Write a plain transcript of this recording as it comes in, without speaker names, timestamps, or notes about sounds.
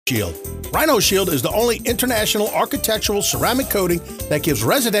Shield. Rhino Shield is the only international architectural ceramic coating that gives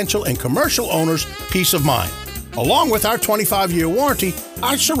residential and commercial owners peace of mind. Along with our 25-year warranty,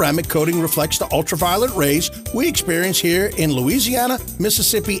 our ceramic coating reflects the ultraviolet rays we experience here in Louisiana,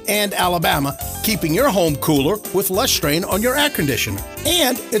 Mississippi, and Alabama, keeping your home cooler with less strain on your air conditioner.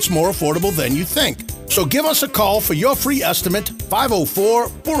 And it's more affordable than you think. So give us a call for your free estimate,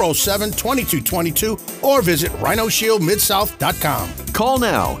 504-407-2222, or visit RhinoShieldMidSouth.com. Call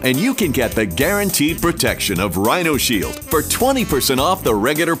now and you can get the guaranteed protection of Rhino Shield for 20% off the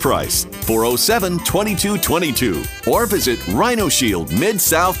regular price. 407-2222, or visit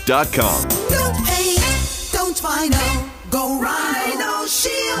RhinoShieldMidSouth.com. No paint, don't Rhino, go Rhino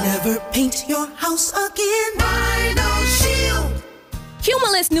Shield. Never paint your house again. Rhino Shield.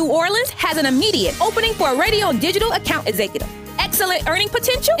 Cumulus New Orleans has an immediate opening for a radio and digital account executive. Excellent earning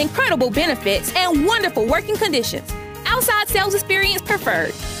potential, incredible benefits, and wonderful working conditions. Outside sales experience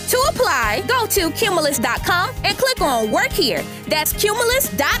preferred. To apply, go to Cumulus.com and click on Work Here. That's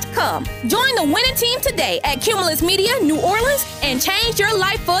Cumulus.com. Join the winning team today at Cumulus Media New Orleans and change your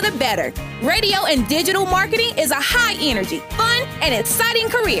life for the better. Radio and digital marketing is a high-energy, fun, and exciting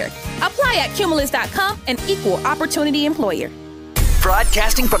career. Apply at Cumulus.com, an equal opportunity employer.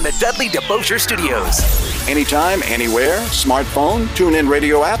 Broadcasting from the Dudley DeBosier Studios. Anytime, anywhere, smartphone, TuneIn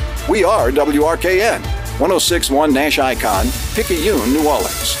radio app, we are WRKN. 1061 Nash Icon, Picayune, New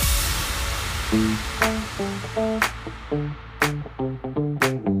Orleans.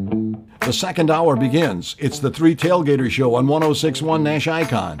 The second hour begins. It's the 3 Tailgators Show on 1061 Nash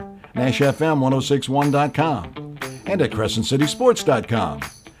Icon, NashFM1061.com, and at CrescentCitySports.com.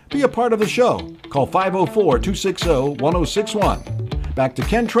 Be a part of the show. Call 504-260-1061. Back to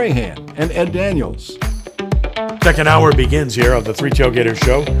Ken Trahan and Ed Daniels. Second hour begins here on the 3 Tailgaters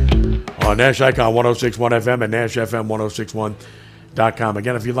Show on Nash Icon 1061 FM and NashFM1061.com.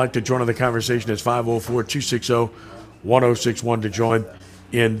 Again, if you'd like to join in the conversation, it's 504-260-1061 to join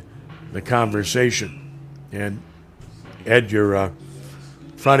in the conversation. And Ed, your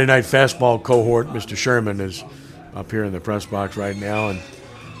Friday night fastball cohort, Mr. Sherman, is up here in the press box right now, and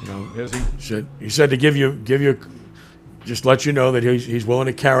he said to give you just let you know that he's willing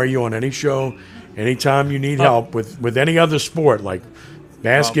to carry you on any show, anytime you need help with any other sport like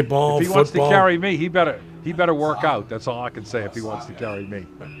basketball, if he football. Wants to carry me, he better work out. That's all I can say. If he wants to carry me,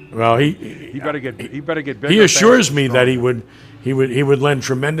 well, he better get bigger. He assures me that he would lend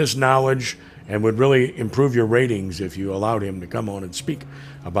tremendous knowledge and would really improve your ratings if you allowed him to come on and speak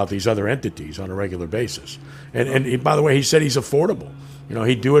about these other entities on a regular basis. And he, by the way, he said he's affordable.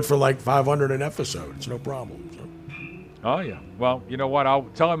 He'd do it for like $500 an episode. It's no problem. So. Oh, yeah. Well, you know what? I'll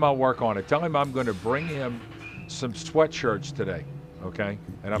tell him I'll work on it. Tell him I'm going to bring him some sweatshirts today, okay?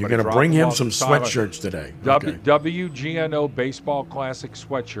 And You're going to bring him some sweatshirts today. Okay. WGNO Baseball Classic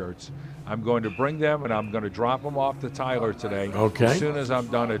sweatshirts. I'm going to bring them, and I'm going to drop them off to Tyler today. Okay. As soon as I'm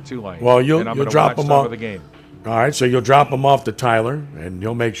done at Tulane. Well, you'll drop them off the game. All right, so you'll drop them off to Tyler, and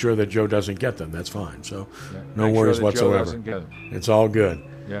you'll make sure that Joe doesn't get them. That's fine. So no worries whatsoever. It's all good.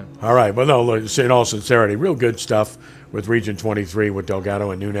 Yeah. All right. Well, no, in all sincerity, real good stuff with Region 23 with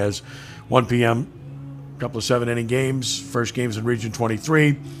Delgado and Nunez. 1 p.m., a couple of 7-inning games. First games in Region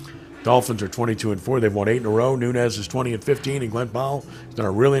 23. Dolphins are 22-4. They've won 8 in a row. Nunez is 20-15, and Glenn Powell has done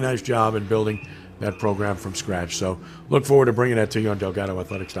a really nice job in building that program from scratch. So look forward to bringing that to you on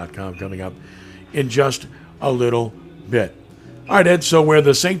DelgadoAthletics.com coming up in just a little bit. All right, Ed, so where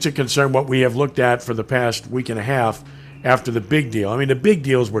the Saints are concerned, what we have looked at for the past week and a half after the big deal. I mean, the big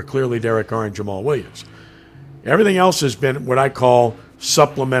deals were clearly Derek Carr and Jamal Williams. Everything else has been what I call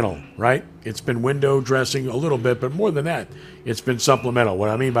supplemental, right? It's been window dressing a little bit, but more than that, it's been supplemental. What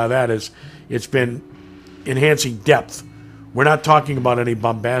I mean by that is it's been enhancing depth. We're not talking about any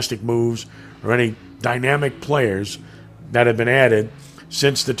bombastic moves or any dynamic players that have been added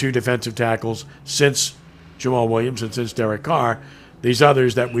since the 2 defensive tackles, since Jamal Williams, and since Derek Carr. These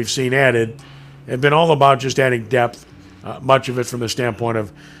others that we've seen added have been all about just adding depth, much of it from the standpoint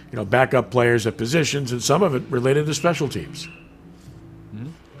of backup players at positions, and some of it related to special teams.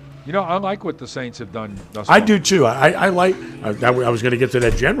 Mm-hmm. I like what the Saints have done thus far. I do too. I like. I was going to get to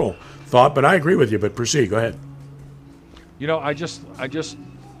that general thought, but I agree with you. But proceed. Go ahead. I just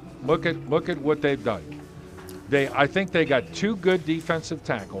look at what they've done. I think they got 2 good defensive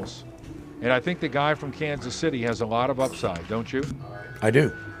tackles, and I think the guy from Kansas City has a lot of upside. Don't you? I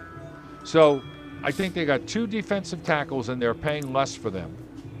do. So I think they got 2 defensive tackles, and they're paying less for them,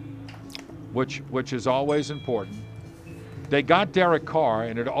 which is always important. They got Derek Carr,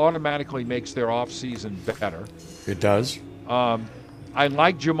 and it automatically makes their offseason better. It does. I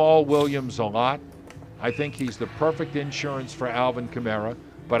like Jamal Williams a lot. I think he's the perfect insurance for Alvin Kamara.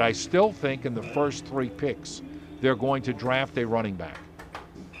 But I still think in the first 3 picks, they're going to draft a running back.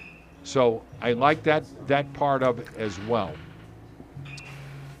 So I like that part of it as well.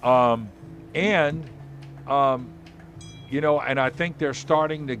 And I think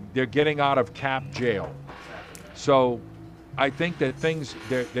they're getting out of cap jail. So I think that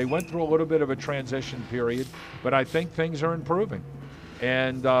they went through a little bit of a transition period, but I think things are improving.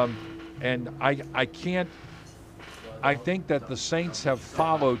 And I think that the Saints have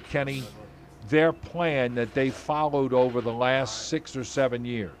followed, Kenny, their plan that they followed over the last 6 or 7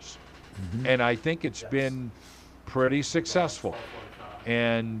 years. Mm-hmm. And I think it's been pretty successful.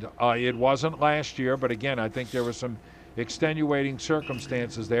 And it wasn't last year, but again, I think there were some extenuating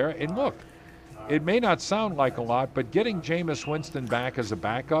circumstances there. And look, it may not sound like a lot, but getting Jameis Winston back as a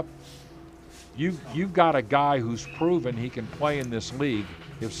backup, you've got a guy who's proven he can play in this league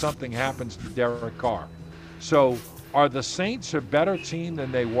if something happens to Derek Carr. So are the Saints a better team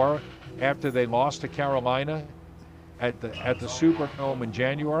than they were after they lost to Carolina at the Superdome in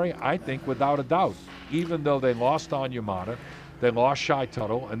January? I think without a doubt, even though they lost Onyemata, they lost Shai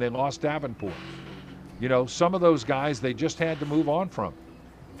Tuttle, and they lost Davenport. Some of those guys they just had to move on from.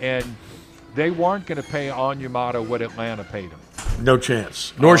 And they weren't going to pay Onyemata what Atlanta paid him. No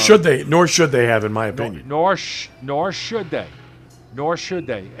chance. Nor should they. Nor should they have, in my opinion. Nor should they.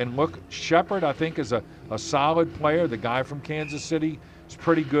 And look, Shepard, I think, is a solid player. The guy from Kansas City is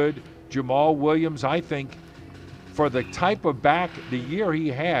pretty good. Jamal Williams, I think, for the type of back, the year he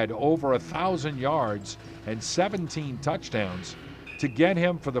had, over 1,000 yards and 17 touchdowns, to get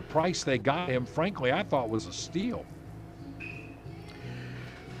him for the price they got him, frankly, I thought was a steal.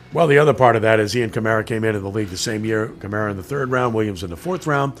 Well, the other part of that is he and Kamara came into the league the same year. Kamara in the 3rd round, Williams in the 4th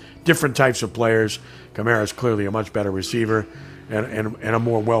round. Different types of players. Kamara is clearly a much better receiver and a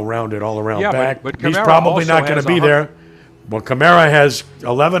more well-rounded all-around back. But he's probably not going to be there. Well, Kamara has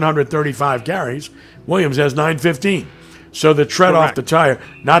 1,135 carries. Williams has 915. So the tread off the tire,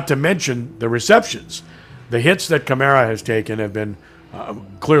 not to mention the receptions. The hits that Kamara has taken have been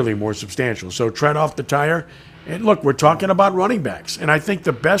clearly more substantial. So tread off the tire. And look, we're talking about running backs. And I think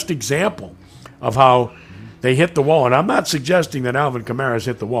the best example of how they hit the wall, and I'm not suggesting that Alvin Kamara's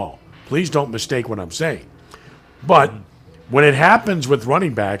hit the wall. Please don't mistake what I'm saying. But when it happens with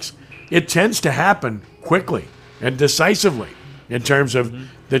running backs, it tends to happen quickly and decisively in terms of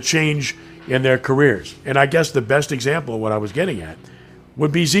the change in their careers. And I guess the best example of what I was getting at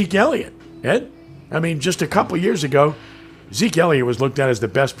would be Zeke Elliott. Ed? I mean, just a couple years ago, Zeke Elliott was looked at as the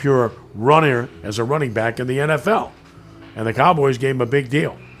best pure runner as a running back in the NFL. And the Cowboys gave him a big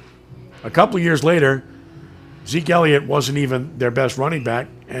deal. A couple years later, Zeke Elliott wasn't even their best running back,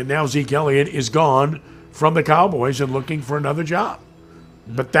 and now Zeke Elliott is gone from the Cowboys and looking for another job.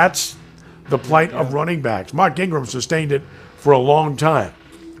 But that's the plight of running backs. Mark Ingram sustained it for a long time.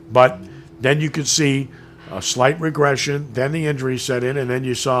 But then you could see a slight regression, then the injury set in, and then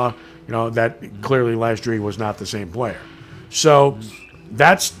you saw, that clearly last year he was not the same player. So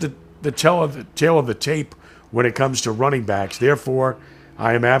that's the tail of the tape when it comes to running backs. Therefore,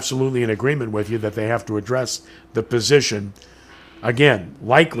 I am absolutely in agreement with you that they have to address the position, again,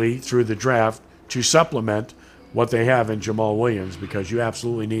 likely through the draft, to supplement what they have in Jamal Williams, because you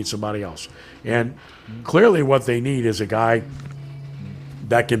absolutely need somebody else. And clearly what they need is a guy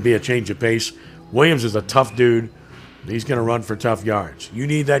that can be a change of pace. Williams is a tough dude. He's going to run for tough yards. You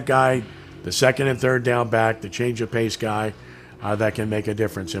need that guy, the 2nd and 3rd down back, the change of pace guy that can make a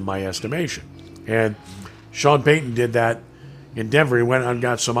difference in my estimation. And Sean Payton did that in Denver. He went and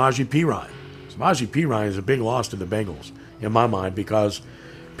got Samaje Perine. Samaje Perine is a big loss to the Bengals in my mind, because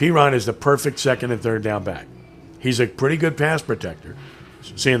Perine is the perfect 2nd and 3rd down back. He's a pretty good pass protector,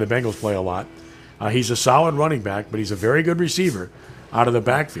 seeing the Bengals play a lot. He's a solid running back, but he's a very good receiver out of the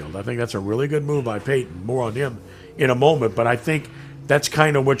backfield. I think that's a really good move by Payton. More on him in a moment, but I think that's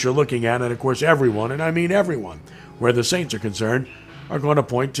kind of what you're looking at. And, of course, everyone, and I mean everyone, where the Saints are concerned, are going to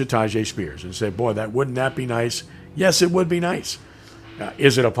point to Tyjae Spears and say, boy, wouldn't that be nice? Yes, it would be nice.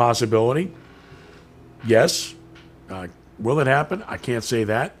 Is it a possibility? Yes. Will it happen? I can't say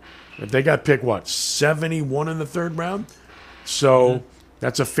that. But they got picked, 71 in the 3rd round? So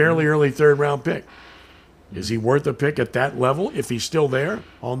that's a fairly early 3rd round pick. Is he worth a pick at that level if he's still there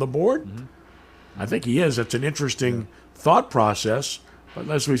on the board? I think he is. It's an interesting thought process. But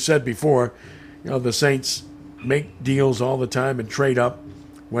as we said before, the Saints make deals all the time and trade up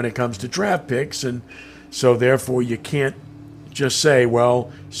when it comes to draft picks. And so, therefore, you can't just say,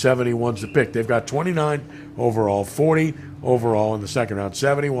 71's the pick. They've got 29 overall, 40 overall in the 2nd round,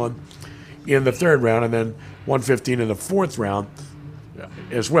 71 in the 3rd round, and then 115 in the 4th round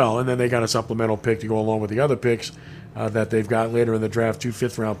as well. And then they got a supplemental pick to go along with the other picks that they've got later in the draft, 2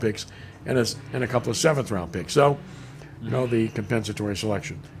 5th-round picks and a couple of 7th-round picks. So, the compensatory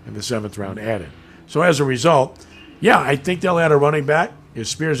selection in the 7th round added. So as a result, yeah, I think they'll add a running back. Is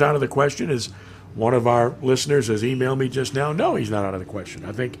Spears out of the question? As one of our listeners has emailed me just now, no, he's not out of the question.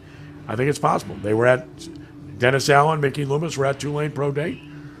 I think it's possible. They were at Dennis Allen, Mickey Loomis were at Tulane Pro Day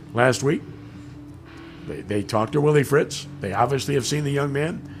last week. They talked to Willie Fritz. They obviously have seen the young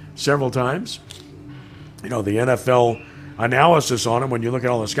man several times. The NFL analysis on him, when you look at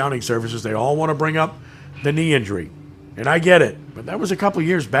all the scouting services, they all want to bring up the knee injury. And I get it, but that was a couple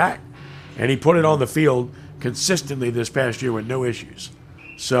years back. And he put it on the field consistently this past year with no issues.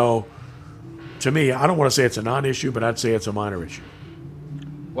 So, to me, I don't want to say it's a non-issue, but I'd say it's a minor issue.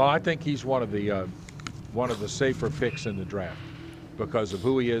 Well, I think he's one of the safer picks in the draft because of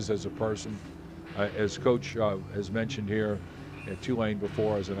who he is as a person. As Coach has mentioned here at Tulane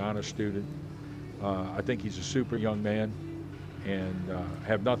before, as an honor student, I think he's a super young man and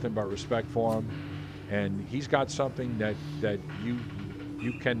have nothing but respect for him. And he's got something that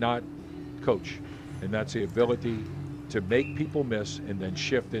you cannot coach, and that's the ability to make people miss and then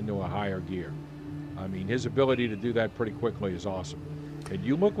shift into a higher gear. I mean, his ability to do that pretty quickly is awesome. And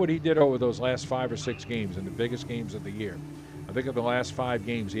you look what he did over those last 5 or 6 games, in the biggest games of the year. I think of the last 5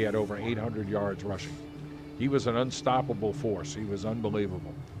 games, he had over 800 yards rushing. He was an unstoppable force. He was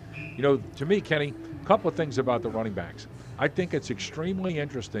unbelievable. To me, Kenny, a couple of things about the running backs. I think it's extremely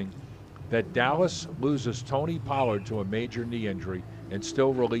interesting that Dallas loses Tony Pollard to a major knee injury and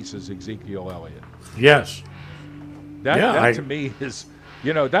still releases Ezekiel Elliott. Yes. That to me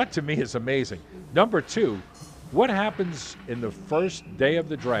is amazing. Number 2, what happens in the first day of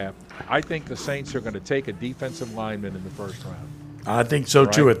the draft? I think the Saints are going to take a defensive lineman in the first round. I think so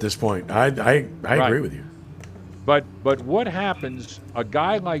too at this point. I agree with you. But what happens, a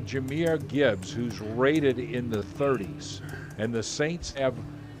guy like Jahmyr Gibbs, who's rated in the 30s, and the Saints have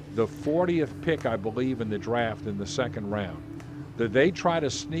the 40th pick, I believe, in the draft in the 2nd round, that they try to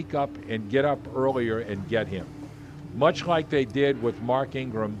sneak up and get up earlier and get him, much like they did with Mark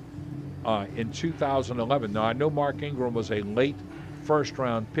Ingram in 2011. Now, I know Mark Ingram was a late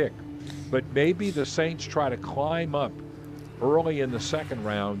first-round pick, but maybe the Saints try to climb up early in the 2nd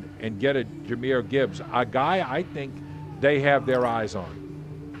round and get a Jahmyr Gibbs, a guy I think they have their eyes on.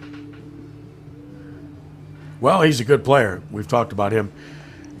 Well, he's a good player. We've talked about him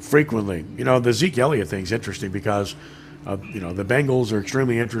frequently. The Zeke Elliott thing's interesting because, the Bengals are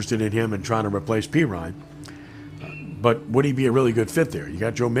extremely interested in him and trying to replace Pirine. But would he be a really good fit there? You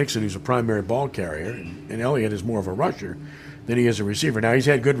got Joe Mixon, who's a primary ball carrier, and Elliott is more of a rusher than he is a receiver. Now, he's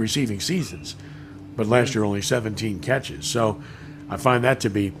had good receiving seasons, but last year only 17 catches. So I find that to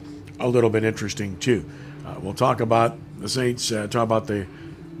be a little bit interesting, too. We'll talk about the Saints, talk about the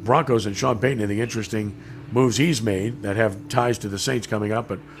Broncos and Sean Payton and the interesting moves he's made that have ties to the Saints coming up.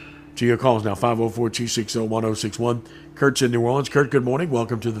 But to your calls now, 504-260-1061. Kurt's in New Orleans. Kurt, good morning.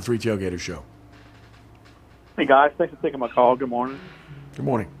 Welcome to the 3 Tailgaters Show. Hey, guys. Thanks for taking my call. Good morning. Good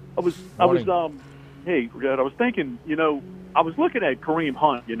morning. Hey, Red, I was thinking, I was looking at Kareem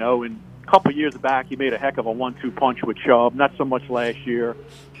Hunt, and a couple of years back he made a heck of a 1-2 punch with Chubb, not so much last year.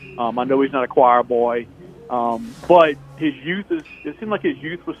 I know he's not a choir boy, but it seemed like his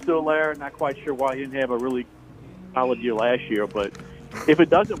youth was still there. Not quite sure why he didn't have a really solid year last year, but if it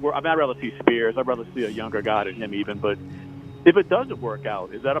doesn't work, I'd rather see Spears. I'd rather see a younger guy than him even, but if it doesn't work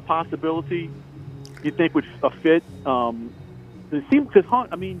out, is that a possibility you think would a fit? It seems because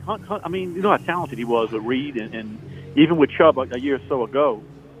Hunt, you know how talented he was with Reed and even with Chubb a year or so ago.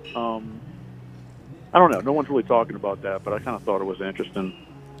 I don't know. No one's really talking about that, but I kind of thought it was interesting.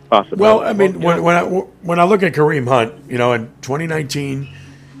 Well, when I look at Kareem Hunt, in 2019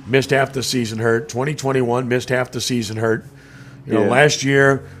 missed half the season hurt. 2021 missed half the season hurt. Last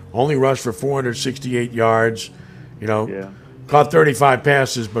year only rushed for 468 yards. Caught 35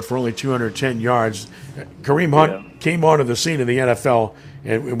 passes, but for only 210 yards. Kareem Hunt came onto the scene in the NFL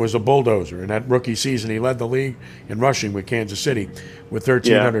and it was a bulldozer. In that rookie season, he led the league in rushing with Kansas City with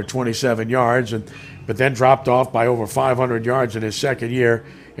 1,327 yards, but then dropped off by over 500 yards in his second year.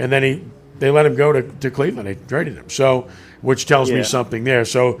 And then they let him go to Cleveland. They traded him, which tells me something there.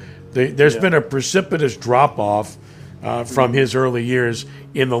 So there's been a precipitous drop-off from his early years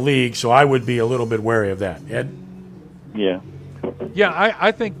in the league, so I would be a little bit wary of that. Ed? Yeah,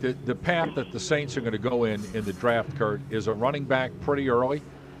 I think that the path that the Saints are going to go in the draft, Kurt, is a running back pretty early.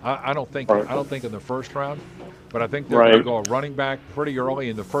 I don't think in the first round, but I think they're going to go a running back pretty early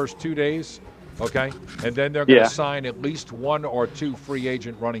in the first 2 days. Okay, and then they're going to sign at least 1 or 2 free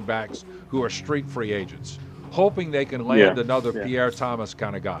agent running backs who are street free agents, hoping they can land another Pierre Thomas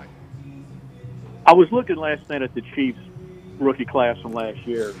kind of guy. I was looking last night at the Chiefs rookie class from last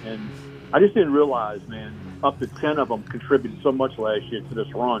year, and I just didn't realize, man, up to 10 of them contributed so much last year to this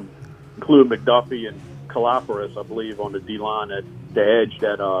run, including McDuffie and Kalaparis, I believe, on the D-line at the edge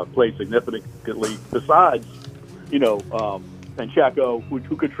that played significantly, besides, Pacheco,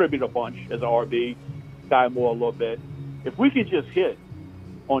 who contributed a bunch as an RB, Guy Moore a little bit. If we could just hit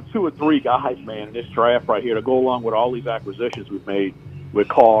on 2 or 3 guys, man, in this draft right here to go along with all these acquisitions we've made with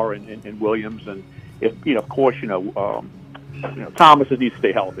Carr and Williams, and if of course, Thomas needs to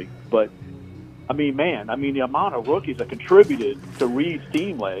stay healthy. But I mean, the amount of rookies that contributed to Reed's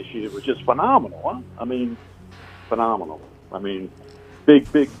team last year was just phenomenal. Huh? I mean, phenomenal. I mean, big,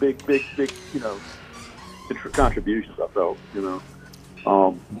 contributions. I felt,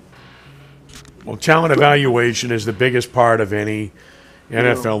 Well, talent evaluation is the biggest part of any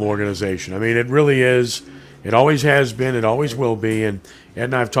NFL organization. I mean, it really is. It always has been. It always will be. And Ed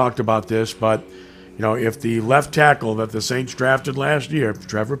and I have talked about this, but if the left tackle that the Saints drafted last year,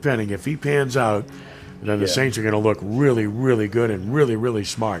 Trevor Penning, if he pans out, then the Saints are going to look really, really good and really, really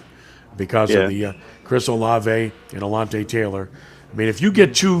smart because of the Chris Olave and Alontae Taylor. I mean, if you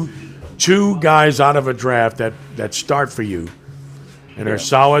get two guys out of a draft that start for you and are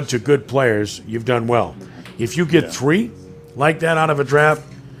solid to good players, you've done well. If you get 3 like that out of a draft,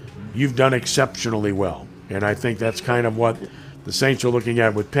 you've done exceptionally well. And I think that's kind of what the Saints are looking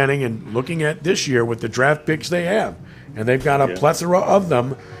at with Penning and looking at this year with the draft picks they have. And they've got a plethora of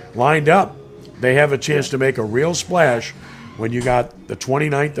them lined up. They have a chance to make a real splash when you got the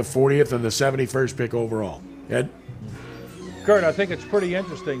 29th, the 40th, and the 71st pick overall. Ed? Kurt, I think it's pretty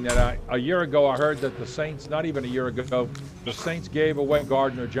interesting that a year ago I heard that the Saints, not even a year ago, the Saints gave away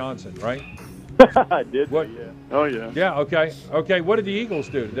Gardner Johnson, right? I did. What? Yeah. Oh, yeah. Yeah, okay. Okay, what did the Eagles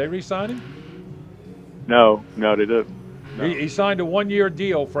do? Did they re-sign him? No, they didn't. No. He signed a 1-year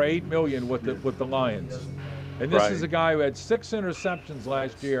deal for $8 million with the Lions. And this is a guy who had 6 interceptions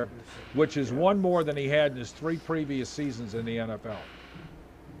last year, which is 1 more than he had in his 3 previous seasons in the NFL.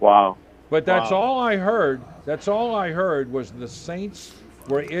 Wow. But that's all I heard. That's all I heard was the Saints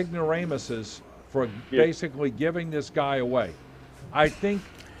were ignoramuses for basically giving this guy away. I think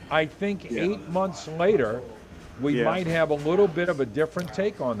 8 months later, we might have a little bit of a different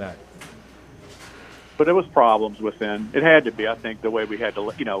take on that. But there was problems within. It had to be, I think, the way we had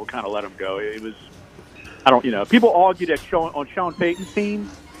to, kind of let him go. It was, people argue that on Sean Payton's team,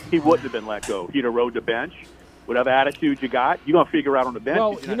 he wouldn't have been let go. He'd have rode the bench. Whatever attitude you got, you're going to figure out on the bench.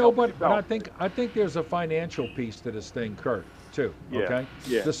 Well, but I think there's a financial piece to this thing, Kurt, too, okay?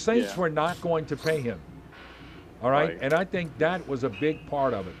 Yeah. The Saints were not going to pay him, all right? And I think that was a big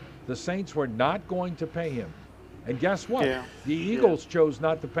part of it. The Saints were not going to pay him. And guess what? The Eagles chose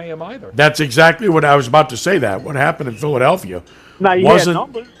not to pay him either. That's exactly what I was about to say. That what happened in Philadelphia. Now, he had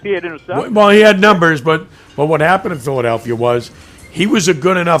numbers. He had interceptions. Well, he had numbers, but what happened in Philadelphia was he was a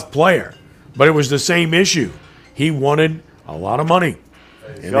good enough player, but it was the same issue. He wanted a lot of money,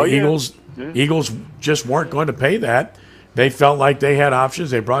 and the Eagles just weren't going to pay that. They felt like they had options.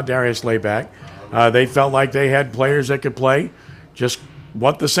 They brought Darius Slay back. They felt like they had players that could play just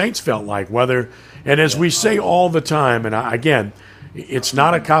what the Saints felt like. And as we say all the time, and again, it's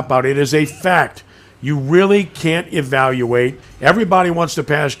not a cop-out. It is a fact. You really can't evaluate. Everybody wants to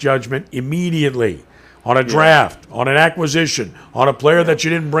pass judgment immediately on a draft, on an acquisition, on a player that you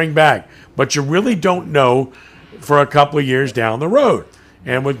didn't bring back. But you really don't know for a couple of years down the road.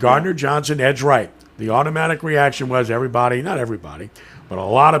 And with Gardner Johnson, Ed's right. The automatic reaction was everybody, not everybody, but a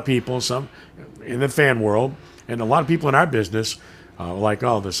lot of people, some in the fan world, and a lot of people in our business, like,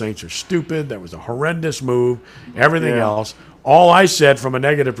 oh, the Saints are stupid. That was a horrendous move. Everything else. All I said from a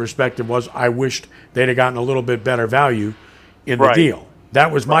negative perspective was I wished they'd have gotten a little bit better value in the deal.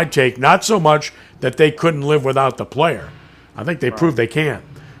 That was my take. Not so much that they couldn't live without the player. I think they proved they can.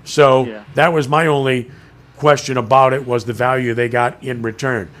 So that was my only question about it, was the value they got in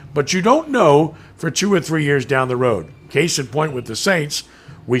return. But you don't know for 2 or 3 years down the road. Case in point with the Saints,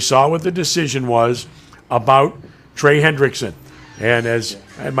 we saw what the decision was about Trey Hendrickson. And as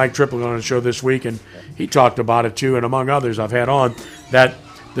I had Mike Triplett on the show this week, and he talked about it too, and among others I've had on, that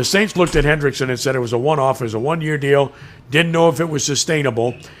the Saints looked at Hendrickson and said it was a one-off, it was a 1-year deal, didn't know if it was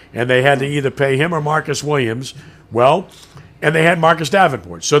sustainable, and they had to either pay him or Marcus Williams. Well, and they had Marcus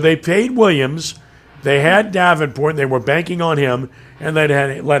Davenport. So they paid Williams, they had Davenport, and they were banking on him, and they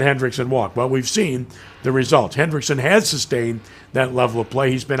had let Hendrickson walk. Well, we've seen the results. Hendrickson has sustained that level of play.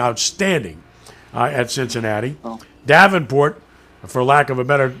 He's been outstanding at Cincinnati. Davenport, for lack of a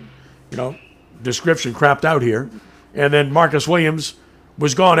better, description, crapped out here. And then Marcus Williams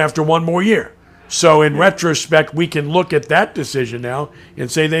was gone after 1 more year. So in retrospect, we can look at that decision now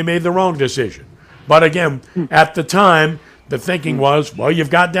and say they made the wrong decision. But again, at the time, the thinking was, well, you've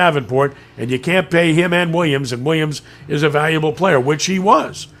got Davenport, and you can't pay him and Williams is a valuable player, which he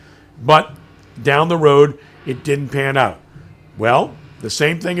was. But down the road, it didn't pan out. Well, the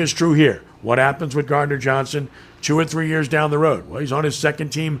same thing is true here. What happens with Gardner Johnson 2 or 3 years down the road? Well, he's on his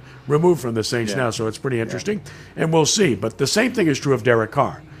second team removed from the Saints now, so it's pretty interesting, and we'll see. But the same thing is true of Derek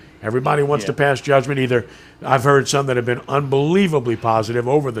Carr. Everybody wants to pass judgment. Either I've heard some that have been unbelievably positive,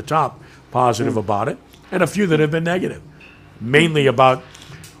 over the top positive about it, and a few that have been negative, mainly about,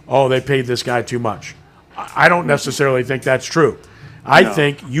 oh, they paid this guy too much. I don't necessarily think that's true. I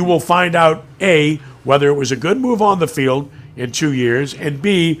think you will find out, A, whether it was a good move on the field in 2 years, and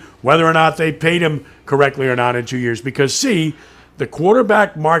B, whether or not they paid him correctly or not in 2 years. Because C, the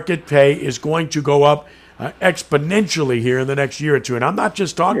quarterback market pay is going to go up exponentially here in the next year or two. And I'm not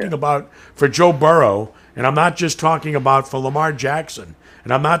just talking about for Joe Burrow, and I'm not just talking about for Lamar Jackson,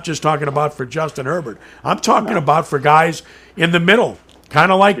 and I'm not just talking about for Justin Herbert. I'm talking about for guys in the middle,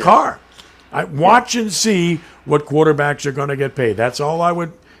 kind of like Carr. Watch and see what quarterbacks are going to get paid. That's all I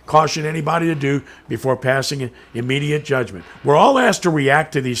would caution anybody to do before passing an immediate judgment. We're all asked to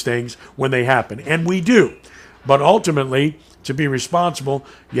react to these things when they happen, and we do. But ultimately, to be responsible,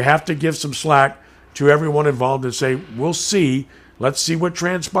 you have to give some slack to everyone involved and say, we'll see. Let's see what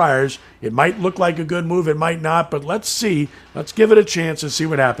transpires. It might look like a good move. It might not, but let's see. Let's give it a chance and see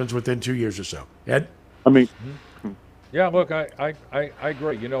what happens within 2 years or so. Ed? Yeah, look, I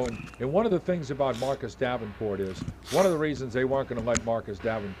agree. You know, and one of the things about Marcus Davenport is, one of the reasons they weren't going to let Marcus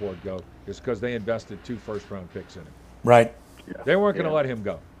Davenport go is because they invested 2 first-round picks in him. Right. They weren't going to let him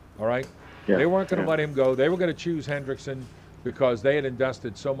go, all right? They weren't going to let him go. They were going to choose Hendrickson because they had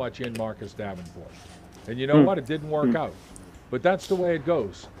invested so much in Marcus Davenport. And you know what? It didn't work out. But that's the way it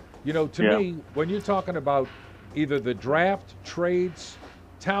goes. You know, to me, when you're talking about either the draft, trades,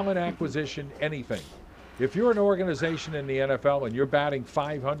 talent acquisition, anything, if you're an organization in the NFL and you're batting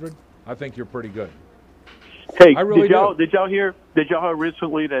 .500, I think you're pretty good. Hey, I really did y'all hear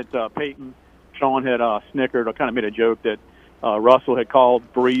recently that Peyton, Sean had snickered or kind of made a joke that Russell had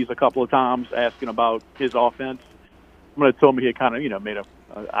called Breeze a couple of times asking about his offense? Somebody told me he kind of, made a joke,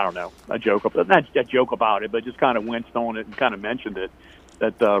 not a joke about it, but just kind of winced on it and kind of mentioned it,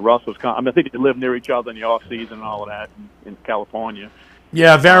 that Russell's I think they live near each other in the off season and all of that in California.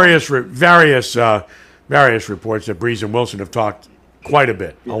 Yeah, various reports that Breeze and Wilson have talked quite a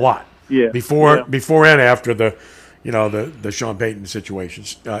bit, a lot. Before and after the Sean Payton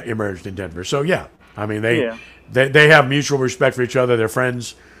situations emerged in Denver. So I mean they have mutual respect for each other. They're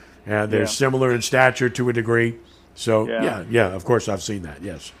friends, and they're similar in stature to a degree. So of course I've seen that.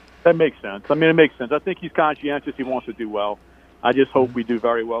 Yes, that makes sense. I mean, it makes sense. I think he's conscientious. He wants to do well. I just hope we do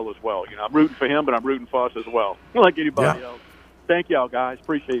very well as well. You know, I'm rooting for him, but I'm rooting for us as well, like anybody else. Thank y'all, guys.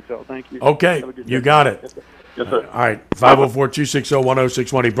 Appreciate y'all. Thank you. Okay, you got it. Yes, sir. All right,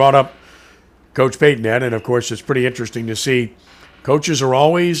 504-260-1061. He brought up Coach Payton, Ed, and of course it's pretty interesting to see coaches are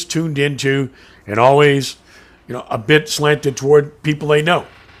always tuned into and always, a bit slanted toward people they know.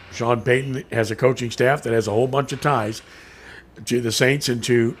 Sean Payton has a coaching staff that has a whole bunch of ties to the Saints and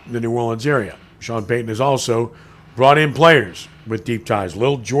to the New Orleans area. Sean Payton has also brought in players with deep ties.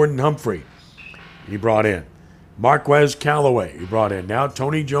 Lil Jordan Humphrey, he brought in. Marquez Callaway, he brought in. Now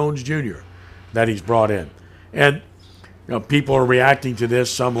Tony Jones Jr., that he's brought in. And people are reacting to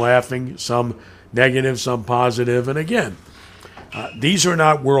this, some laughing, some negative, some positive. And again, these are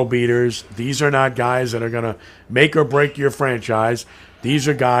not world beaters. These are not guys that are going to make or break your franchise. These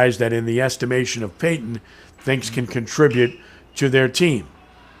are guys that, in the estimation of Payton, thinks can contribute to their team.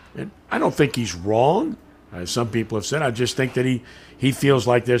 And I don't think he's wrong, as some people have said. I just think that he feels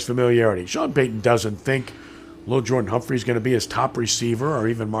like there's familiarity. Sean Payton doesn't think Lil Jordan Humphrey is going to be his top receiver, or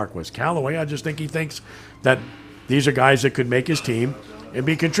even Marquez Callaway. I just think he thinks that these are guys that could make his team and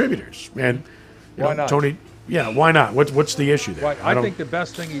be contributors. And why not? Tony, why not? What's the issue there? I think the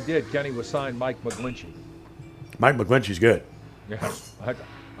best thing he did, Kenny, was sign Mike McGlinchey. Mike McGlinchey's good. Yeah,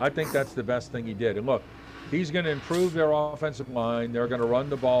 I think that's the best thing he did. And look, he's going to improve their offensive line. They're going to run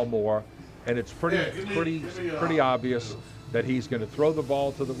the ball more, and it's pretty obvious that he's going to throw the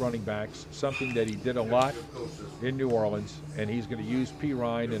ball to the running backs, something that he did a lot in New Orleans, and he's going to use P.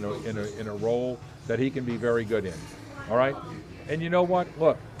 Ryan in a role that he can be very good in. All right? And you know what?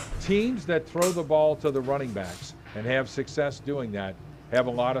 Look, teams that throw the ball to the running backs and have success doing that have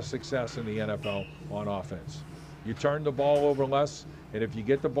a lot of success in the NFL on offense. You turn the ball over less, and if you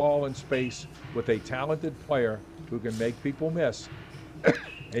get the ball in space with a talented player who can make people miss,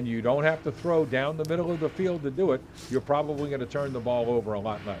 and you don't have to throw down the middle of the field to do it, you're probably going to turn the ball over a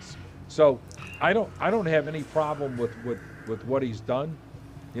lot less. So I don't have any problem with what he's done.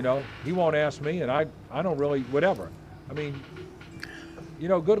 You know, he won't ask me, and I don't really, whatever. I mean, you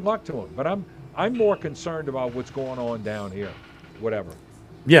know, good luck to him. But I'm more concerned about what's going on down here, whatever.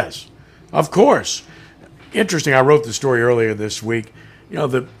 Yes, of course. Interesting. I wrote the story earlier this week. You know,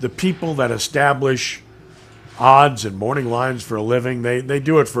 the people that establish odds and morning lines for a living, they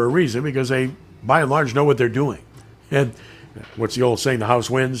do it for a reason because they, by and large, know what they're doing. And what's the old saying? The house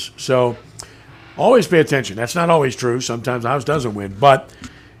wins. So always pay attention. That's not always true. Sometimes the house doesn't win. But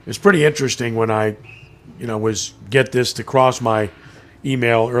it's pretty interesting when I, get this to cross my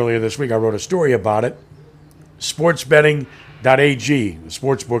email earlier this week. I wrote a story about it. Sportsbetting.ag, the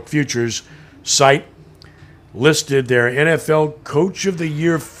sportsbook futures site, listed their NFL Coach of the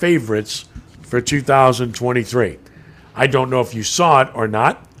Year favorites for 2023. I don't know if you saw it or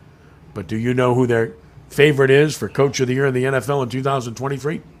not, but do you know who their favorite is for Coach of the Year in the NFL in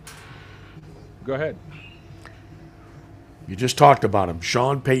 2023? Go ahead. You just talked about him,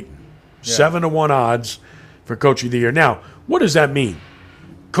 Sean Payton. Yeah. 7-1 odds for Coach of the Year. Now, what does that mean?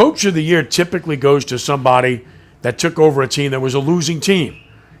 Coach of the Year typically goes to somebody that took over a team that was a losing team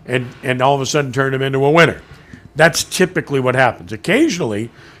and all of a sudden turned them into a winner. That's typically what happens. Occasionally,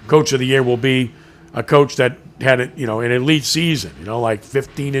 Coach of the Year will be a coach that had an elite season, like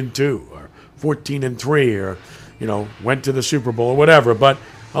 15-2 or 14-3 or, went to the Super Bowl or whatever. But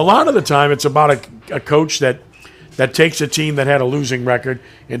a lot of the time it's about a coach that takes a team that had a losing record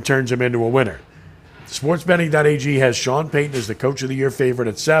and turns them into a winner. Sportsbetting.ag has Sean Payton as the Coach of the Year favorite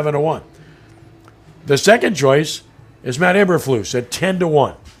at 7-1. The second choice is Matt Eberflus at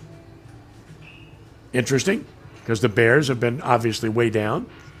 10-1. Interesting, because the Bears have been obviously way down,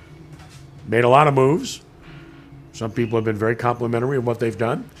 made a lot of moves. Some people have been very complimentary of what they've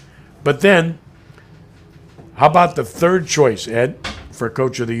done. But then, how about the third choice, Ed, for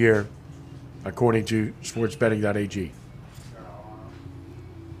Coach of the Year, according to sportsbetting.ag?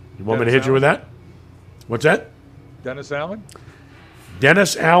 You want me to hit you with that? What's that? Dennis Allen?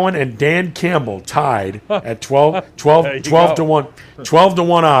 Dennis Allen and Dan Campbell tied at 12 to 1. 12 to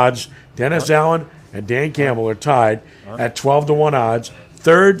 1 odds. Dennis Allen and Dan Campbell are tied at 12 to 1 odds.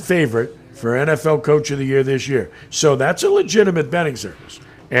 Third favorite for NFL Coach of the Year this year. So that's a legitimate betting service.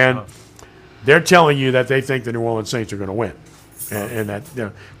 And they're telling you that they think the New Orleans Saints are going to win. And that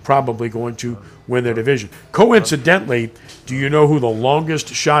they're probably going to win their division. Coincidentally, do you know who the longest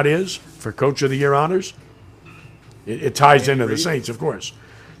shot is for Coach of the Year honors? It ties into the Saints, of course.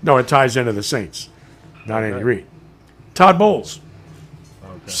 No, it ties into the Saints, not Andy Reid. Todd Bowles,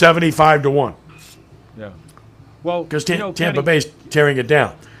 75 to 1. Yeah. Well, because Tampa Bay's tearing it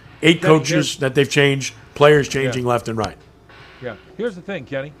down. 8 coaches that they've changed, players changing left and right. Yeah. Here's the thing,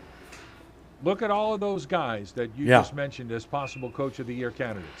 Kenny. Look at all of those guys that you just mentioned as possible Coach of the Year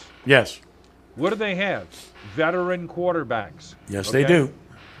candidates. Yes. What do they have? Veteran quarterbacks. Yes, they do.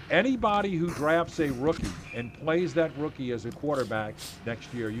 Anybody who drafts a rookie and plays that rookie as a quarterback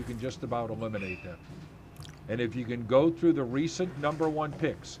next year, you can just about eliminate them. And if you can go through the recent number 1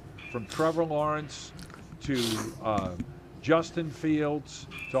 picks, from Trevor Lawrence to Justin Fields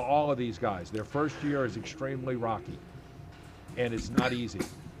to all of these guys, their first year is extremely rocky, and it's not easy.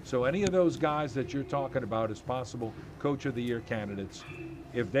 So any of those guys that you're talking about as possible Coach of the Year candidates,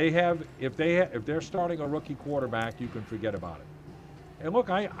 if they're starting a rookie quarterback, you can forget about it. And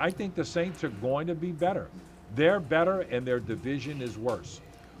look, I think the Saints are going to be better. They're better, and their division is worse.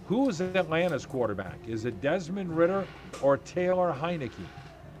 Who is Atlanta's quarterback? Is it Desmond Ridder or Taylor Heineke?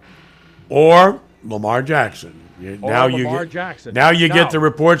 Or Lamar Jackson. Now you get the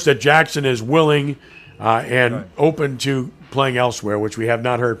reports that Jackson is willing and open to playing elsewhere, which we have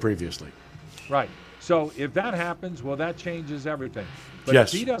not heard previously. Right. So if that happens, well, that changes everything. But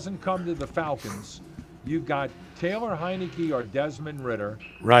if he doesn't come to the Falcons, you've got Taylor Heineke or Desmond Ridder,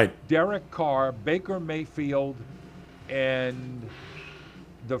 right? Derek Carr, Baker Mayfield, and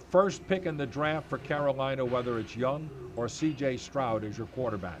the first pick in the draft for Carolina, whether it's Young or C.J. Stroud as your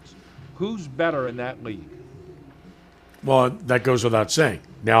quarterbacks. Who's better in that league? Well, that goes without saying.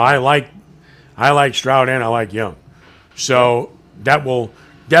 Now, I like Stroud and I like Young. So that will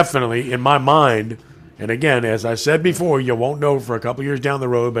definitely, in my mind, and again, as I said before, you won't know for a couple years down the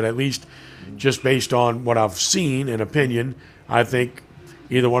road, but at least just based on what I've seen and opinion, I think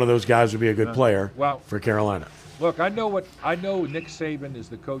either one of those guys would be a good player for Carolina. Look, I know Nick Saban is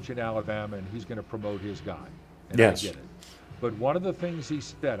the coach in Alabama, and he's going to promote his guy. And yes. I get it. But one of the things he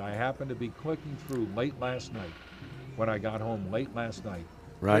said, I happened to be clicking through late last night, when I got home late last night,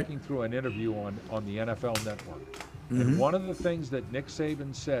 clicking through an interview on the NFL Network. Mm-hmm. And one of the things that Nick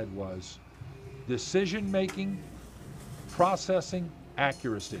Saban said was decision-making, processing,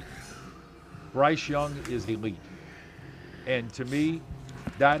 accuracy. Bryce Young is elite. And to me,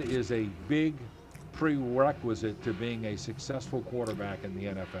 That is a big prerequisite to being a successful quarterback in the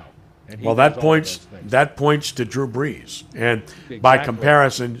NFL. And he Well, does that all points of those things. that points to Drew Brees, and by Exactly.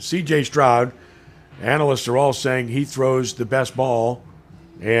 comparison, C.J. Stroud, analysts are all saying he throws the best ball,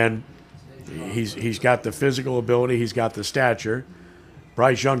 and he's got the physical ability, he's got the stature.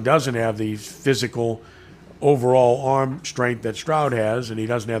 Bryce Young doesn't have the physical overall arm strength that Stroud has, and he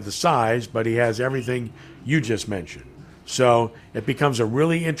doesn't have the size, but he has everything you just mentioned. So it becomes a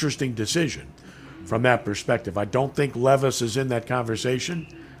really interesting decision from that perspective. I don't think Levis is in that conversation.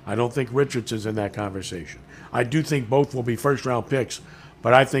 I don't think Richards is in that conversation. I do think both will be first-round picks,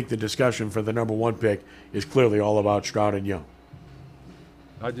 but I think the discussion for the number 1 pick is clearly all about Stroud and Young.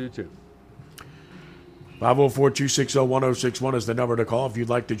 I do too. 504-260-1061 is the number to call if you'd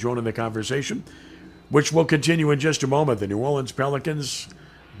like to join in the conversation, which will continue in just a moment. The New Orleans Pelicans,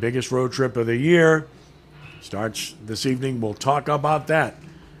 biggest road trip of the year, starts this evening. We'll talk about that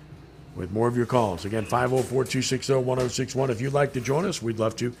with more of your calls. Again, 504-260-1061. If you'd like to join us, we'd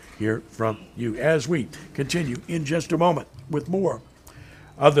love to hear from you as we continue in just a moment with more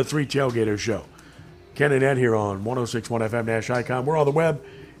of the Three Tailgaters Show. Ken and Ed here on 106.1 FM Nash Icon. We're on the web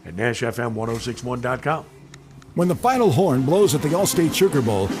at NashFM1061.com. When the final horn blows at the Allstate Sugar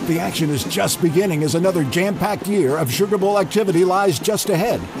Bowl, the action is just beginning as another jam-packed year of Sugar Bowl activity lies just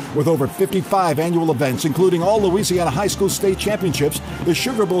ahead. With over 55 annual events, including all Louisiana high school state championships, the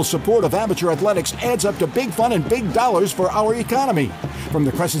Sugar Bowl support of amateur athletics adds up to big fun and big dollars for our economy. From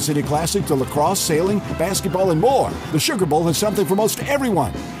the Crescent City Classic to lacrosse, sailing, basketball, and more, the Sugar Bowl has something for most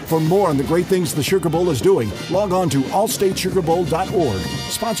everyone. For more on the great things the Sugar Bowl is doing, log on to allstatesugarbowl.org.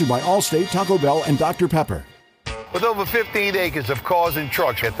 Sponsored by Allstate, Taco Bell, and Dr. Pepper. With over 15 acres of cars and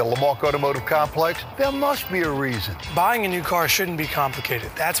trucks at the Lamarck Automotive Complex, there must be a reason. Buying a new car shouldn't be complicated.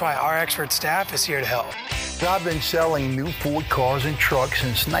 That's why our expert staff is here to help. I've been selling new Ford cars and trucks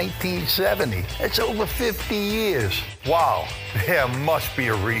since 1970. That's over 50 years. Wow, there must be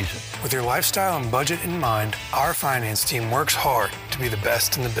a reason. With your lifestyle and budget in mind, our finance team works hard to be the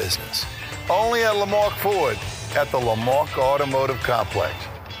best in the business. Only at Lamarck Ford at the Lamarck Automotive Complex.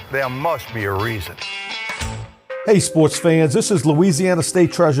 There must be a reason. Hey sports fans, this is Louisiana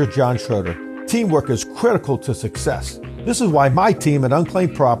State Treasurer John Schroeder. Teamwork is critical to success. This is why my team at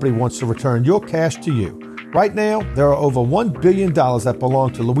Unclaimed Property wants to return your cash to you. Right now, there are over $1 billion that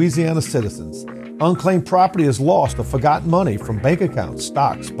belong to Louisiana citizens. Unclaimed property is lost or forgotten money from bank accounts,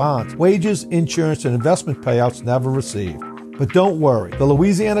 stocks, bonds, wages, insurance, and investment payouts never received. But don't worry, the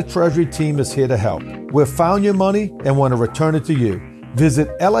Louisiana Treasury team is here to help. We've found your money and want to return it to you. Visit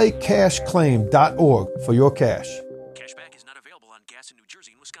lacashclaim.org for your cash. Cashback is not available on gas in New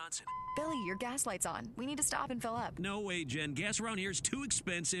Jersey and Wisconsin. Billy, your gas light's on. We need to stop and fill up. No way, Jen. Gas around here is too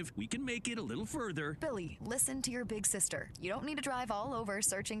expensive. We can make it a little further. Billy, listen to your big sister. You don't need to drive all over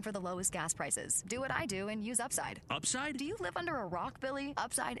searching for the lowest gas prices. Do what I do and use Upside. Upside? Do you live under a rock, Billy?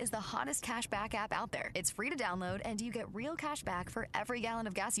 Upside is the hottest cashback app out there. It's free to download, and you get real cash back for every gallon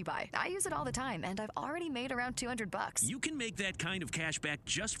of gas you buy. I use it all the time, and I've already made around $200. You can make that kind of cash back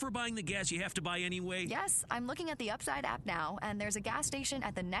just for buying the gas you have to buy anyway? Yes, I'm looking at the Upside app now, and there's a gas station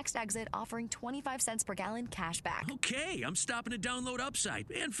at the next exit offering 25 cents per gallon cash back. Okay, I'm stopping to download Upside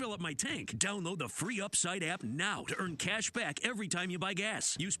and fill up my tank. Download the free Upside app now to earn cash back every time you buy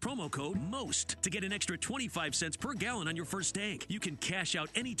gas. Use promo code MOST to get an extra 25 cents per gallon on your first tank. You can cash out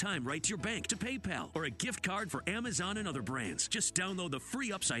anytime right to your bank, to PayPal, or a gift card for Amazon and other brands. Just download the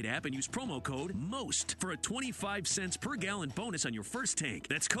free Upside app and use promo code MOST for a 25 cents per gallon bonus on your first tank.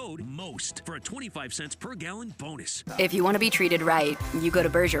 That's code MOST for a 25 cents per gallon bonus. If you want to be treated right, you go to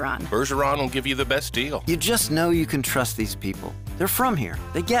Bergeron. Bergeron will give you the best deal. You just know you can trust these people. They're from here.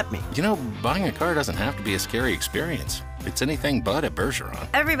 They get me. You know, buying a car doesn't have to be a scary experience. It's anything but at Bergeron.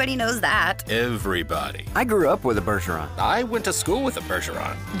 Everybody knows that. Everybody. I grew up with a Bergeron. I went to school with a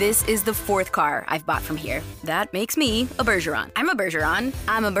Bergeron. This is the 4th car I've bought from here. That makes me a Bergeron. I'm a Bergeron.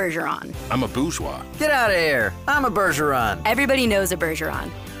 I'm a Bergeron. I'm a bourgeois. Get out of here. I'm a Bergeron. Everybody knows a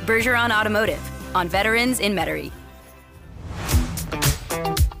Bergeron. Bergeron Automotive on Veterans in Metairie.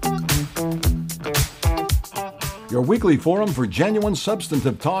 Your weekly forum for genuine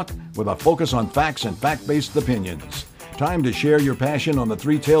substantive talk with a focus on facts and fact-based opinions. Time to share your passion on the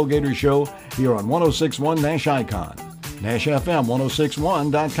Three Tailgaters Show here on 106.1 Nash Icon,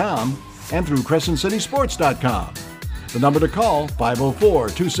 NashFM1061.com, and through CrescentCitySports.com. The number to call,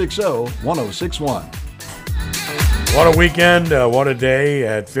 504-260-1061. What a weekend, what a day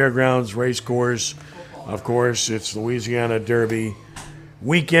at Fairgrounds Racecourse. Of course, it's Louisiana Derby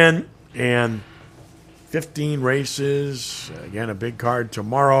weekend, and 15 races. Again, a big card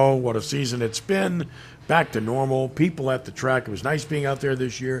tomorrow. What a season it's been back to normal. People at the track. It was nice being out there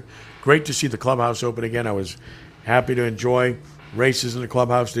this year. Great to see the clubhouse open again. I was happy to enjoy races in the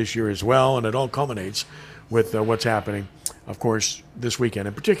clubhouse this year as well, and it all culminates with what's happening, of course, this weekend,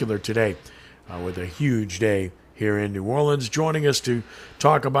 in particular today, with a huge day here in New Orleans. Joining us to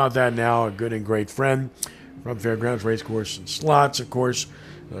talk about that now, a good and great friend from Fairgrounds Racecourse and Slots, of course,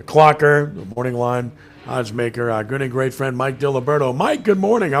 the clocker, the morning line odds maker, our good and great friend Mike Dilliberto. Mike, good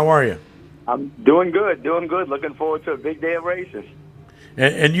morning. How are you? I'm doing good. Looking forward to a big day of races.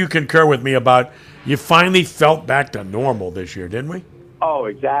 And you concur with me about you finally felt back to normal this year, didn't we? Oh,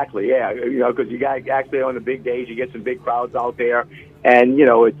 exactly. Yeah, because you got actually on the big days, you get some big crowds out there, and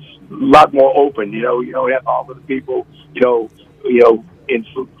it's a lot more open. You don't have all of the people, in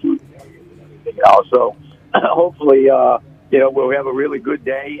food. So hopefully, we'll have a really good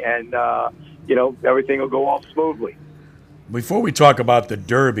day, and everything will go off smoothly. Before we talk about the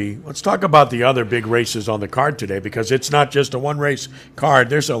Derby, let's talk about the other big races on the card today, because it's not just a one-race card.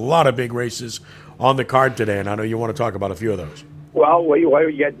 There's a lot of big races on the card today, and I know you want to talk about a few of those. Well,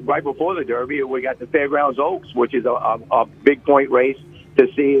 you get right before the Derby, we got the Fairgrounds Oaks, which is a big point race to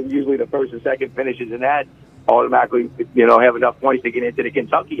see, and usually the first and second finishes in that automatically, have enough points to get into the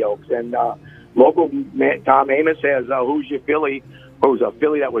Kentucky Oaks. And local man, Tom Amos says, who's your filly? Who's a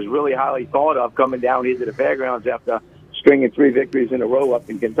filly that was really highly thought of coming down here to the Fairgrounds after stringing 3 victories in a row up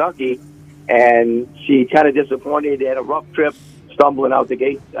in Kentucky. And she kind of disappointed, had a rough trip, stumbling out the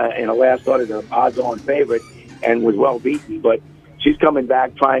gate in the last start of the odds-on favorite, and was well beaten. But she's coming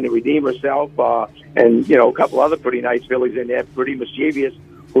back trying to redeem herself, and a couple other pretty nice fillies in there, pretty mischievous,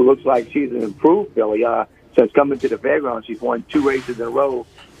 who looks like she's an improved filly. Since coming to the Fairgrounds, she's won 2 races in a row,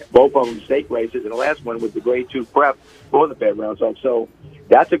 both of them stake races, and the last one was the Grade 2 prep for the Fairgrounds. So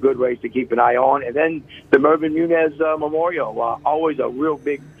that's a good race to keep an eye on. And then the Mervyn Muniz Memorial, always a real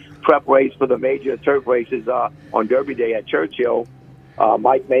big prep race for the major turf races on Derby Day at Churchill.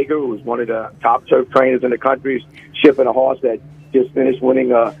 Mike Mager, who was one of the top turf trainers in the country, shipping a horse that just finished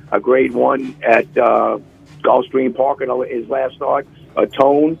winning a Grade 1 at Gulfstream Park in his last start. A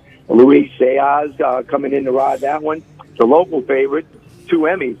Tone, Luis Seaz coming in to ride that one. The local favorite, 2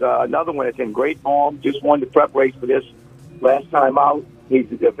 Emmys, another one that's in great form, just won the prep race for this last time out. He's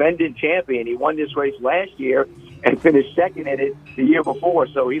the defending champion. He won this race last year and finished second in it the year before.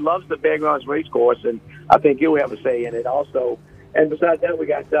 So he loves the Fairgrounds Racecourse, and I think he'll have a say in it also. And besides that, we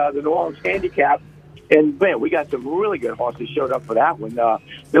got the New Orleans Handicap. And, man, we got some really good horses showed up for that one.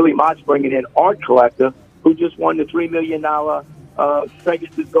 Billy Mott's bringing in Art Collector, who just won the $3 million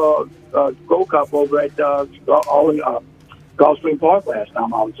Pegasus Gold Cup over at Gulfstream Park last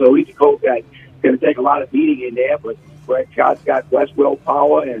time out. So he's a coach that's going to take a lot of beating in there, but Brett Scott's got West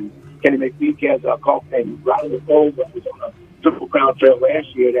Willpower, and Kenny McPeak has a coach named Riley Cole that was on a Triple Crown Trail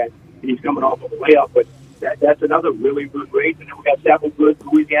last year that he's coming off of a layup. But that's another really good race, and then we got several good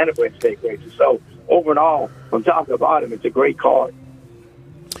Louisiana bred stake races. So overall, from top to bottom, it's a great card.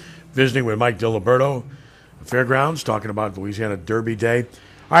 Visiting with Mike Dilliberto, Fairgrounds, talking about Louisiana Derby Day.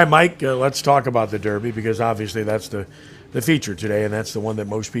 All right, Mike, let's talk about the Derby, because obviously that's the feature today, and that's the one that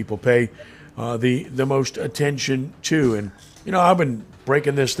most people pay the most attention to. And, I've been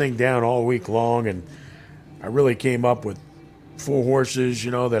breaking this thing down all week long, and I really came up with 4 horses,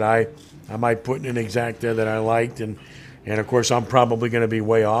 that I might put in an exacta that I liked. And of course, I'm probably going to be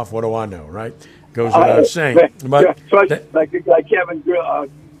way off. What do I know, right? Goes without saying. But like Kevin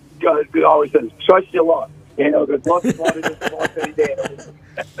always says, trust your luck. There's nothing more than this horse any day.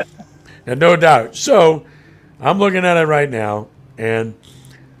 And no doubt. So I'm looking at it right now, and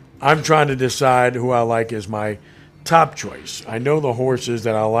I'm trying to decide who I like as my top choice. I know the horses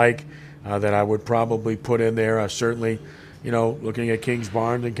that I like that I would probably put in there. I certainly, looking at King's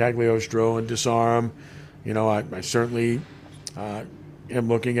Barnes and Cagliostro and Disarm, I certainly am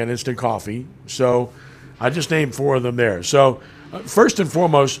looking at Instant Coffee. So I just named 4 of them there. So first and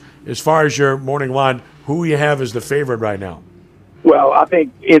foremost, as far as your morning line, who you have as the favorite right now? Well, I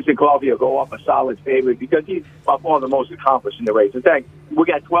think Instant Coffee will go off a solid favorite because he's by far the most accomplished in the race. In fact, we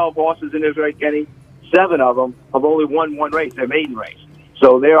got 12 horses in this race, Kenny. 7 of them have only won 1 race, their maiden race.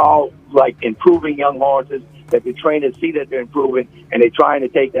 So they're all like improving young horses that the trainers see that they're improving, and they're trying to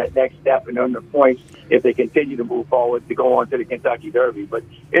take that next step and earn the points if they continue to move forward to go on to the Kentucky Derby. But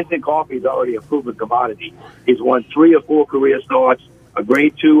Instant Coffee is already a proven commodity. He's won 3 or 4 career starts, a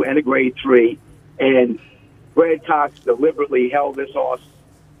Grade 2 and a Grade 3, and Brad Cox deliberately held this horse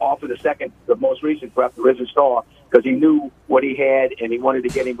off of the most recent prep, the Risen Star, because he knew what he had and he wanted to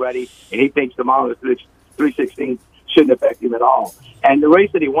get him ready, and he thinks the mile of 3:16 shouldn't affect him at all. And the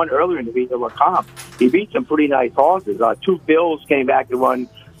race that he won earlier in the week, the LeComte, he beat some pretty nice horses. 2 Bills came back to run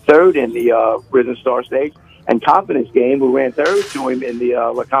third in the Risen Star Stakes. And Confidence Game, who ran third to him in the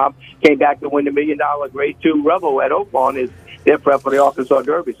Lecomte, came back to win the $1 million Grade 2 Rebel at Oaklawn is their prep for the Arkansas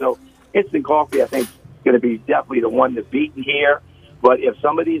Derby. So Instant Coffee, I think, is going to be definitely the one to beat here. But if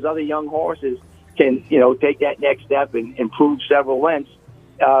some of these other young horses can, take that next step and improve several lengths,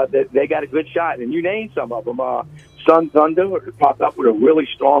 they got a good shot. And you named some of them. Sun Thunder popped up with a really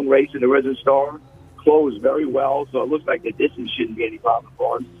strong race in the Risen Star, closed very well, so it looks like the distance shouldn't be any problem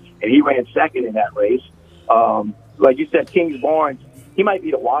for him. And he ran second in that race. Like you said, Kings Barnes, he might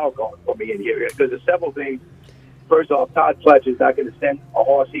be the wild card for me in here because there's several things. First off, Todd Fletcher's not going to send a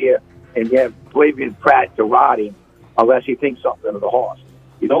horse here and have Flavian Pratt to ride him unless he thinks something of the horse.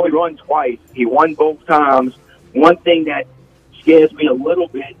 He's only run twice. He won both times. One thing that scares me a little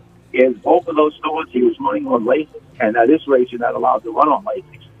bit is both of those starts he was running on Lasix, and this race you're not allowed to run on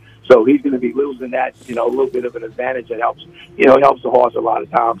Lasix. So he's going to be losing that, a little bit of an advantage that helps, helps the horse a lot of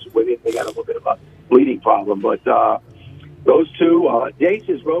times with it. They got a little bit of a bleeding problem. But those two,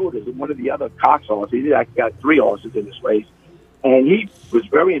 Jace's Road is one of the other Cox horses. He actually got 3 horses in this race. And he was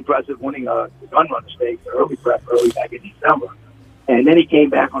very impressive winning a gun run stakes early back in December. And then he came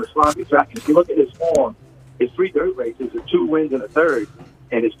back on a sloppy track. And if you look at his form, his 3 dirt races are 2 wins and a third.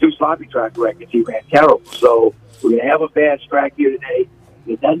 And his 2 sloppy track records, he ran terrible. So we're going to have a fast track here today.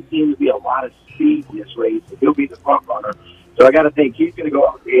 There doesn't seem to be a lot of speed in this race. He'll be the front runner. So I got to think he's going to go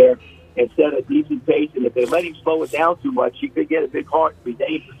out there and set a decent pace. And if they let him slow it down too much, he could get a big heart and be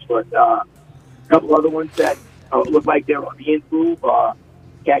dangerous. But a couple other ones that look like they're on the improve.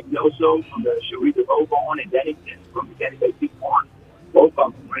 Cagnoso from the Sharita Bovon and Dennington from the Denny Bay Farm. Both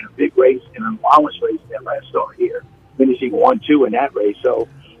of them ran a big race and an allowance race in their last start here, finishing 1-2 in that race. So,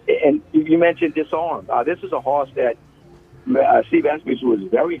 and you mentioned Disarm. This is a horse that Steve Estes was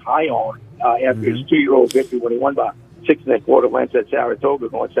very high on after his 2-year-old victory when he won by 6 1/4 lengths at Saratoga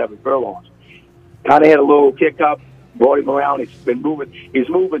going 7 furlongs. Kind of had a little kick up, brought him around. He's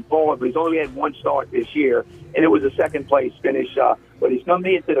moving forward, but he's only had 1 start this year, and it was a second place finish. But he's come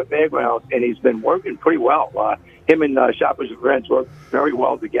into the fairgrounds, and he's been working pretty well. Him and Shoppers and Friends worked very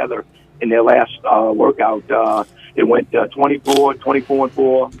well together in their last workout. It went 24,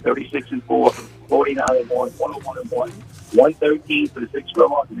 24-4, 36-4, 49-1, 101-1, 113 for the 6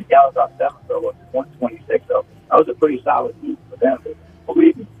 furlongs, and the Gallop got 7 furlongs, 126. So that was a pretty solid season for them. But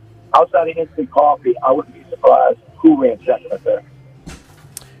believe me, outside of Instant Coffee, I wouldn't be surprised who ran second or third.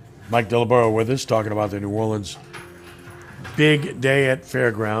 Mike Dilliberto with us, talking about the New Orleans big day at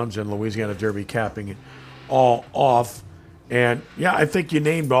Fairgrounds and Louisiana Derby capping it all off. And, yeah, I think you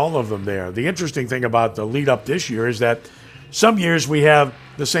named all of them there. The interesting thing about the lead-up this year is that some years we have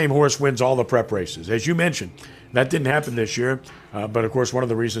the same horse wins all the prep races. As you mentioned, that didn't happen this year. But, of course, one of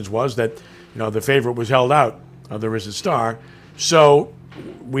the reasons was that, the favorite was held out. There is a star. So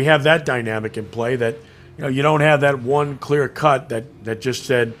we have that dynamic in play that, you don't have that one clear cut that just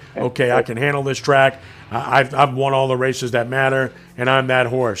said, okay, I can handle this track. I've won all the races that matter, and I'm that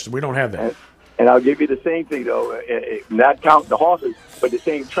horse. We don't have that. And I'll give you the same thing, though, not counting the horses, but the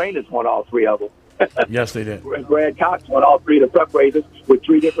same trainers won all 3 of them. Yes, they did. Brad Cox won all 3 of the prep races with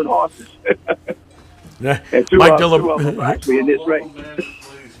 3 different horses. And two Mike of them actually in this race.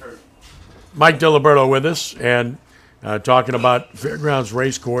 Mike Dilliberto with us and talking about Fairgrounds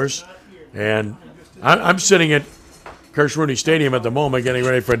Racecourse. And I'm sitting at Kirsh Rooney Stadium at the moment getting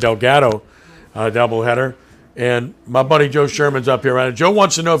ready for a Delgado doubleheader. And my buddy Joe Sherman's up here. Right? Joe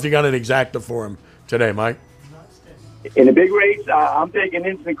wants to know if you got an exacta for him today, Mike. In the big race, I'm taking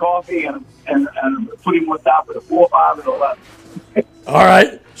Instant Coffee and putting him on top of the 4, 5, and 11. All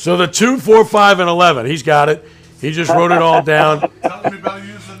right. So the 2, 4, 5, and 11. He's got it. He just wrote it all down. Telling me about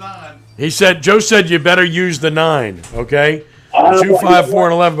use the 9. Joe said you better use the 9, okay? 2, 5, 4,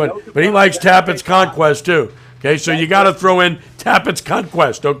 and 11. But he likes Tappett's Conquest, too. Okay, so you got to throw in Tappett's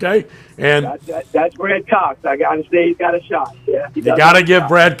Conquest, okay? And that's Brad Cox. I got to say he's got a shot. Yeah, you got to give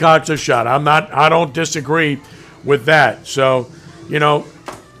Brad Cox a shot. I don't disagree with that. So,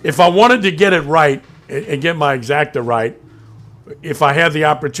 if I wanted to get it right and get my exacta right, if I had the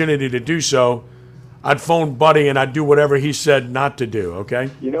opportunity to do so, I'd phone Buddy and I'd do whatever he said not to do,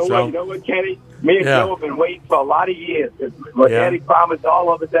 okay? You know what, Kenny? Me and Joe have been waiting for a lot of years. Daddy promised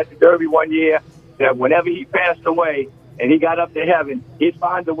all of us at the Derby one year that whenever he passed away and he got up to heaven, he'd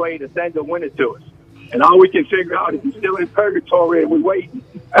find a way to send a winner to us. And all we can figure out is he's still in purgatory and we're waiting.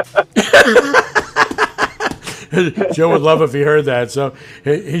 Joe would love if he heard that. So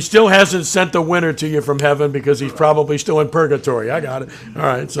he still hasn't sent the winner to you from heaven because he's probably still in purgatory. I got it. All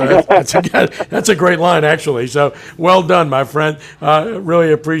right. So that's a great line, actually. So well done, my friend.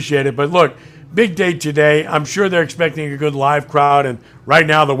 Really appreciate it. But look, big day today. I'm sure they're expecting a good live crowd, and right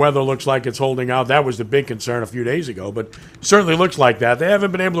now the weather looks like it's holding out. That was the big concern a few days ago, but certainly looks like that. They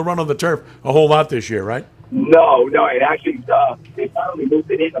haven't been able to run on the turf a whole lot this year, right? No. It actually, they finally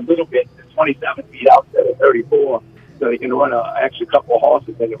moved it in a little bit to 27 feet out instead of 34, so they can run an extra couple of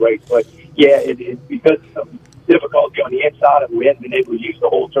horses in the race. But, yeah, it's because of difficulty on the inside of it. We haven't been able to use the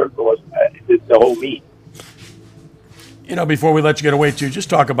whole turf course, the whole meet. Before we let you get away, too, just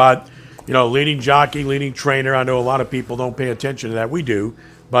talk about, leading jockey, leading trainer. I know a lot of people don't pay attention to that. We do.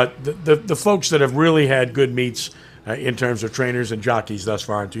 But the folks that have really had good meets in terms of trainers and jockeys thus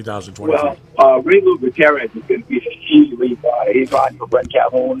far in 2023. Well, Ray Lou Gutierrez is going to be a huge lead rider. He's riding for Brett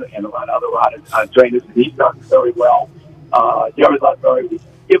Calhoun and a lot of other riders, trainers, and he's done very well. Jerry Lutberry was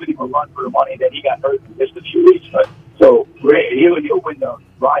giving him a run for the money, then he got hurt and missed a few weeks. So Ray, he'll win the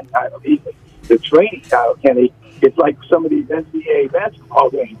riding title easily. The training title, Kenny, it's like some of these NCAA basketball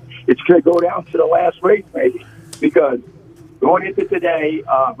games. It's going to go down to the last race, maybe, because going into today,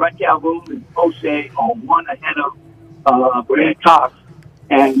 Brett Calhoun and O'Shea are one ahead of Brad Cox,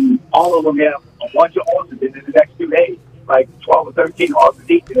 and all of them have a bunch of horses in the next 2 days, like 12 or 13 horses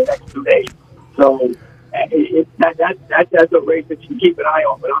each in the next 2 days. So that's a race that you can keep an eye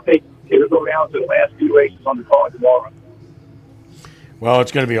on, but I think it'll go down to the last few races on the card tomorrow. Well,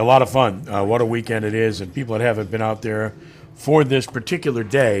 it's going to be a lot of fun. What a weekend it is, and people that haven't been out there for this particular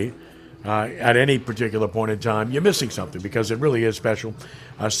day at any particular point in time, you're missing something because it really is special.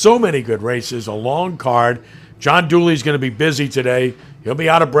 So many good races, a long card. John Dooley's going to be busy today. He'll be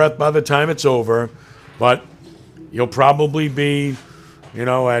out of breath by the time it's over, but you'll probably be,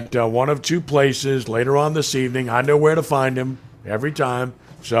 at one of two places later on this evening. I know where to find him every time,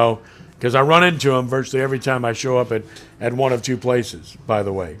 because I run into him virtually every time I show up at one of two places, by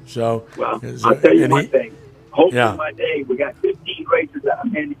the way. So, well, I'll tell you one thing. Hopefully my day, we got 15 races that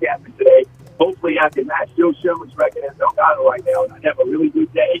I'm handicapping today. Hopefully I can match Joe Sherman's record at Delgado right now, and I have a really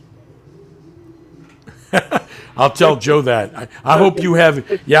good day. I'll tell Joe that. I hope you have.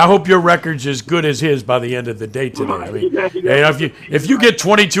 I hope your record's as good as his by the end of the day today. I mean, if you get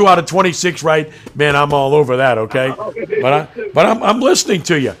 22 out of 26 right, man, I'm all over that. Okay, but I'm listening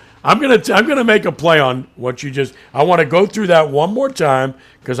to you. I'm gonna make a play on what you just. I want to go through that one more time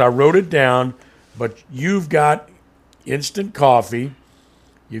because I wrote it down. But you've got instant coffee,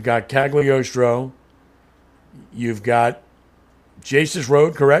 you've got Cagliostro, you've got Jace's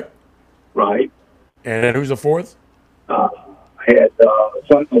Road, correct? Right. And then who's the fourth? I had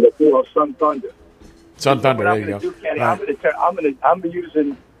Sun Thunder. Sun Thunder. There you go. I'm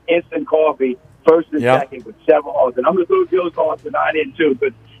using instant coffee first and second with several odds, and I'm going to throw Joe's horse to 9 in too.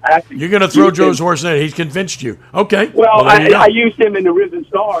 But you're going to throw Joe's horse in. He's convinced you. Okay. Well, I used him in the Risen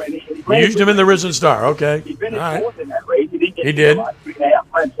Star, and he used him in the Risen Star. Okay. He finished fourth in that race. He did.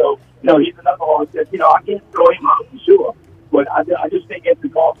 3.5 lengths. So he's another horse that I can't throw him out for sure. But I just think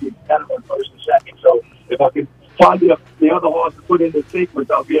instant coffee is kind of on first and second. So if I can find the other horse to put in the sequence,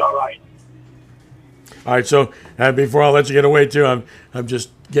 I'll be all right. All right, so before I let you get away too, I'm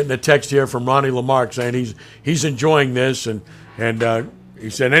just getting a text here from Ronnie Lamarck saying he's enjoying this, and he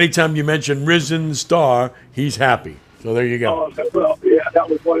said anytime you mention Risen Star, he's happy. So there you go. Well, yeah, that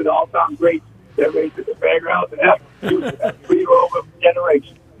was one of the all-time greats that raced at the fairgrounds, and that was a 3-year-old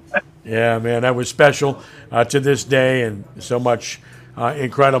generation. Yeah, man, that was special to this day, and so much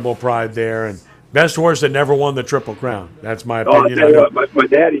incredible pride there. And best horse that never won the Triple Crown. That's my opinion. My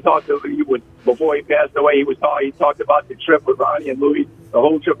dad, he talked to me before he passed away. He talked about the trip with Ronnie and Louis, the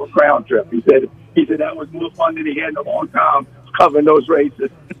whole Triple Crown trip. He said that was more fun than he had in a long time covering those races.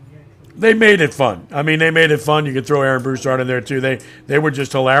 They made it fun. I mean, they made it fun. You could throw Aaron Broussard in there too. They were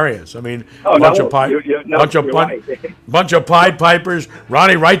just hilarious. I mean, bunch of Pied Pipers.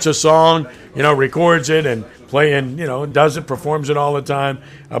 Ronnie writes a song, records it and does it, performs it all the time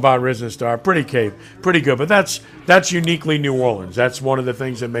about Risen Star. Pretty good. But that's uniquely New Orleans. That's one of the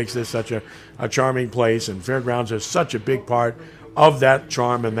things that makes this such a charming place. And Fairgrounds is such a big part of that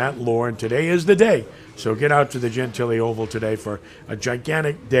charm and that lore. And today is the day. So get out to the Gentilly Oval today for a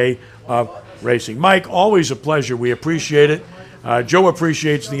gigantic day of racing. Mike, always a pleasure. We appreciate it. Joe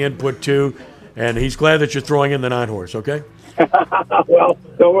appreciates the input too, and he's glad that you're throwing in the 9-horse, okay? Well,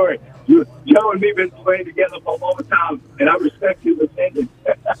 don't worry. Joe and me have been playing together for a long time, and I respect you listening.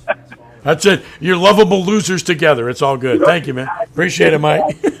 That's it. You're lovable losers together. It's all good. Thank you, man. Appreciate it,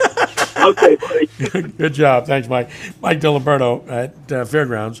 Mike. Okay, buddy. Good job. Thanks, Mike. Mike Dilliberto at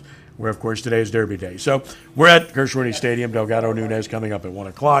Fairgrounds, where, of course, today is Derby Day. So we're at Kirsh Rooney Stadium. Delgado Nunez coming up at 1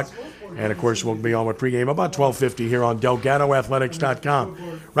 o'clock. And, of course, we'll be on with pregame about 12:50 here on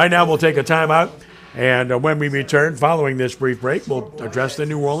DelgadoAthletics.com. Right now, we'll take a timeout. And when we return following this brief break, we'll address the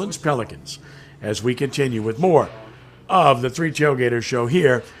New Orleans Pelicans as we continue with more of the Three Tailgaters show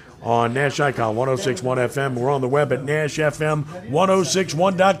here on Nash Icon 106.1 FM. We're on the web at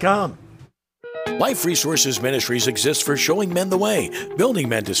NashFM1061.com. Life Resources Ministries exists for showing men the way, building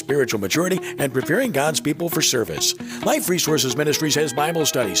men to spiritual maturity, and preparing God's people for service. Life Resources Ministries has Bible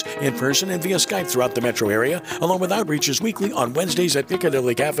studies in person and via Skype throughout the metro area, along with outreaches weekly on Wednesdays at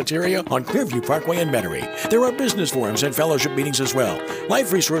Piccadilly Cafeteria on Clearview Parkway in Metairie. There are business forums and fellowship meetings as well.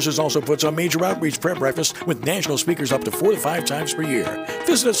 Life Resources also puts on major outreach prayer breakfasts with national speakers up to 4 to 5 times per year.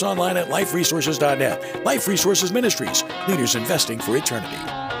 Visit us online at liferesources.net. Life Resources Ministries, leaders investing for eternity.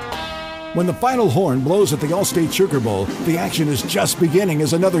 When the final horn blows at the All-State Sugar Bowl, the action is just beginning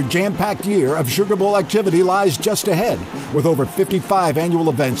as another jam-packed year of Sugar Bowl activity lies just ahead. With over 55 annual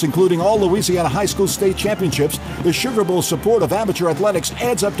events, including all Louisiana high school state championships, the Sugar Bowl support of amateur athletics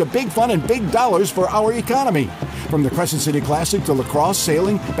adds up to big fun and big dollars for our economy. From the Crescent City Classic to lacrosse,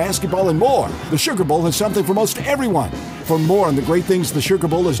 sailing, basketball, and more, the Sugar Bowl has something for most everyone. For more on the great things the Sugar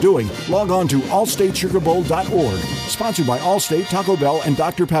Bowl is doing, log on to allstatesugarbowl.org. Sponsored by Allstate, Taco Bell, and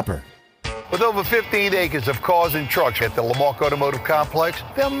Dr. Pepper. With over 15 acres of cars and trucks at the Lamarque Automotive Complex,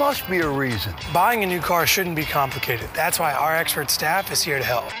 there must be a reason. Buying a new car shouldn't be complicated. That's why our expert staff is here to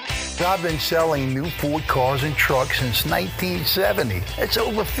help. I've been selling new Ford cars and trucks since 1970. It's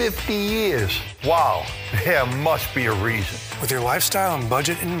over 50 years. Wow, there must be a reason. With your lifestyle and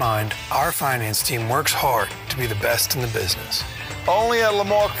budget in mind, our finance team works hard to be the best in the business. Only at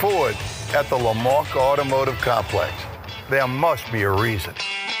Lamarque Ford at the Lamarque Automotive Complex. There must be a reason.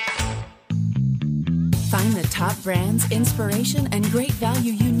 Find the top brands, inspiration, and great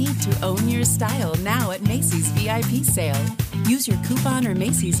value you need to own your style now at Macy's VIP sale. Use your coupon or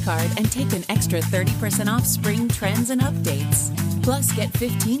Macy's card and take an extra 30% off spring trends and updates. Plus, get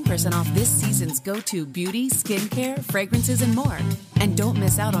 15% off this season's go-to beauty, skincare, fragrances, and more. And don't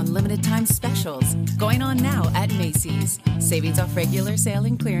miss out on limited time specials going on now at Macy's. Savings off regular sale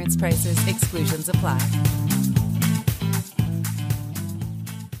and clearance prices. Exclusions apply.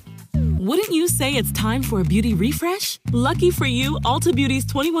 Wouldn't you say it's time for a beauty refresh? Lucky for you, Ulta Beauty's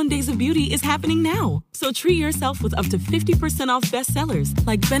 21 Days of Beauty is happening now. So treat yourself with up to 50% off bestsellers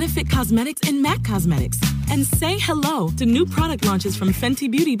like Benefit Cosmetics and MAC Cosmetics. And say hello to new product launches from Fenty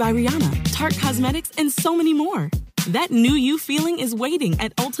Beauty by Rihanna, Tarte Cosmetics, and so many more. That new you feeling is waiting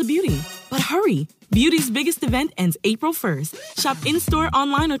at Ulta Beauty. But hurry! Beauty's biggest event ends April 1st. Shop in-store,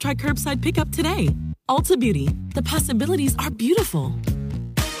 online, or try curbside pickup today. Ulta Beauty. The possibilities are beautiful.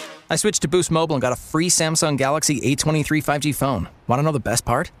 I switched to Boost Mobile and got a free Samsung Galaxy A23 5G phone. Want to know the best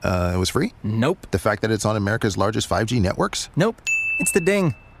part? It was free? Nope. The fact that it's on America's largest 5G networks? Nope. It's the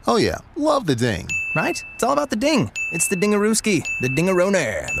ding. Oh yeah, love the ding. Right? It's all about the ding. It's the dingarooski, the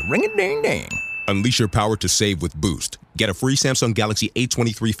dingaroner, the ring-a-ding-ding. Unleash your power to save with Boost. Get a free Samsung Galaxy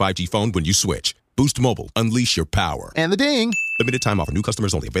A23 5G phone when you switch. Boost Mobile. Unleash your power. And the ding. Limited time offer. New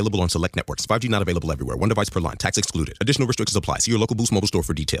customers only. Available on select networks. 5G not available everywhere. One device per line. Tax excluded. Additional restrictions apply. See your local Boost Mobile store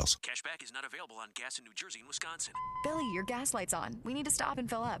for details. Cashback is not available on gas in New Jersey and Wisconsin. Billy, your gas light's on. We need to stop and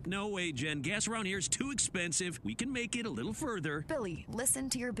fill up. No way, Jen. Gas around here is too expensive. We can make it a little further. Billy, listen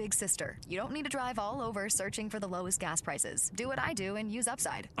to your big sister. You don't need to drive all over searching for the lowest gas prices. Do what I do and use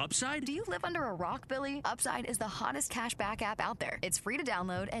Upside. Upside? Do you live under a rock, Billy? Upside is the hottest cash back app out there. It's free to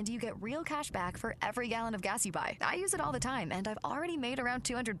download, and you get real cash back for every gallon of gas you buy. I use it all the time, and I've already made around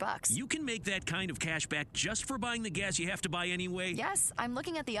 $200. You can make that kind of cash back just for buying the gas you have to buy anyway? Yes, I'm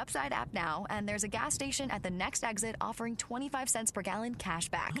looking at the Upside app now, and there's a gas station at the next exit offering 25 cents per gallon cash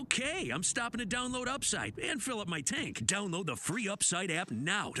back. Okay, I'm stopping to download Upside and fill up my tank. Download the free Upside app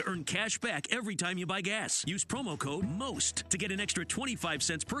now to earn cash back every time you buy gas. Use promo code MOST to get an extra 25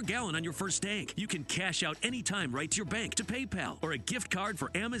 cents per gallon on your first tank. You can cash out anytime right to your bank, to PayPal, or a gift card for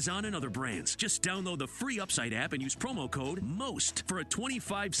Amazon and other brands. Just download the free Upside app and use promo code MOST for a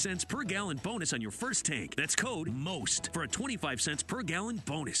 25 cents per gallon bonus on your first tank. That's code MOST for a 25 cents per gallon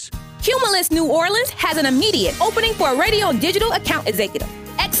bonus. Cumulus New Orleans has an immediate opening for a radio and digital account executive.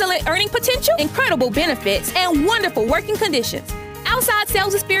 Excellent earning potential, incredible benefits, and wonderful working conditions. Outside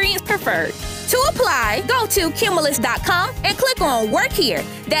sales experience preferred. To apply, go to Cumulus.com and click on Work Here.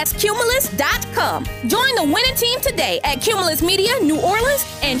 That's Cumulus.com. Join the winning team today at Cumulus Media New Orleans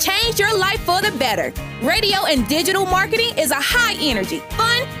and change your life for the better. Radio and digital marketing is a high-energy,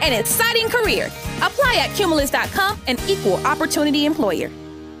 fun, and exciting career. Apply at Cumulus.com, an equal opportunity employer.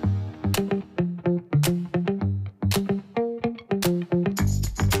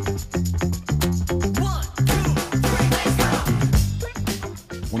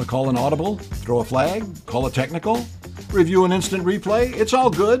 Want to call an audible? Throw a flag? Call a technical? Review an instant replay? It's all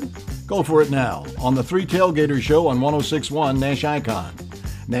good. Go for it now on the 3 Tailgators Show on 106.1 Nash Icon,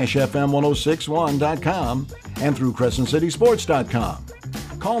 NashFM1061.com, and through CrescentCitySports.com.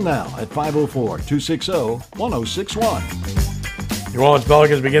 Call now at 504-260-1061. New Orleans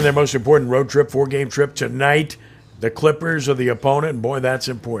Pelicans begin their most important road trip, 4-game trip tonight. The Clippers are the opponent, and boy, that's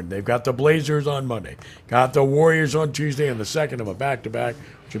important. They've got the Blazers on Monday, got the Warriors on Tuesday, and the second of a back-to-back,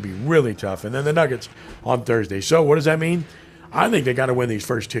 which would be really tough, and then the Nuggets on Thursday. So what does that mean? I think they got to win these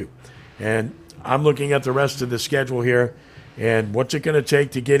first two. And I'm looking at the rest of the schedule here, and what's it going to take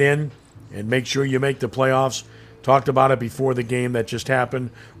to get in and make sure you make the playoffs? Talked about it before the game that just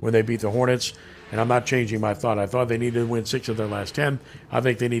happened when they beat the Hornets, and I'm not changing my thought. I thought they needed to win 6 of their last 10. I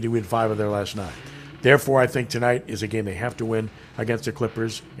think they need to win 5 of their last 9. Therefore, I think tonight is a game they have to win against the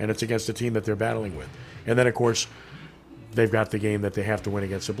Clippers, and it's against the team that they're battling with. And then, of course, they've got the game that they have to win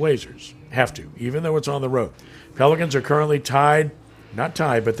against the Blazers. Have to, even though it's on the road. Pelicans are currently not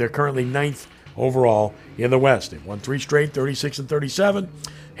tied, but they're currently 9th overall in the West. They've won 3 straight, 36-37.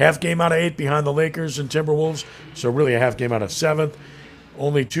 Half game out of 8 behind the Lakers and Timberwolves, so really a half game out of 7th.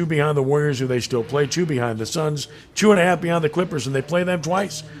 Only 2 behind the Warriors, who they still play, 2 behind the Suns, 2.5 behind the Clippers, and they play them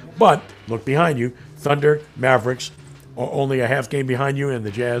twice. But look behind you, Thunder, Mavericks, only a half game behind you, and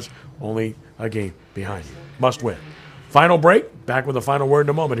the Jazz only a game behind you. Must win. Final break. Back with a final word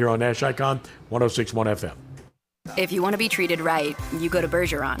in a moment here on Nash Icon 106.1 FM. If you want to be treated right, you go to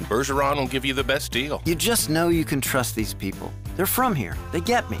Bergeron. Bergeron will give you the best deal. You just know you can trust these people. They're from here. They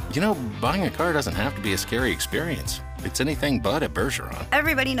get me. You know, buying a car doesn't have to be a scary experience. It's anything but at Bergeron.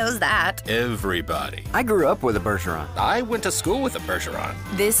 Everybody knows that. Everybody. I grew up with a Bergeron. I went to school with a Bergeron.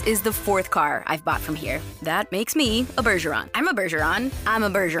 This is the 4th car I've bought from here. That makes me a Bergeron. I'm a Bergeron. I'm a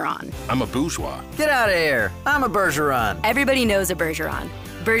Bergeron. I'm a bourgeois. Get out of here. I'm a Bergeron. Everybody knows a Bergeron.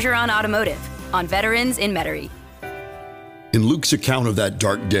 Bergeron Automotive. On Veterans in Metairie. In Luke's account of that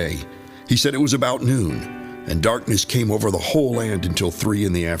dark day, he said it was about noon, and darkness came over the whole land until 3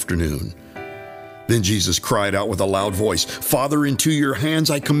 in the afternoon. Then Jesus cried out with a loud voice, "Father, into your hands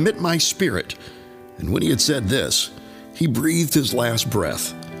I commit my spirit." And when he had said this, he breathed his last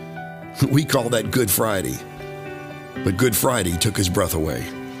breath. We call that Good Friday. But Good Friday took his breath away.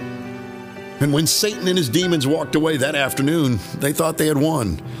 And when Satan and his demons walked away that afternoon, they thought they had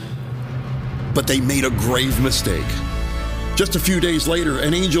won. But they made a grave mistake. Just a few days later,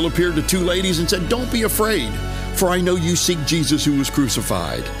 an angel appeared to 2 ladies and said, "Don't be afraid, for I know you seek Jesus who was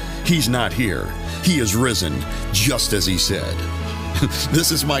crucified. He's not here. He is risen, just as he said."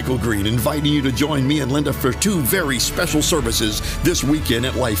 This is Michael Green inviting you to join me and Linda for 2 very special services this weekend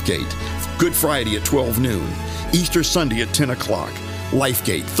at Lifegate. Good Friday at 12 noon, Easter Sunday at 10 o'clock.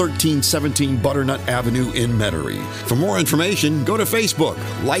 Lifegate, 1317 Butternut Avenue in Metairie. For more information, go to Facebook,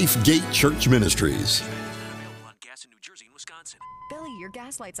 Lifegate Church Ministries. Billy, your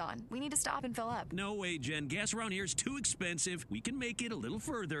gas light's on. We need to stop and fill up. No way, Jen. Gas around here is too expensive. We can make it a little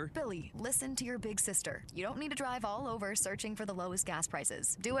further. Billy, listen to your big sister. You don't need to drive all over searching for the lowest gas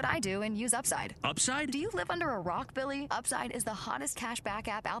prices. Do what I do and use Upside. Upside? Do you live under a rock, Billy? Upside is the hottest cash back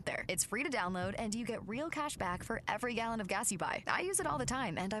app out there. It's free to download, and you get real cash back for every gallon of gas you buy. I use it all the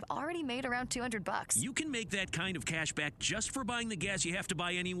time, and I've already made around $200. You can make that kind of cash back just for buying the gas you have to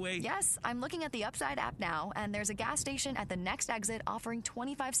buy anyway? Yes, I'm looking at the Upside app now, and there's a gas station at the next exit offering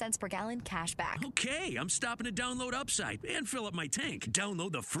 25 cents per gallon cash back. Okay, I'm stopping to download Upside and fill up my tank.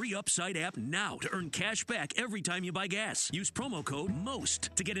 Download the free Upside app now to earn cash back every time you buy gas. Use promo code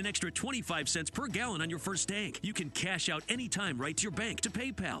MOST to get an extra 25 cents per gallon on your first tank. You can cash out anytime right to your bank, to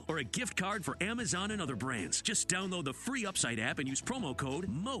PayPal, or a gift card for Amazon and other brands. Just download the free Upside app and use promo code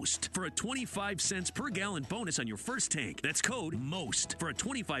MOST for a 25 cents per gallon bonus on your first tank. That's code MOST for a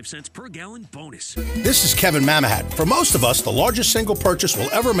 25 cents per gallon bonus. This is Kevin Mamahat. For most of us, the largest single purchase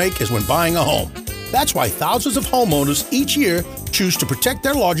we'll ever make is when buying a home. That's why thousands of homeowners each year choose to protect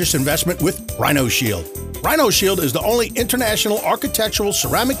their largest investment with Rhino Shield. Rhino Shield is the only international architectural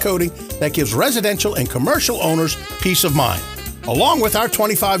ceramic coating that gives residential and commercial owners peace of mind. Along with our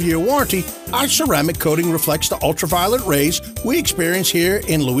 25-year warranty, our ceramic coating reflects the ultraviolet rays we experience here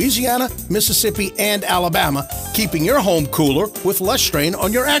in Louisiana, Mississippi, and Alabama, keeping your home cooler with less strain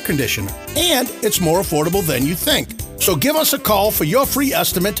on your air conditioner. And it's more affordable than you think. So give us a call for your free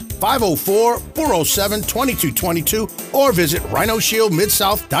estimate, 504-407-2222, or visit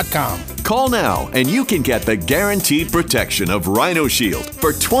RhinoShieldMidSouth.com. Call now and you can get the guaranteed protection of Rhino Shield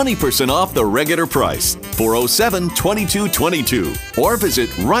for 20% off the regular price, 407-2222, or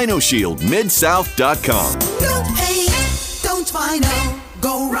visit RhinoShieldMidSouth.com. No paint, don't Rhino,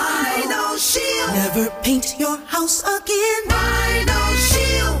 go Rhino Shield. Never paint your house again. Rhino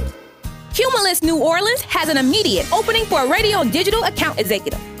Shield. Cumulus New Orleans has an immediate opening for a radio and digital account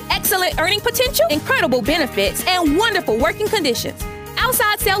executive. excellent earning potential, incredible benefits, and wonderful working conditions.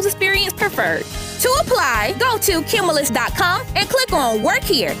 Outside sales experience preferred. To apply, go to Cumulus.com and click on Work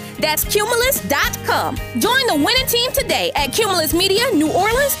Here. That's Cumulus.com. Join the winning team today at Cumulus Media New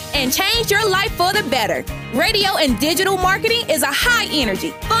Orleans and change your life for the better. Radio and digital marketing is a high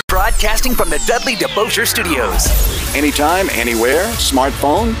energy, broadcasting from the Dudley DeBosier Studios. Anytime, anywhere,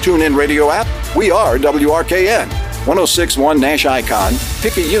 smartphone, TuneIn radio app, we are WRKN. 1061 Nash Icon,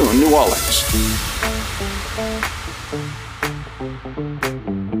 Picayune, New Orleans.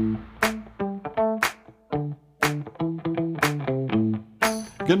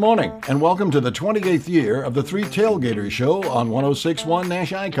 Good morning, and welcome to the 28th year of the Three Tailgators show on 1061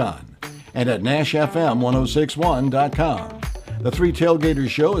 Nash Icon and at NashFM1061.com. The Three Tailgaters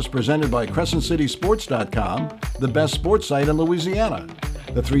show is presented by CrescentCitySports.com, the best sports site in Louisiana.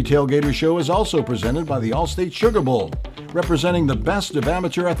 The Three Tailgaters show is also presented by the Allstate Sugar Bowl, representing the best of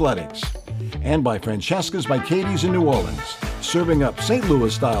amateur athletics, and by Francesca's by Katie's in New Orleans, serving up St.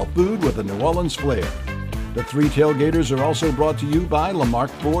 Louis-style food with a New Orleans flair. The Three Tailgaters are also brought to you by Lamarck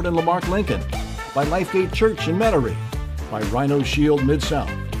Ford and Lamarck Lincoln, by Lifegate Church in Metairie, by Rhino Shield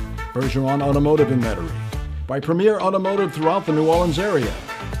Mid-South, Bergeron Automotive in Metairie, by Premier Automotive throughout the New Orleans area,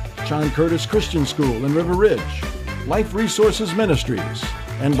 John Curtis Christian School in River Ridge, Life Resources Ministries,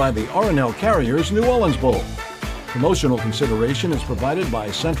 and by the R&L Carriers New Orleans Bowl. Promotional consideration is provided by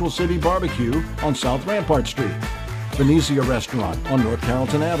Central City Barbecue on South Rampart Street, Venezia Restaurant on North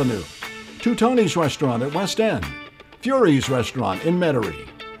Carrollton Avenue, Two Tony's Restaurant at West End, Fury's Restaurant in Metairie,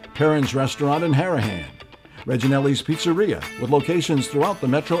 Perrin's Restaurant in Harahan, Reginelli's Pizzeria with locations throughout the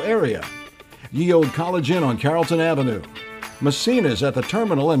metro area, Ye Old College Inn on Carrollton Avenue, Messina's at the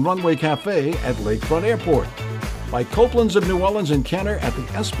Terminal and Runway Cafe at Lakefront Airport, by Copeland's of New Orleans and Kenner at the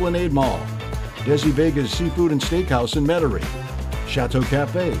Esplanade Mall, Desi Vega's Seafood and Steakhouse in Metairie, Chateau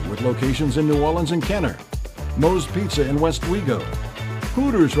Cafe with locations in New Orleans and Kenner, Moe's Pizza in West Wego,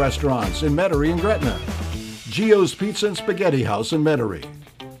 Hooters Restaurants in Metairie and Gretna, Gio's Pizza and Spaghetti House in Metairie,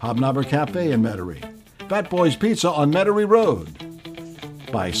 Hobnobber Cafe in Metairie, Fat Boy's Pizza on Metairie Road,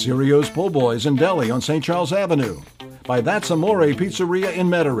 by Cirio's Po' Boys and Deli on St. Charles Avenue, by That's Amore Pizzeria in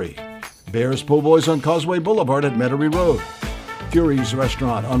Metairie, Bear's Po' Boys on Causeway Boulevard at Metairie Road, Fury's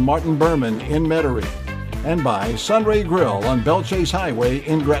Restaurant on Martin Berman in Metairie, and by Sunray Grill on Belle Chase Highway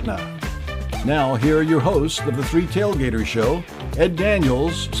in Gretna. Now, here are your hosts of the Three Tailgaters show, Ed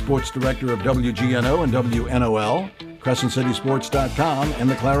Daniels, Sports Director of WGNO and WNOL, CrescentCitySports.com and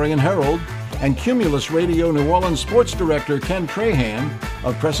the Clarion Herald, and Cumulus Radio New Orleans Sports Director Ken Trahan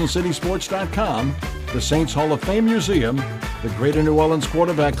of CrescentCitySports.com, the Saints Hall of Fame Museum, the Greater New Orleans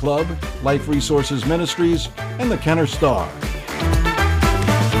Quarterback Club, Life Resources Ministries, and the Kenner Star.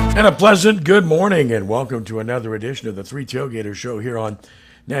 And a pleasant good morning, and welcome to another edition of the Three Tailgaters show here on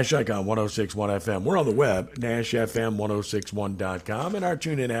Nash Icon 1061 FM. We're on the web, NashFM1061.com, and our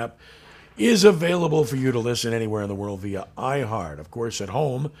TuneIn app is available for you to listen anywhere in the world via iHeart. Of course, at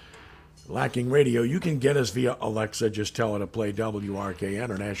home, lacking radio, you can get us via Alexa. Just tell it to play WRKN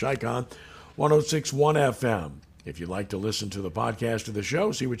or Nash Icon 1061 FM. If you'd like to listen to the podcast of the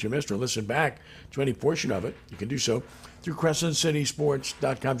show, see what you missed, or listen back to any portion of it, you can do so through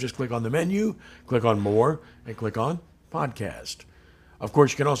CrescentCitySports.com. Just click on the menu, click on More, and click on Podcast. Of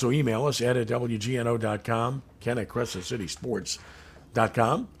course, you can also email us at WGNO.com, Ken at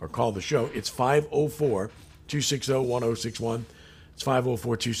CrescentCitySports.com, or call the show. It's 504-260-1061. It's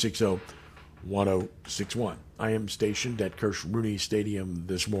 504-260-1061. I am stationed at Kirsh Rooney Stadium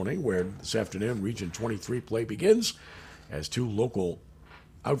this morning, where this afternoon Region 23 play begins as two local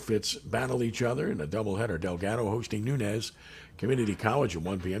outfits battle each other in a doubleheader. Delgado hosting Nunez Community College at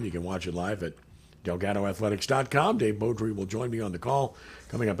 1 p.m. You can watch it live at DelgadoAthletics.com. Dave Beaudry will join me on the call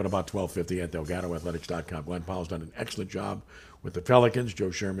coming up at about 12:50 at DelgadoAthletics.com. Glenn Powell's done an excellent job with the Pelicans.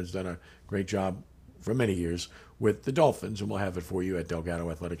 Joe Sherman's done a great job for many years with the Dolphins, and we'll have it for you at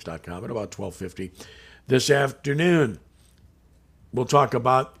DelgadoAthletics.com at about 12:50 this afternoon. We'll talk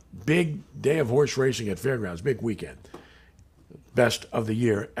about big day of horse racing at Fairgrounds, big weekend. Best of the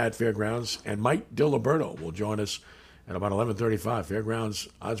year at Fairgrounds, and Mike Dilliberto will join us at about 11:35. Fairgrounds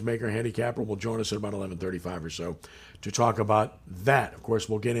oddsmaker, handicapper, will join us at about 11:35 or so to talk about that. Of course,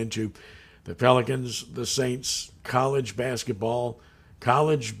 we'll get into the Pelicans, the Saints, college basketball,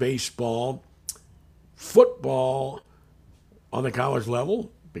 college baseball, football on the college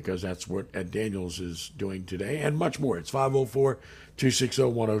level, because that's what Ed Daniels is doing today, and much more. It's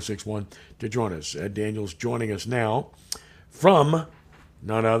 504-260-1061 to join us. Ed Daniels joining us now from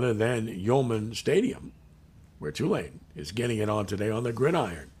none other than Yeoman Stadium, where Tulane is getting it on today on the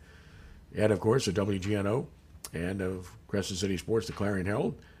gridiron. And, of course, the WGNO and of Crescent City Sports, the Clarion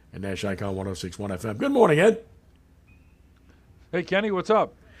Herald, and Nash Icon 106.1 FM. Good morning, Ed. Hey, Kenny, what's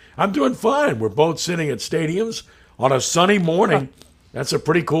up? I'm doing fine. We're both sitting at stadiums on a sunny morning. That's a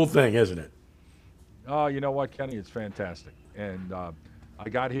pretty cool thing, isn't it? Oh, you know what, Kenny? It's fantastic. And I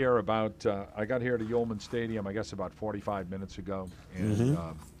got here to Yulman Stadium, I guess, about 45 minutes ago. And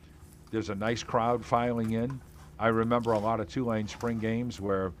there's a nice crowd filing in. I remember a lot of Tulane spring games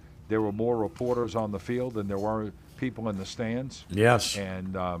where there were more reporters on the field than there were people in the stands. Yes.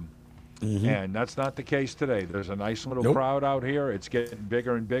 And and that's not the case today. There's a nice little crowd out here. It's getting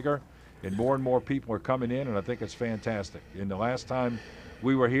bigger and bigger, and more people are coming in, and I think it's fantastic. And the last time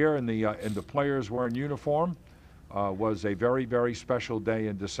we were here and the players were in uniform was a very, very special day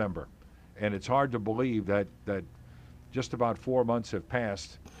in December. And it's hard to believe that just about 4 months have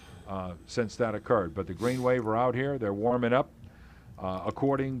passed since that occurred. But the Green Wave are out here. They're warming up.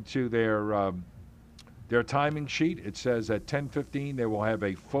 According to their timing sheet, it says at 10:15 they will have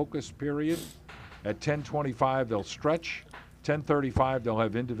a focus period. At 10:25 they'll stretch. 10:35 they'll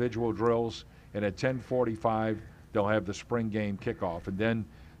have individual drills, and at 10:45 they'll have the spring game kickoff. And then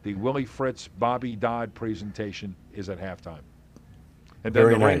the Willie Fritz, Bobby Dodd presentation is at halftime. And then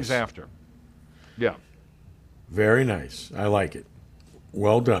Very the rings nice. after. Yeah. Very nice. I like it.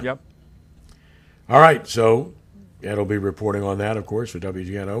 Well done. Yep. All right, so Ed will be reporting on that, of course, for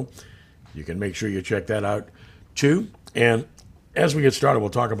WGNO. You can make sure you check that out, too. And as we get started, we'll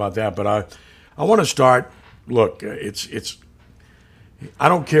talk about that. But I want to start, look, I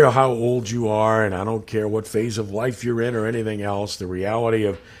don't care how old you are, and I don't care what phase of life you're in or anything else. The reality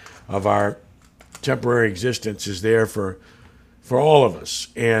of our temporary existence is there for all of us.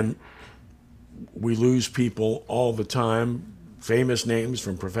 And we lose people all the time, famous names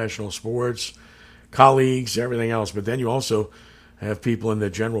from professional sports, colleagues, everything else. But then you also have people in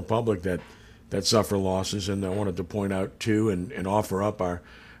the general public that suffer losses. And I wanted to point out, too, and offer up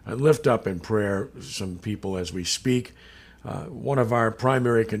lift up in prayer some people as we speak. One of our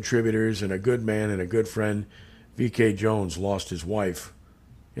primary contributors and a good man and a good friend, V.K. Jones, lost his wife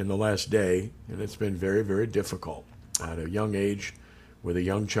in the last day, and it's been very, very difficult at a young age with a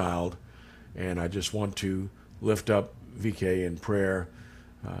young child. And I just want to lift up V.K. in prayer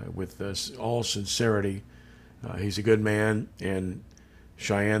with all sincerity. He's a good man, and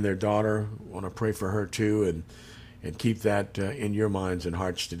Cheyenne, their daughter, want to pray for her too, and keep that in your minds and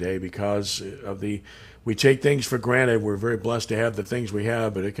hearts today because of we take things for granted. We're very blessed to have the things we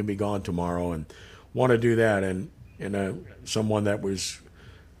have, but it can be gone tomorrow, and want to do that. And someone that was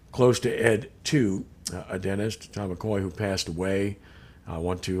close to Ed too, a dentist, Tom McCoy, who passed away. I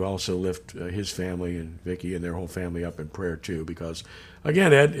want to also lift his family and Vicky and their whole family up in prayer too, because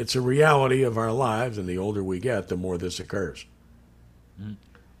again, Ed, it's a reality of our lives, and the older we get, the more this occurs.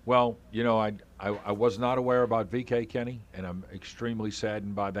 Well, you know, I was not aware about VK, Kenny, and I'm extremely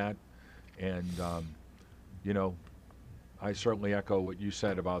saddened by that. And, you know, I certainly echo what you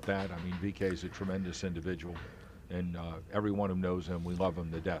said about that. I mean, VK is a tremendous individual, and everyone who knows him, we love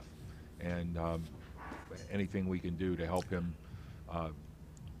him to death. And anything we can do to help him,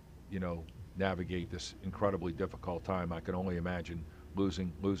 you know, navigate this incredibly difficult time. I can only imagine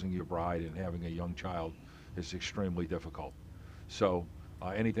losing your bride and having a young child is extremely difficult. So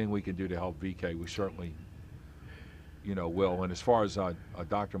anything we can do to help VK, we certainly, you know, will. And as far as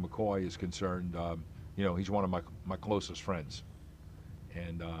Dr. McCoy is concerned, you know, he's one of my closest friends.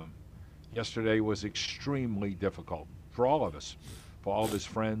 And yesterday was extremely difficult for all of us, for all of his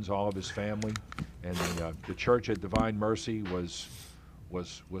friends, all of his family. And the church at Divine Mercy was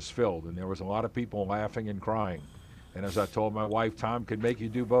filled, and there was a lot of people laughing and crying. And as I told my wife, Tom could make you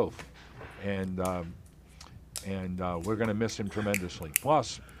do both. And we're going to miss him tremendously.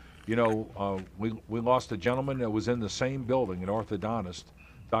 Plus, you know, we lost a gentleman that was in the same building, an orthodontist.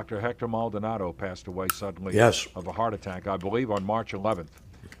 Dr. Hector Maldonado passed away suddenly of a heart attack, I believe, on March 11th.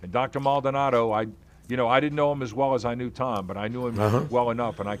 And Dr. Maldonado, I didn't know him as well as I knew Tom, but I knew him well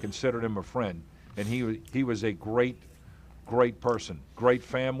enough, and I considered him a friend. And he was a great person, great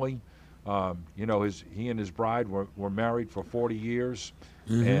family. You know, he and his bride were married for 40 years.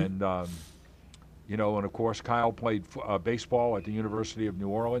 And, you know, and of course, Kyle played baseball at the University of New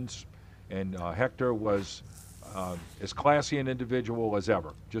Orleans. And Hector was as classy an individual as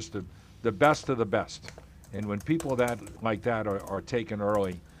ever, just the best of the best. And when people like that are taken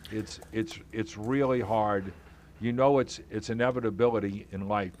early, it's really hard. You know, it's inevitability in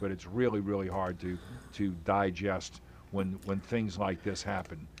life, but it's really, really hard to digest when things like this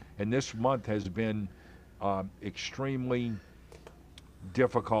happen. And this month has been extremely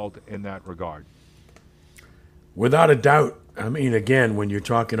difficult in that regard. Without a doubt. I mean, again, when you're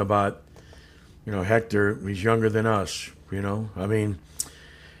talking about, you know, Hector, he's younger than us, you know. I mean,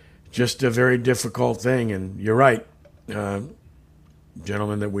 just a very difficult thing. And you're right,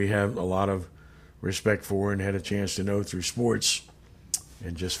 gentlemen, that we have a lot of respect for and had a chance to know through sports,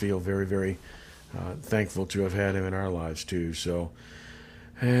 and just feel very, very thankful to have had him in our lives too. So,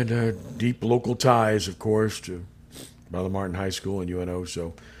 and deep local ties, of course, to Brother Martin High School and UNO.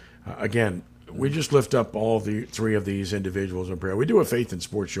 So, again, we just lift up all the three of these individuals in prayer. We do a Faith and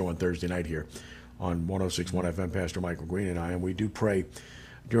Sports show on Thursday night here on 106.1 FM, Pastor Michael Green and I, and we do pray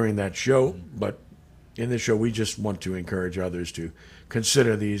during that show. But in this show, we just want to encourage others to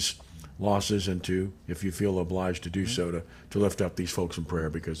consider these losses and to, if you feel obliged to do so, to lift up these folks in prayer,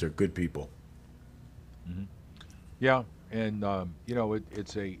 because they're good people. Yeah, and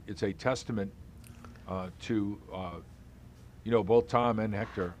it's a testament to both Tom and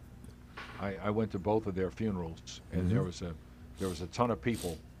Hector. I went to both of their funerals, and there was a ton of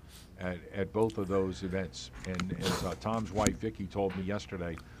people at both of those events. And as Tom's wife Vicky told me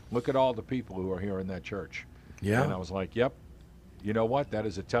yesterday, look at all the people who are here in that church. Yeah. And I was like, yep. You know what? That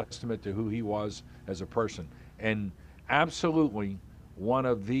is a testament to who he was as a person, and absolutely one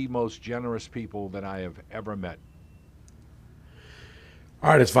of the most generous people that I have ever met.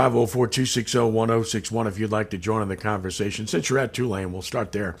 All right, it's 504-260-1061 if you'd like to join in the conversation. Since you're at Tulane, we'll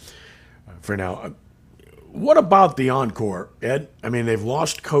start there for now. What about the encore, Ed? I mean, they've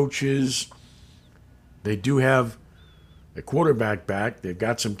lost coaches. They do have the quarterback back. They've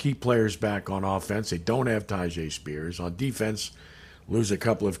got some key players back on offense. They don't have Tajay Spears. On defense, lose a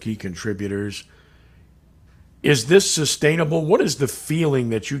couple of key contributors. Is this sustainable? What is the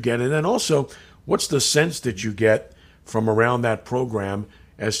feeling that you get? And then also, what's the sense that you get from around that program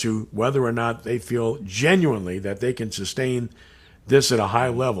as to whether or not they feel genuinely that they can sustain this at a high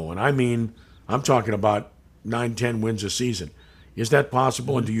level? And I mean, I'm talking about 9-10 wins a season. Is that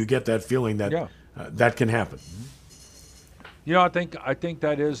possible? And do you get that feeling that that can happen? You know, I think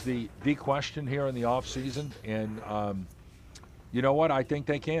that is the question here in the off season, and you know what? I think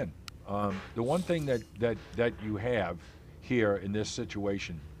they can. The one thing that you have here in this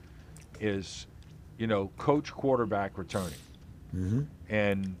situation is, coach quarterback returning. Mm-hmm.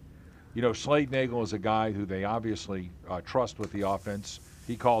 And, Slade Nagel is a guy who they obviously trust with the offense.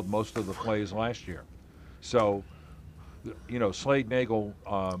 He called most of the plays last year. So, Slade Nagel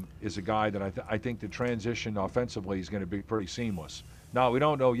is a guy that I think the transition offensively is going to be pretty seamless. Now, we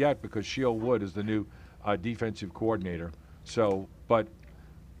don't know yet because Shield Wood is the new defensive coordinator. So, but,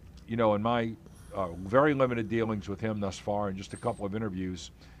 in my very limited dealings with him thus far and just a couple of interviews,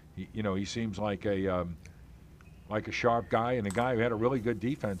 he seems like a sharp guy and a guy who had a really good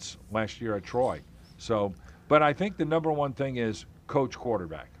defense last year at Troy. So, but I think the number one thing is coach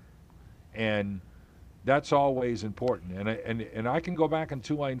quarterback. And that's always important. And I can go back in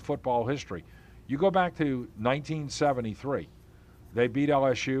Tulane football history. You go back to 1973. They beat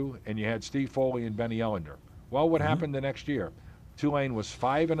LSU, and you had Steve Foley and Benny Ellender. Well, what happened the next year? Tulane was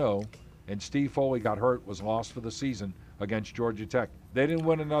 5-0, and Steve Foley got hurt, was lost for the season against Georgia Tech. They didn't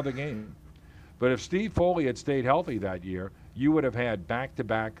win another game. But if Steve Foley had stayed healthy that year, you would have had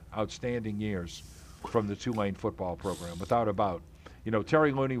back-to-back outstanding years from the Tulane football program, without a doubt.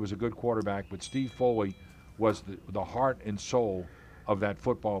 Terry Looney was a good quarterback, but Steve Foley was the heart and soul of that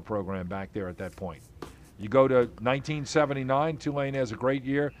football program back there at that point. You go to 1979, Tulane has a great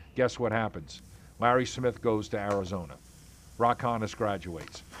year. Guess what happens? Larry Smith goes to Arizona. Rock Honus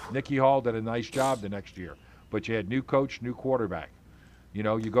graduates. Nicky Hall did a nice job the next year, but you had new coach, new quarterback. You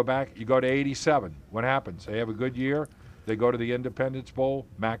go back, you go to 87. What happens? They have a good year. They go to the Independence Bowl.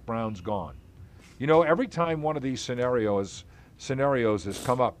 Mac Brown's gone. Every time one of these scenarios has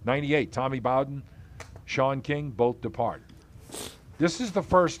come up, 98, Tommy Bowden, Sean King, both depart. This is the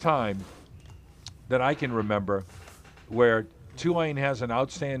first time that I can remember where Tulane has an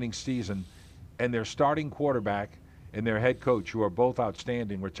outstanding season and their starting quarterback and their head coach, who are both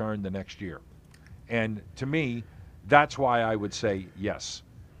outstanding, return the next year. And to me, that's why I would say yes.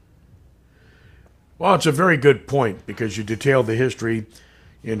 Well, it's a very good point, because you detailed the history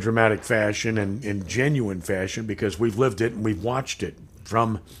in dramatic fashion and in genuine fashion, because we've lived it and we've watched it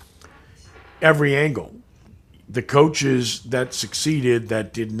from every angle. The coaches that succeeded,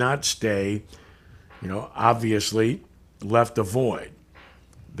 that did not stay, obviously left a void.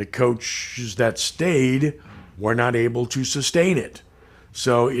 The coaches that stayed were not able to sustain it.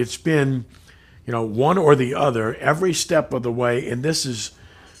 So it's been, one or the other every step of the way. And this is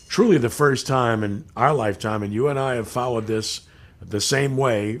truly the first time in our lifetime, and you and I have followed this the same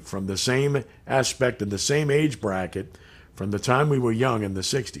way, from the same aspect and the same age bracket, from the time we were young in the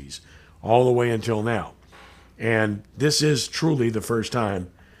 60s all the way until now. And this is truly the first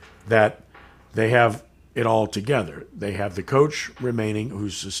time that they have it all together. They have the coach remaining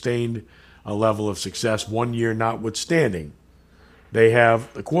who's sustained a level of success 1 year notwithstanding. They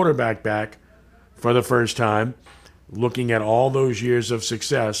have the quarterback back for the first time, looking at all those years of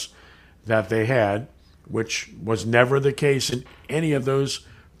success that they had, which was never the case in any of those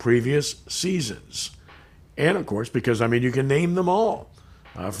previous seasons. And, of course, because, you can name them all.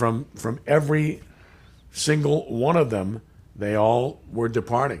 From every single one of them, they all were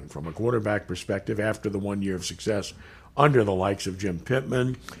departing from a quarterback perspective after the 1 year of success under the likes of Jim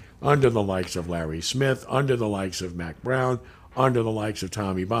Pittman, under the likes of Larry Smith, under the likes of Mac Brown, under the likes of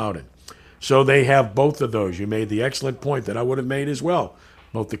Tommy Bowden. So they have both of those. You made the excellent point that I would have made as well,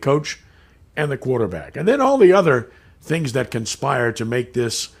 both the coach and the quarterback. And then all the other things that conspire to make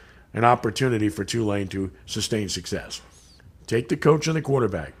this an opportunity for Tulane to sustain success. Take the coach and the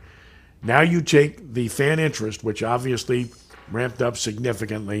quarterback. Now you take the fan interest, which obviously ramped up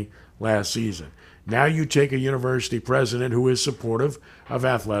significantly last season. Now you take a university president who is supportive of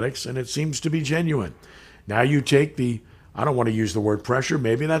athletics, and it seems to be genuine. Now you take I don't want to use the word pressure,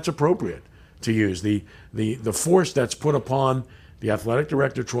 maybe that's appropriate to use, the force that's put upon the athletic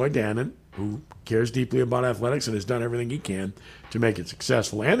director, Troy Dannon, who cares deeply about athletics and has done everything he can to make it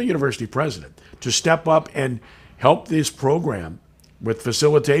successful, and the university president to step up and help this program with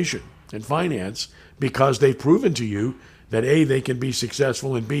facilitation and finance, because they've proven to you that A, they can be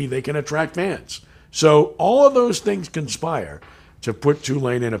successful, and B, they can attract fans. So all of those things conspire to put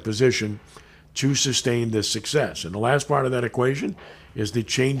Tulane in a position to sustain this success. And the last part of that equation is the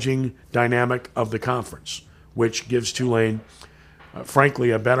changing dynamic of the conference, which gives Tulane,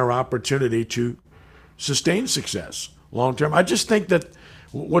 frankly, a better opportunity to sustain success long term. I just think that,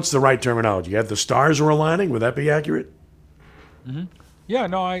 what's the right terminology? You have the stars are aligning. Would that be accurate? Mm-hmm. Yeah,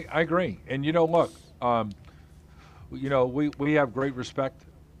 no, I agree. And, look, we have great respect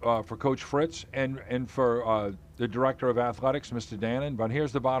for Coach Fritz and for the Director of Athletics, Mr. Dannon. But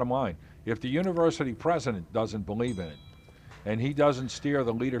here's the bottom line. If the university president doesn't believe in it and he doesn't steer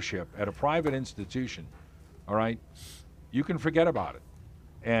the leadership at a private institution, all right, you can forget about it.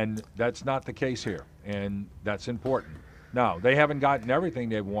 And that's not the case here, and that's important. Now, they haven't gotten everything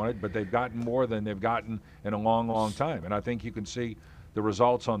they've wanted, but they've gotten more than they've gotten in a long, long time. And I think you can see the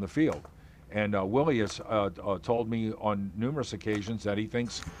results on the field. And Willie has told me on numerous occasions that he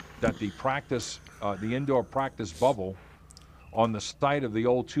thinks that the indoor practice bubble on the site of the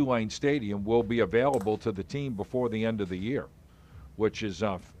old Tulane Stadium will be available to the team before the end of the year, which is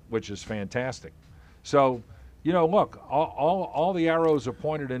fantastic. So, look, all the arrows are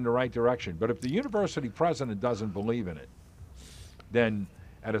pointed in the right direction. But if the university president doesn't believe in it, then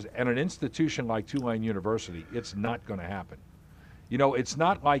at an institution like Tulane University, it's not going to happen. It's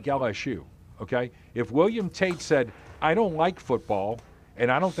not like LSU, okay? If William Tate said, I don't like football,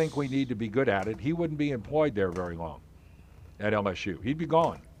 and I don't think we need to be good at it, he wouldn't be employed there very long at LSU. He'd be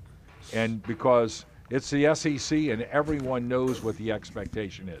gone. And because it's the SEC and everyone knows what the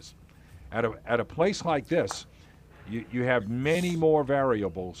expectation is. At a place like this, you have many more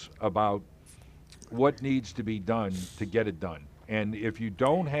variables about what needs to be done to get it done. And if you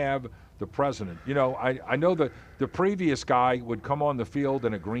don't have the president, I know that the previous guy would come on the field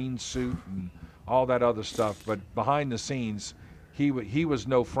in a green suit and all that other stuff, but behind the scenes, he was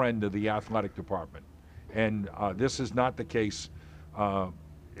no friend of the athletic department. And this is not the case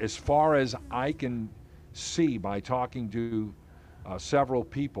as far as I can see by talking to several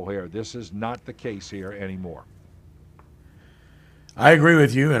people here. This is not the case here anymore. I agree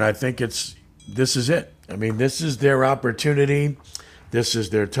with you, and I think this is it. This is their opportunity. This is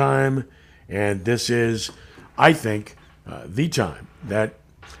their time, and this is, I think, the time that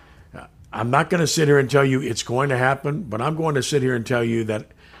I'm not going to sit here and tell you it's going to happen, but I'm going to sit here and tell you that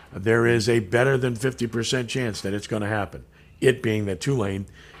there is a better than 50% chance that it's going to happen. It being that Tulane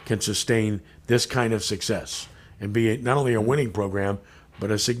can sustain this kind of success and be not only a winning program,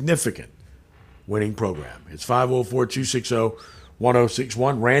 but a significant winning program. It's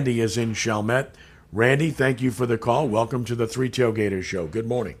 504-260-1061. Randy is in Chalmette. Randy, thank you for the call. Welcome to the Three Tailgaters Show. Good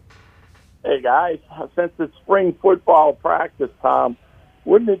morning. Hey, guys. Since it's spring football practice time,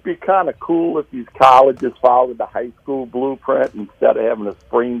 wouldn't it be kind of cool if these colleges followed the high school blueprint instead of having a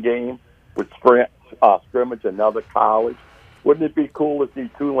spring game with scrimmage another college? Wouldn't it be cool to see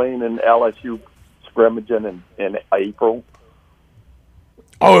Tulane and LSU scrimmaging in April?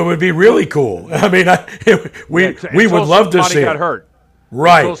 Oh, it would be really cool. We would love to see it. Got hurt.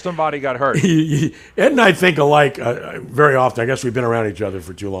 Right. Until somebody got hurt. Ed and I think alike very often. I guess we've been around each other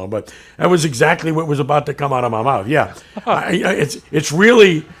for too long, but that was exactly what was about to come out of my mouth. Yeah, it's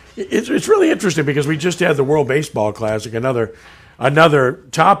really interesting because we just had the World Baseball Classic, another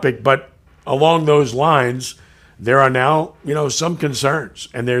topic, but along those lines, there are now, some concerns.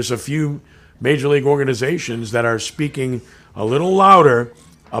 And there's a few major league organizations that are speaking a little louder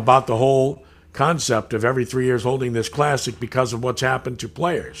about the whole concept of every 3 years holding this classic because of what's happened to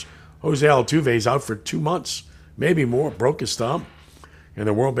players. Jose Altuve's out for 2 months, maybe more, broke his thumb in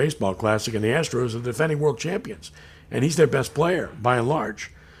the World Baseball Classic, and the Astros are the defending world champions. And he's their best player, by and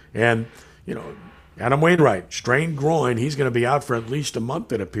large. And, Adam Wainwright, strained groin, he's going to be out for at least a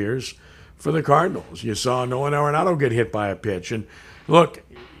month, it appears, for the Cardinals. You saw Nolan Arenado get hit by a pitch. And look,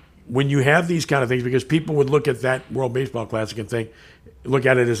 when you have these kind of things, because people would look at that World Baseball Classic and look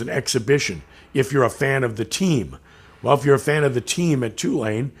at it as an exhibition if you're a fan of the team. Well, if you're a fan of the team at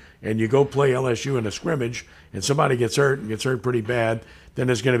Tulane and you go play LSU in a scrimmage and somebody gets hurt and gets hurt pretty bad, then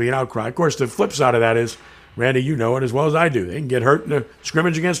there's going to be an outcry. Of course, the flip side of that is, Randy, you know it as well as I do. They can get hurt in a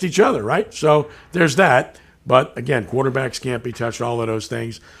scrimmage against each other, right? So there's that. But again, quarterbacks can't be touched, all of those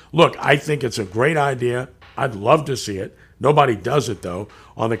things. Look, I think it's a great idea. I'd love to see it. Nobody does it, though,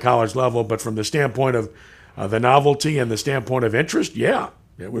 on the college level. But from the standpoint of the novelty and the standpoint of interest, yeah,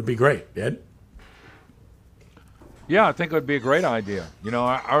 it would be great. Ed? Yeah, I think it would be a great idea.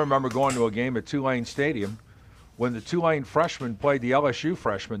 I remember going to a game at Tulane Stadium when the Tulane freshmen played the LSU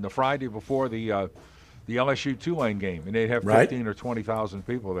freshmen the Friday before the LSU-Tulane game, and they'd have 15 or 20,000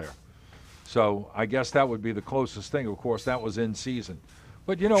 people there. So I guess that would be the closest thing. Of course, that was in season.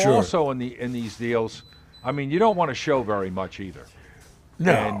 But, sure. Also in these deals, you don't want to show very much either.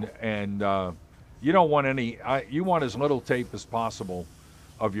 No. And you don't want you want as little tape as possible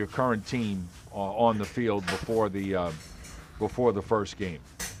of your current team on the field before the first game.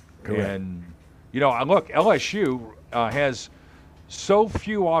 Correct. And, look, LSU has so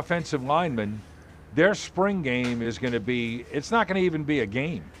few offensive linemen. Their spring game is going to be – it's not going to even be a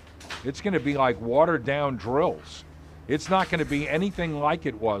game. It's going to be like watered-down drills. It's not going to be anything like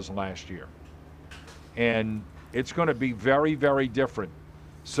it was last year. And it's going to be very, very different.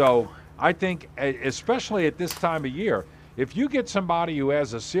 So I think, especially at this time of year, if you get somebody who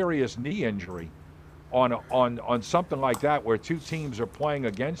has a serious knee injury on something like that where two teams are playing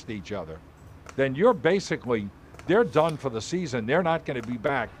against each other, then they're done for the season. They're not going to be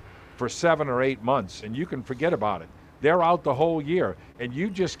back for 7 or 8 months, and you can forget about it. They're out the whole year, and you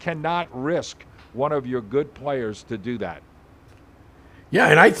just cannot risk one of your good players to do that. Yeah,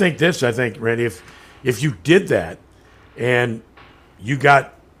 and I think, Randy, if you did that and you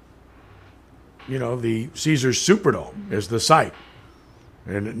got, the Caesars Superdome as the site,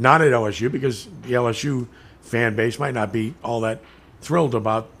 and not at LSU, because the LSU fan base might not be all that thrilled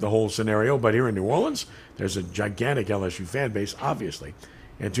about the whole scenario, but here in New Orleans, there's a gigantic LSU fan base, obviously.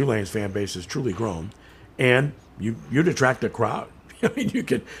 And Tulane's fan base has truly grown, and you'd attract a crowd. You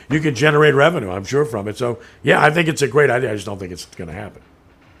could generate revenue, I'm sure, from it. So yeah, I think it's a great idea. I just don't think it's going to happen.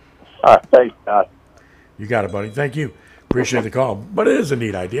 All right, thanks, Scott. You got it, buddy. Thank you. Appreciate the call. But it is a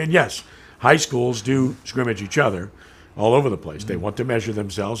neat idea, and yes, high schools do scrimmage each other all over the place. They want to measure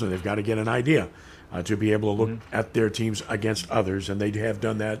themselves, and they've got to get an idea to be able to look at their teams against others, and they have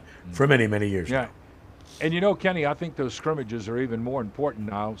done that for many, many years now. And Kenny, I think those scrimmages are even more important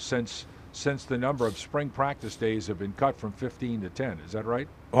now since the number of spring practice days have been cut from 15 to 10. Is that right?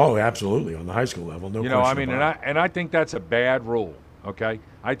 Oh, absolutely. On the high school level, no question about it. And I think that's a bad rule. Okay,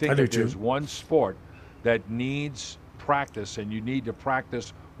 I think that there's one sport that needs practice, and you need to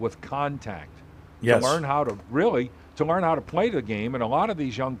practice with contact to learn how to play the game. And a lot of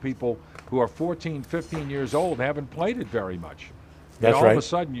these young people who are 14, 15 years old haven't played it very much. That's and all right. of a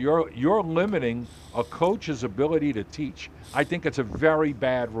sudden, you're limiting a coach's ability to teach. I think it's a very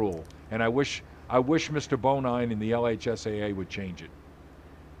bad rule, and I wish Mr. Bonine and the LHSAA would change it.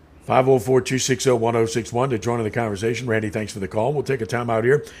 504-260-1061 to join in the conversation. Randy, thanks for the call. We'll take a time out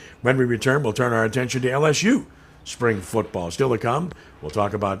here. When we return, we'll turn our attention to LSU spring football. Still to come, we'll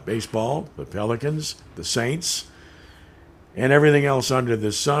talk about baseball, the Pelicans, the Saints, and everything else under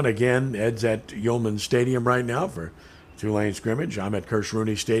the sun. Again, Ed's at Yulman Stadium right now for Tulane scrimmage. I'm at Kirsh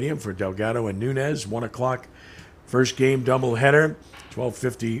Rooney Stadium for Delgado and Nunez. 1 o'clock first game doubleheader.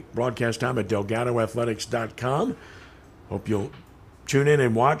 12:50 broadcast time at DelgadoAthletics.com. Hope you'll tune in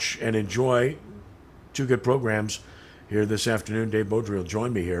and watch and enjoy two good programs here this afternoon. Dave Beaudry will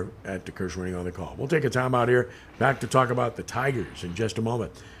join me here at the Kirsh Rooney on the Call. We'll take a time out here. Back to talk about the Tigers in just a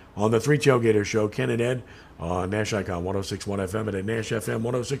moment. On the Three Tailgaters Show, Ken and Ed on Nash Icon 106.1 FM and at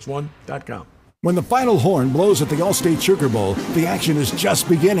NashFM1061.com. When the final horn blows at the Allstate Sugar Bowl, the action is just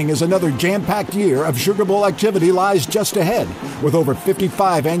beginning as another jam-packed year of Sugar Bowl activity lies just ahead. With over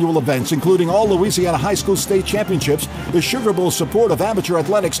 55 annual events, including all Louisiana high school state championships, the Sugar Bowl's support of amateur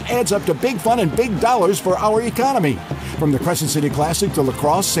athletics adds up to big fun and big dollars for our economy. From the Crescent City Classic to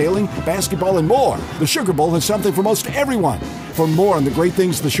lacrosse, sailing, basketball, and more, the Sugar Bowl has something for most everyone. For more on the great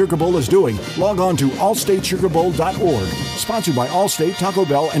things the Sugar Bowl is doing, log on to allstatesugarbowl.org. Sponsored by Allstate, Taco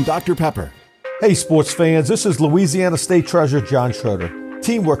Bell, and Dr. Pepper. Hey sports fans, this is Louisiana State Treasurer John Schroeder.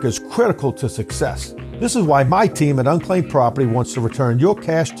 Teamwork is critical to success. This is why my team at Unclaimed Property wants to return your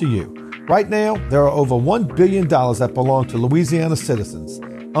cash to you. Right now, there are over $1 billion that belong to Louisiana citizens.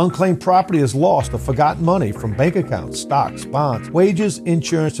 Unclaimed property is lost or forgotten money from bank accounts, stocks, bonds, wages,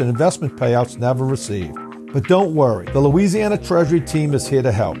 insurance, and investment payouts never received. But don't worry, the Louisiana Treasury team is here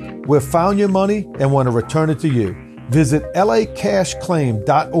to help. We've found your money and want to return it to you. Visit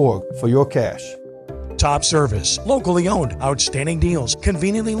lacashclaim.org for your cash. Top service, locally owned, outstanding deals,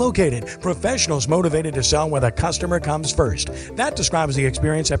 conveniently located, professionals motivated to sell where the customer comes first. That describes the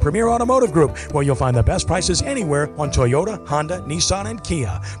experience at Premier Automotive Group, where you'll find the best prices anywhere on Toyota, Honda, Nissan, and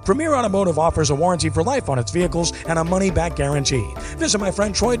Kia. Premier Automotive offers a warranty for life on its vehicles and a money-back guarantee. Visit my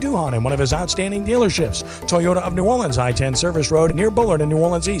friend Troy Duhan in one of his outstanding dealerships. Toyota of New Orleans, I-10 Service Road near Bullard in New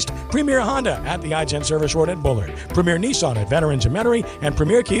Orleans East. Premier Honda at the I-10 Service Road at Bullard. Premier Nissan at Veterans in Metairie, and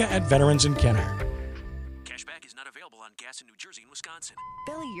Premier Kia at Veterans in Kenner. Gas in New Jersey and Wisconsin.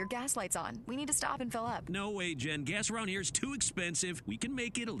 Billy, your gas light's on. We need to stop and fill up. No way, Jen. Gas around here is too expensive. We can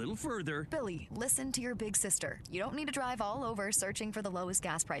make it a little further. Billy, listen to your big sister. You don't need to drive all over searching for the lowest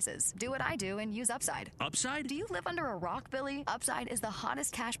gas prices. Do what I do and use Upside. Upside? Do you live under a rock, Billy? Upside is the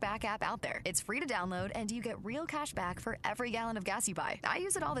hottest cash back app out there. It's free to download, and you get real cash back for every gallon of gas you buy. I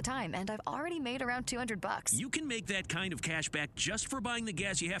use it all the time, and I've already made around $200. You can make that kind of cash back just for buying the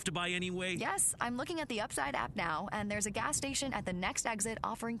gas you have to buy anyway? Yes, I'm looking at the Upside app now, and there's a gas station at the next exit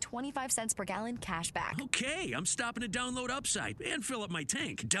offering 25 cents per gallon cash back. Okay, I'm stopping to download Upside and fill up my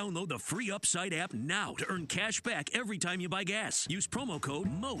tank. Download the free Upside app now to earn cash back every time you buy gas. Use promo code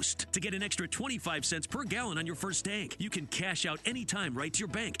MOST to get an extra 25 cents per gallon on your first tank. You can cash out anytime right to your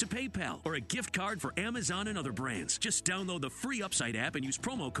bank, to PayPal, or a gift card for Amazon and other brands. Just download the free Upside app and use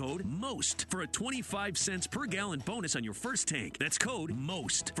promo code MOST for a 25 cents per gallon bonus on your first tank. That's code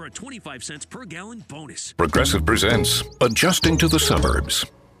MOST for a 25 cents per gallon bonus. Progressive presents Adjusting to the Suburbs.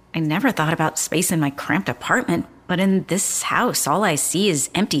 I never thought about space in my cramped apartment, but in this house, all I see is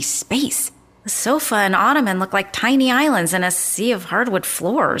empty space. The sofa and ottoman look like tiny islands in a sea of hardwood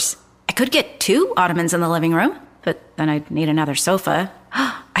floors. I could get 2 ottomans in the living room, but then I'd need another sofa.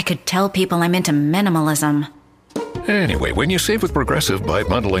 I could tell people I'm into minimalism. Anyway, when you save with Progressive by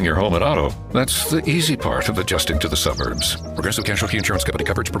bundling your home and auto, that's the easy part of adjusting to the suburbs. Progressive Casualty Insurance Company.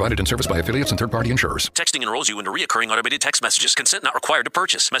 Coverage provided and serviced by affiliates and third-party insurers. Texting enrolls you into recurring automated text messages. Consent not required to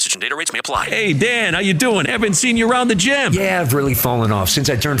purchase. Message and data rates may apply. Hey, Dan, how you doing? Haven't seen you around the gym. Yeah, I've really fallen off. Since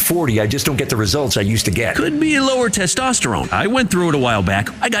I turned 40, I just don't get the results I used to get. Could be lower testosterone. I went through it a while back.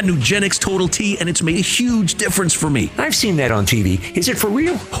 I got Nugenix Total T, and it's made a huge difference for me. I've seen that on TV. Is it for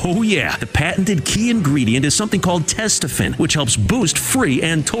real? Oh, yeah. The patented key ingredient is something called Testofen, which helps boost free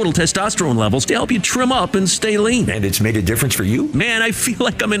and total testosterone levels to help you trim up and stay lean. And it's made a difference for you? Man, I feel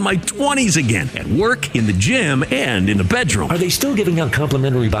like I'm in my 20s again. At work, in the gym, and in the bedroom. Are they still giving out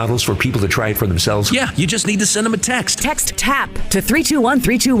complimentary bottles for people to try it for themselves? Yeah, you just need to send them a text. Text TAP to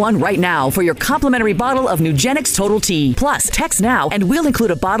 321-321 right now for your complimentary bottle of Nugenix Total T. Plus, text now and we'll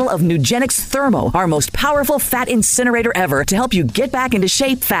include a bottle of Nugenix Thermo, our most powerful fat incinerator ever, to help you get back into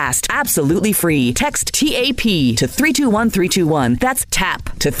shape fast. Absolutely free. Text TAP to 321-321. That's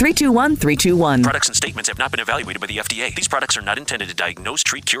TAP to 321-321. Products and statements have not been evaluated by the FDA. These products are not intended to diagnose,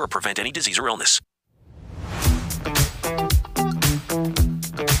 treat, cure, or prevent any disease or illness.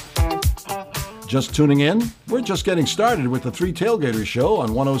 Just tuning in? We're just getting started with the 3 Tailgaters show on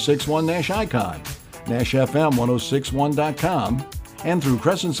 106.1 Nash Icon, Nash FM 106.1.com, and through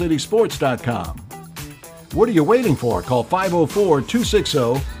CrescentCitySports.com. What are you waiting for? Call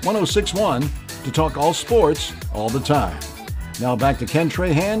 504-260-1061 to talk all sports all the time. Now back to Ken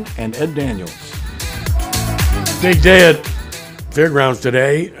Trahan and Ed Daniels. Big day at Fairgrounds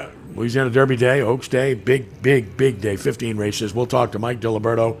today. Louisiana Derby Day, Oaks Day, big day, 15 races. We'll talk to Mike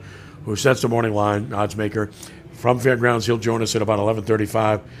Dilliberto, who sets the morning line, odds maker from Fairgrounds. He'll join us at about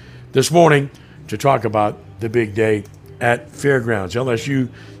 11:35 this morning to talk about the big day at Fairgrounds. LSU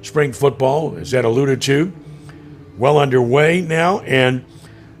spring football, as Ed alluded to, well underway now. And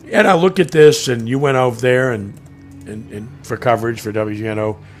Ed, I look at this, and you went over there and for coverage for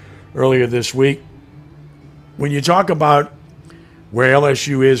WGNO earlier this week. When you talk about where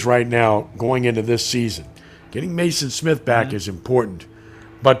LSU is right now going into this season. Getting Mason Smith back is important.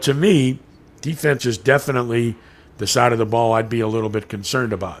 But to me, defense is definitely the side of the ball I'd be a little bit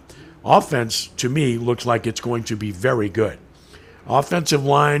concerned about. Offense, to me, looks like it's going to be very good. Offensive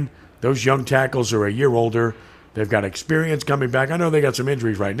line, those young tackles are a year older. They've got experience coming back. I know they got some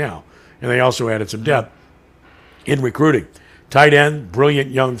injuries right now, and they also added some depth in recruiting. Tight end,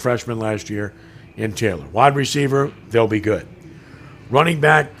 brilliant young freshman last year in Taylor. Wide receiver, they'll be good. Running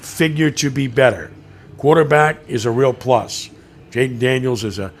back, figure to be better. Quarterback is a real plus. Jaden Daniels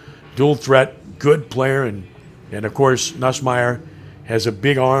is a dual threat, good player, and of course, Nussmeier has a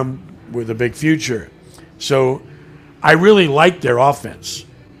big arm with a big future. So I really like their offense.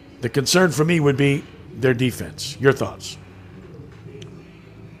 The concern for me would be their defense. Your thoughts?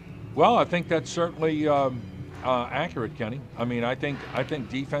 Well, I think that's certainly accurate, Kenny. I mean, I think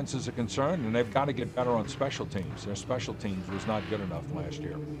defense is a concern, and they've got to get better on special teams. Their special teams was not good enough last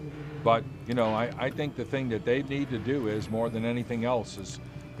year. But, you know, I think the thing that they need to do is, more than anything else,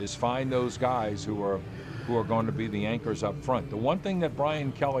 is find those guys who are going to be the anchors up front. The one thing that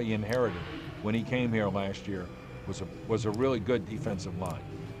Brian Kelly inherited when he came here last year was a really good defensive line.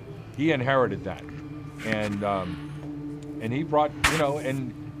 He inherited that, and he brought, you know,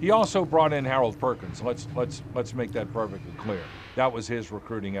 and he also brought in Harold Perkins. Let's make that perfectly clear. That was his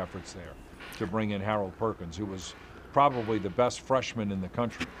recruiting efforts there, to bring in Harold Perkins, who was probably the best freshman in the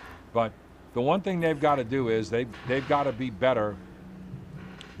country. But the one thing they've got to do is they've got to be better.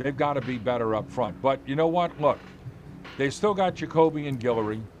 They've got to be better up front. But you know what? Look, they still got Jacoby and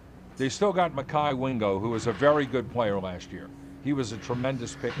Guillory. They still got Mekhi Wingo, who was a very good player last year. He was a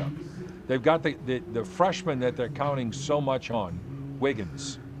tremendous pickup. They've got the freshman that they're counting so much on,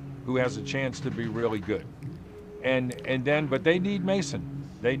 Wiggins, who has a chance to be really good. But they need Mason.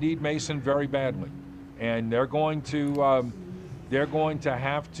 They need Mason very badly, and they're going to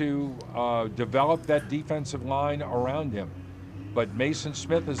have to develop that defensive line around him. But Mason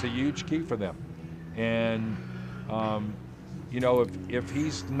Smith is a huge key for them, and you know, if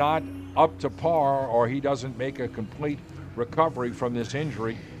he's not up to par or he doesn't make a complete recovery from this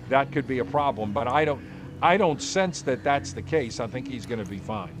injury, that could be a problem. But I don't sense that that's the case. I think he's going to be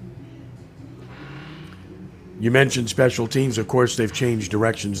fine. You mentioned special teams. Of course, they've changed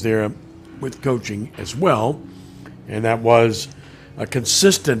directions there with coaching as well, and that was a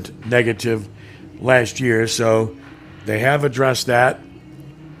consistent negative last year. So they have addressed that,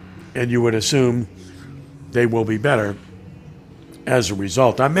 and you would assume they will be better as a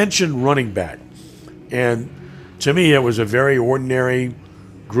result. I mentioned running back, and to me it was a very ordinary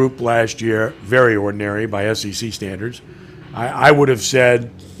group last year, very ordinary by SEC standards. I would have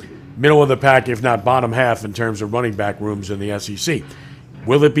said middle of the pack, if not bottom half, in terms of running back rooms in the SEC.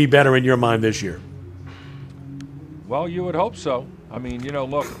 Will it be better in your mind this year? Well, you would hope so. I mean, you know,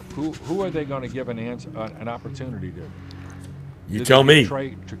 look, who are they going to give an opportunity to? You tell me.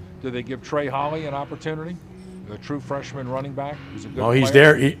 Do they give Trey Holly an opportunity? A true freshman running back who's a good player? Well, he's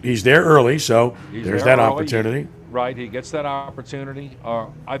there. He's there early, so there's that opportunity. Right, he gets that opportunity.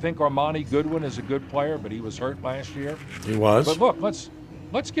 I think Armani Goodwin is a good player, but he was hurt last year. He was. But look,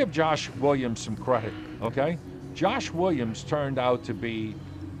 let's give Josh Williams some credit, okay? Josh Williams turned out to be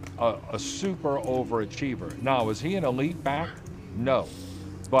a super overachiever. Now, is he an elite back? No.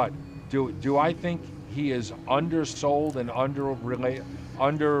 But do I think he is undersold and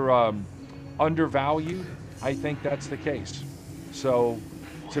undervalued? I think that's the case. So,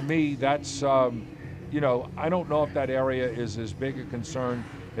 to me, that's, you know, I don't know if that area is as big a concern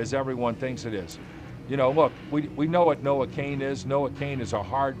as everyone thinks it is. You know, look, we know what Noah Cain is. Noah Cain is a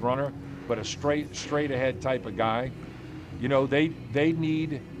hard runner, but a straight ahead type of guy. You know, they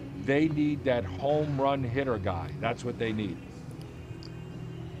need that home run hitter guy. That's what they need.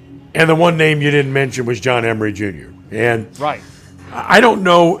 And the one name you didn't mention was John Emery Jr. And right. I don't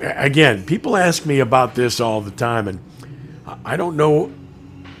know, again, people ask me about this all the time, and I don't know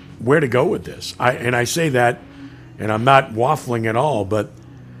where to go with this. I say that, and I'm not waffling at all, but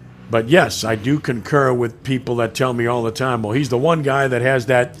yes, I do concur with people that tell me all the time, well, he's the one guy that has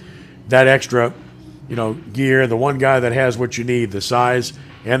that extra, you know, gear, the one guy that has what you need, the size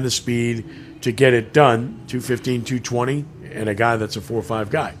and the speed to get it done, 215, 220, and a guy that's a 4.5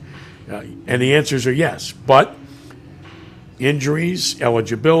 guy. And the answers are yes, but injuries,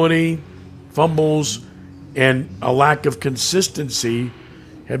 eligibility, fumbles, and a lack of consistency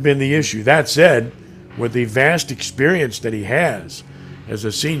have been the issue. That said, with the vast experience that he has as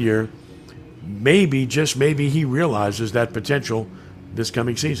a senior, maybe, just maybe, he realizes that potential this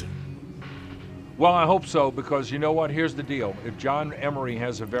coming season. Well, I hope so, because you know what? Here's the deal. If John Emery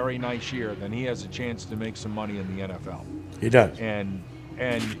has a very nice year, then he has a chance to make some money in the NFL. He does. And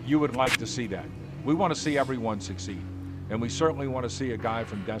you would like to see that. We want to see everyone succeed. And we certainly want to see a guy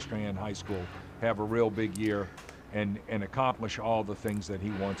from Destrehan High School have a real big year and accomplish all the things that he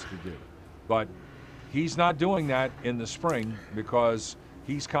wants to do. But he's not doing that in the spring because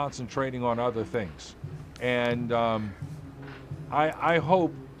he's concentrating on other things. And I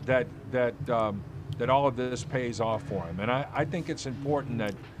hope that all of this pays off for him. And I think it's important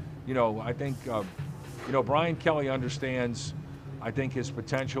that, I think, Brian Kelly understands, I think, his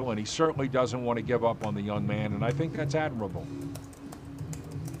potential, and he certainly doesn't want to give up on the young man, and I think that's admirable.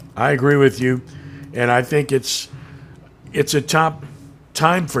 I agree with you, and I think it's a top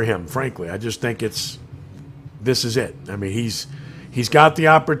time for him, frankly. I just think this is it. I mean, he's got the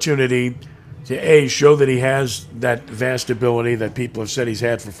opportunity to, show that he has that vast ability that people have said he's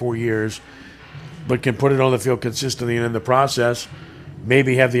had for 4 years, but can put it on the field consistently, and in the process,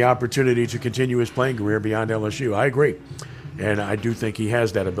 maybe have the opportunity to continue his playing career beyond LSU. I agree. And I do think he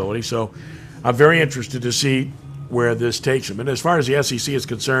has that ability. So I'm very interested to see where this takes him. And as far as the SEC is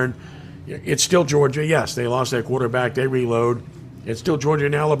concerned, it's still Georgia. Yes, they lost that quarterback. They reload. It's still Georgia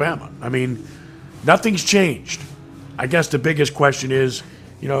and Alabama. I mean, nothing's changed. I guess the biggest question is,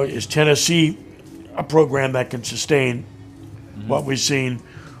 is Tennessee a program that can sustain what we've seen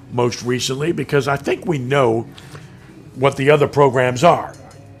most recently? Because I think we know what the other programs are.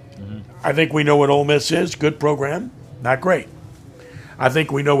 I think we know what Ole Miss is. Good program. Not great. I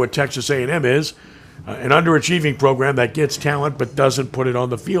think we know what Texas A&M is, an underachieving program that gets talent but doesn't put it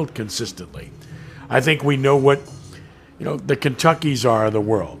on the field consistently. I think we know what, the Kentuckys are of the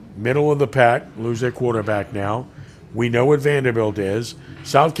world. Middle of the pack, lose their quarterback now. We know what Vanderbilt is.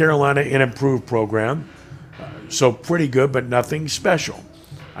 South Carolina, an improved program. So pretty good, but nothing special.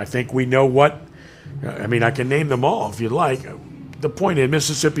 I think we know what, I can name them all if you'd like. The point is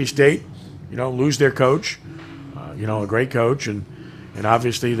Mississippi State, lose their coach. A great coach, and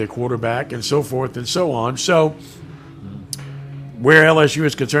obviously the quarterback, and so forth and so on. So where LSU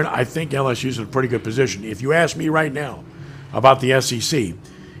is concerned, I think LSU is in a pretty good position. If you ask me right now about the SEC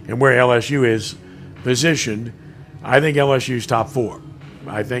and where LSU is positioned, I think LSU is top 4.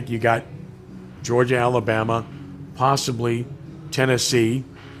 I think you got Georgia, Alabama, possibly Tennessee,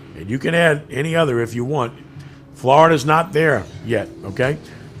 and you can add any other if you want. Florida's not there yet, okay?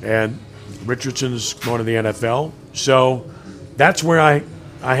 And Richardson's going to the NFL. So that's where I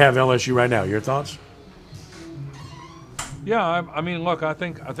have LSU right now. Your thoughts? Yeah, look, I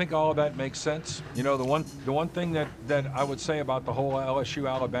think all of that makes sense. The one thing that I would say about the whole LSU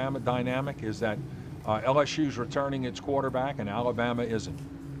Alabama dynamic is that LSU's returning its quarterback and Alabama isn't.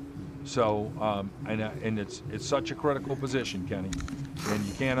 So and it's such a critical position, Kenny, and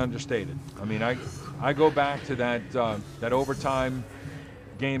you can't understate it. I go back to that overtime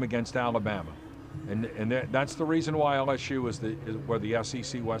game against Alabama. And that's the reason why LSU were the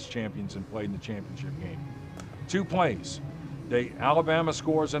SEC West champions and played in the championship game. 2 plays. Alabama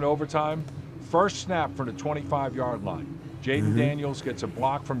scores in overtime. First snap from the 25-yard line. Jaden Daniels gets a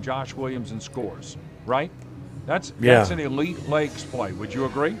block from Josh Williams and scores. Right? That's an elite legs play. Would you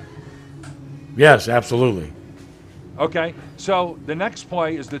agree? Yes, absolutely. Okay. So the next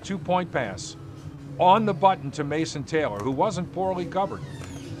play is the 2-point pass on the button to Mason Taylor, who wasn't poorly covered.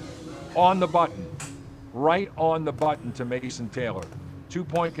 On the button, right on the button to Mason Taylor.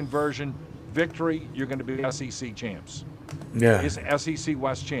 2-point conversion, victory, you're going to be SEC champs. Yeah. It's SEC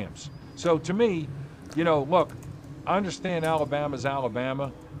West champs. So to me, look, I understand Alabama's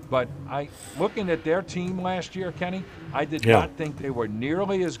Alabama, but looking at their team last year, Kenny, I did not think they were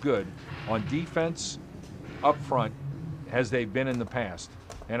nearly as good on defense up front as they've been in the past.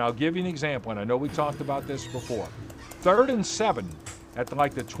 And I'll give you an example, and I know we talked about this before. 3rd and 7. At the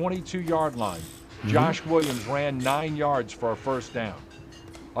 22-yard line, Josh Williams ran 9 yards for a first down.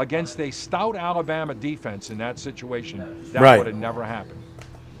 Against a stout Alabama defense in that situation, that would have never happened.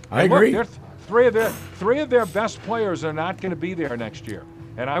 I agree. Look, three of their best players are not going to be there next year.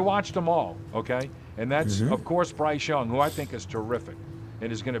 And I watched them all, okay? And that's, of course, Bryce Young, who I think is terrific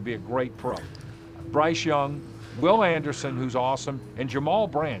and is going to be a great pro. Bryce Young, Will Anderson, who's awesome, and Jamal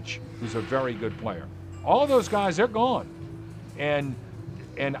Branch, who's a very good player. All of those guys, they're gone. And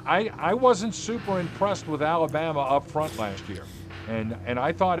I wasn't super impressed with Alabama up front last year. And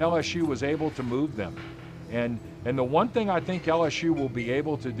I thought LSU was able to move them. And the one thing I think LSU will be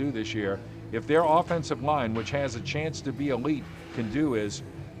able to do this year, if their offensive line, which has a chance to be elite, can do is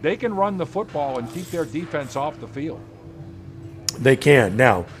they can run the football and keep their defense off the field. They can.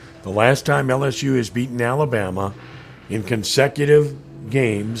 Now, the last time LSU has beaten Alabama in consecutive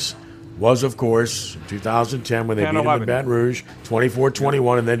games was, of course, 2010 when they beat them in Baton Rouge,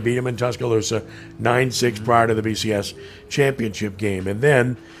 24-21, and then beat them in Tuscaloosa, 9-6 prior to the BCS championship game. And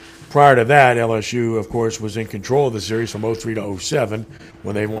then prior to that, LSU, of course, was in control of the series from 03 to 07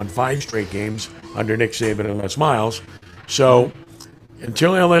 when they won 5 straight games under Nick Saban and Les Miles. So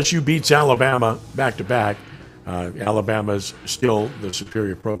until LSU beats Alabama back-to-back, Alabama's still the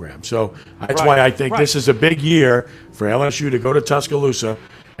superior program. So that's why I think this is a big year for LSU to go to Tuscaloosa.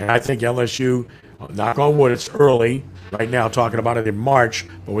 And I think LSU, knock on wood, it's early right now, talking about it in March,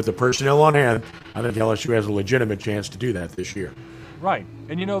 but with the personnel on hand, I think LSU has a legitimate chance to do that this year. Right.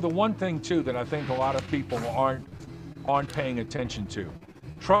 And, you know, the one thing, too, that I think a lot of people aren't paying attention to,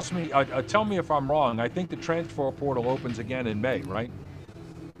 trust me, tell me if I'm wrong, I think the transfer portal opens again in May, right?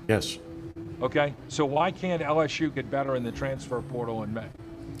 Yes. Okay, so why can't LSU get better in the transfer portal in May?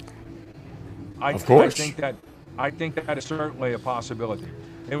 Of course. I think that is certainly a possibility.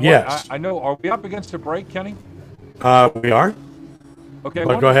 And yes. I know. Are we up against a break, Kenny? We are. Okay.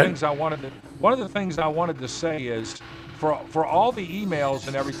 But go ahead. One of the things I wanted to say is, for all the emails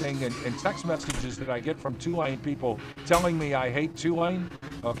and everything and text messages that I get from Tulane people telling me I hate Tulane,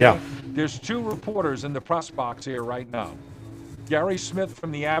 okay? There's 2 reporters in the press box here right now. Gary Smith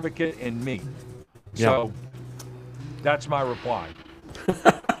from The Advocate and me. So that's my reply.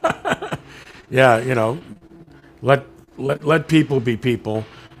 Yeah, you know, let people be people.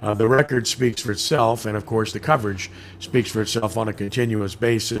 The record speaks for itself, and of course the coverage speaks for itself on a continuous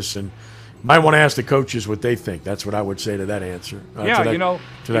basis. And you might want to ask the coaches what they think. That's what I would say to that answer. To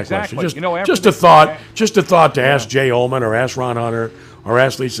that exactly. question. Just a thought to ask Jay Ullman or ask Ron Hunter or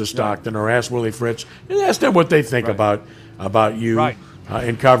ask Lisa Stockton or ask Willie Fritz and ask them what they think about you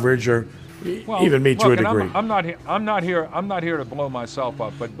in coverage, or even me to a degree. I'm not here to blow myself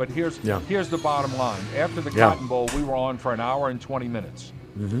up, but here's the bottom line. After the Cotton Bowl, we were on for an hour and 20 minutes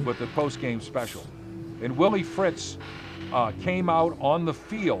with the post-game special, and Willie Fritz came out on the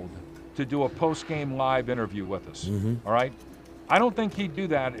field to do a post-game live interview with us. All right, I don't think he'd do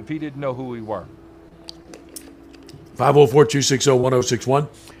that if he didn't know who we were. 504-260-1061.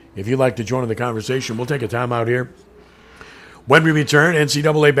 If you'd like to join in the conversation, we'll take a time out here. When we return,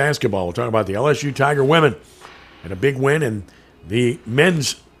 NCAA basketball. We'll talk about the LSU Tiger women and a big win in the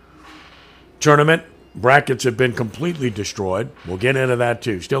men's tournament. Brackets have been completely destroyed. We'll get into that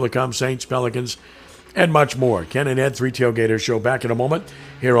too. Still to come, Saints, Pelicans, and much more. Ken and Ed, 3 Tailgaters show back in a moment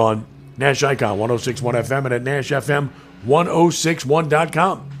here on Nash Icon 106.1 FM and at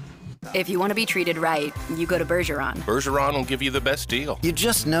NashFM1061.com. If you want to be treated right, you go to Bergeron. Bergeron will give you the best deal. You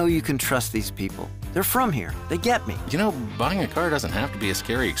just know you can trust these people. They're from here. They get me. You know, buying a car doesn't have to be a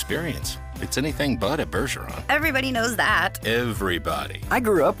scary experience. It's anything but at Bergeron. Everybody knows that. Everybody. I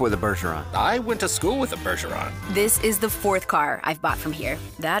grew up with a Bergeron. I went to school with a Bergeron. This is the 4th car I've bought from here.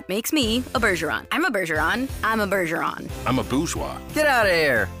 That makes me a Bergeron. I'm a Bergeron. I'm a Bergeron. I'm a bourgeois. Get out of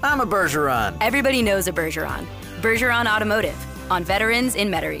here. I'm a Bergeron. Everybody knows a Bergeron. Bergeron Automotive. On Veterans in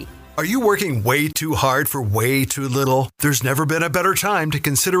Metairie. Are you working way too hard for way too little? There's never been a better time to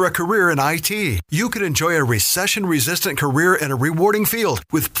consider a career in IT. You could enjoy a recession-resistant career in a rewarding field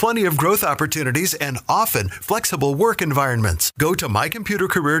with plenty of growth opportunities and often flexible work environments. Go to My Computer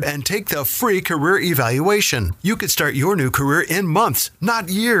Career and take the free career evaluation. You could start your new career in months, not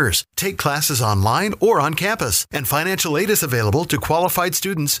years. Take classes online or on campus, and financial aid is available to qualified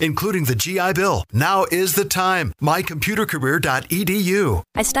students, including the GI Bill. Now is the time. mycomputercareer.edu.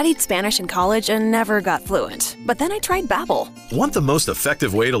 I studied Spanish in college and never got fluent. But then I tried Babbel. Want the most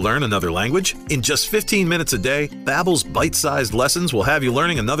effective way to learn another language? In just 15 minutes a day, Babbel's bite-sized lessons will have you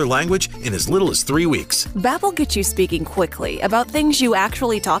learning another language in as little as 3 weeks. Babbel gets you speaking quickly about things you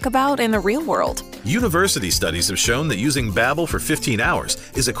actually talk about in the real world. University studies have shown that using Babbel for 15 hours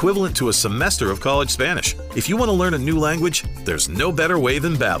is equivalent to a semester of college Spanish. If you want to learn a new language, there's no better way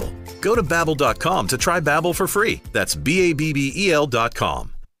than Babbel. Go to Babbel.com to try Babbel for free. That's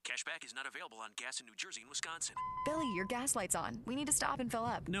BABBEL.com. Cashback is not available on gas in New Jersey and Wisconsin. Billy, your gas light's on. We need to stop and fill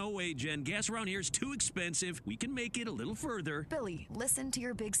up. No way, Jen. Gas around here is too expensive. We can make it a little further. Billy, listen to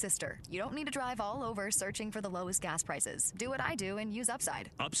your big sister. You don't need to drive all over searching for the lowest gas prices. Do what I do and use Upside.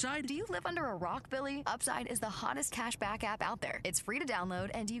 Upside? Do you live under a rock, Billy? Upside is the hottest cash back app out there. It's free to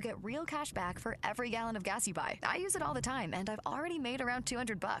download, and you get real cash back for every gallon of gas you buy. I use it all the time, and I've already made around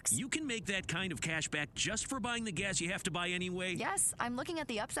 $200. You can make that kind of cash back just for buying the gas you have to buy anyway? Yes, I'm looking at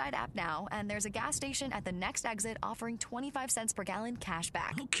the Upside app now, and there's there's a gas station at the next exit offering 25 cents per gallon cash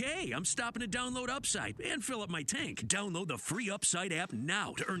back. Okay, I'm stopping to download Upside and fill up my tank. Download the free Upside app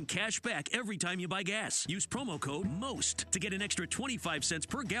now to earn cash back every time you buy gas. Use promo code MOST to get an extra 25 cents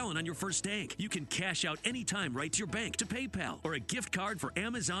per gallon on your first tank. You can cash out anytime right to your bank, to PayPal, or a gift card for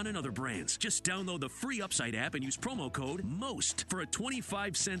Amazon and other brands. Just download the free Upside app and use promo code MOST for a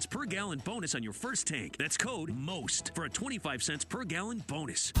 25 cents per gallon bonus on your first tank. That's code MOST for a 25 cents per gallon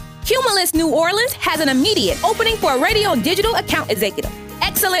bonus. Cumulus New Orleans has an immediate opening for a radio and digital account executive.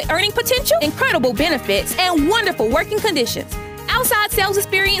 Excellent earning potential, incredible benefits, and wonderful working conditions. Outside sales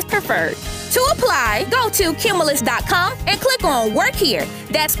experience preferred. To apply, go to Cumulus.com and click on Work Here.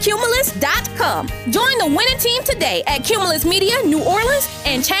 That's Cumulus.com. Join the winning team today at Cumulus Media New Orleans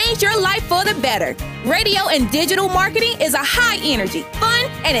and change your life for the better. Radio and digital marketing is a high-energy, fun,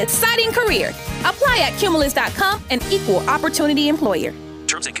 and exciting career. Apply at Cumulus.com, an equal opportunity employer.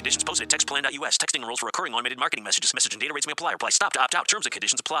 Terms and conditions posted at textplan.us. Texting enrolls for recurring automated marketing messages. Message and data rates may apply. Reply stop to opt out. Terms and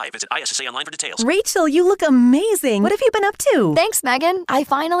conditions apply. Visit ISSA online for details. Rachel, you look amazing. What have you been up to? Thanks, Megan. I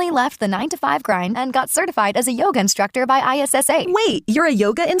finally left the 9-to-5 grind and got certified as a yoga instructor by ISSA. Wait, you're a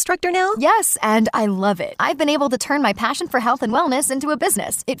yoga instructor now? Yes, and I love it. I've been able to turn my passion for health and wellness into a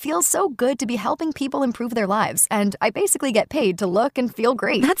business. It feels so good to be helping people improve their lives, and I basically get paid to look and feel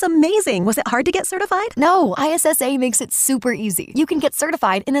great. That's amazing. Was it hard to get certified? No, ISSA makes it super easy. You can get certified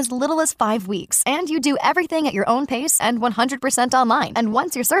in as little as 5 weeks, and you do everything at your own pace and 100% online. And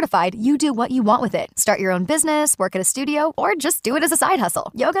once you're certified, you do what you want with it. Start your own business, work at a studio, or just do it as a side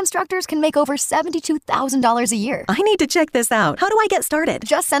hustle. Yoga instructors can make over $72,000 a year. I need to check this out. How do I get started?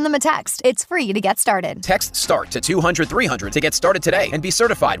 Just send them a text. It's free to get started. Text START to 200-300 to get started today and be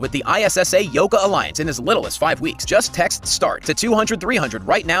certified with the ISSA Yoga Alliance in as little as 5 weeks. Just text START to 200-300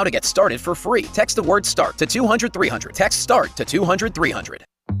 right now to get started for free. Text the word START to 200-300. Text START to 200-300.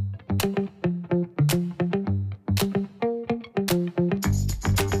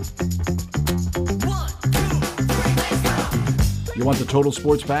 You want the total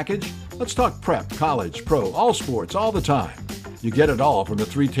sports package? Let's talk prep, college, pro, all sports, all the time. You get it all from the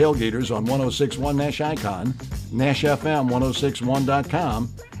three tailgaters on 106.1 Nash Icon, Nash FM 1061.com,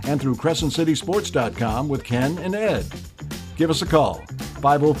 and through CrescentCitySports.com with Ken and Ed. Give us a call,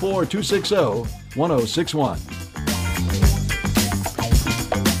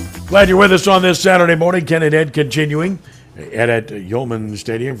 504-260-1061. Glad you're with us on this Saturday morning. Ken and Ed continuing. Ed at Yeoman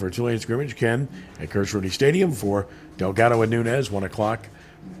Stadium for Tulane scrimmage. Ken at Kirsh Rooney Stadium for Delgado and Nunez. 1 o'clock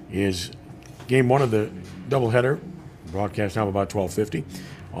is game one of the doubleheader. Broadcast now about 12:50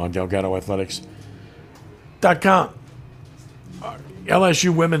 on DelgadoAthletics.com.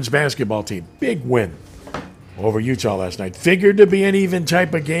 LSU women's basketball team. Big win over Utah last night. Figured to be an even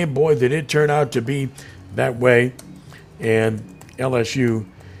type of game. Boy, did it turn out to be that way. And LSU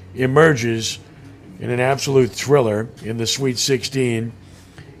emerges in an absolute thriller in the Sweet 16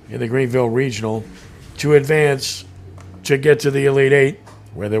 in the Greenville Regional to advance to get to the Elite Eight,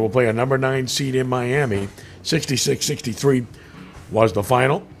 where they will play a number 9 seed in Miami. 66-63 was the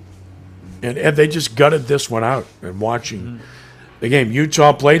final. And they just gutted this one out. And watching the game,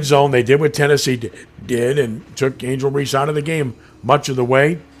 Utah played zone. They did what Tennessee did and took Angel Reese out of the game much of the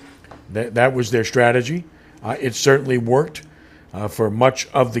way. That was their strategy. It certainly worked for much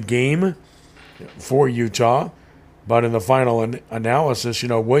of the game for Utah. But in the final analysis,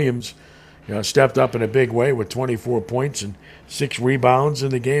 Williams stepped up in a big way with 24 points and 6 rebounds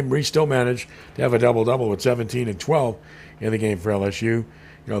in the game. Reese still managed to have a double-double with 17 and 12 in the game for LSU.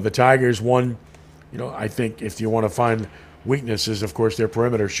 The Tigers won, I think if you want to find weaknesses, of course, their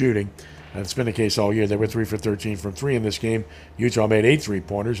perimeter shooting. That's been the case all year. They were 3 for 13 from 3 in this game. Utah made 8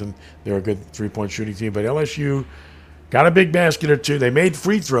 3-pointers, and they're a good 3-point shooting team. But LSU got a big basket or two. They made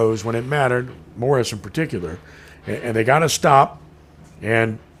free throws when it mattered, Morris in particular, and they got to stop.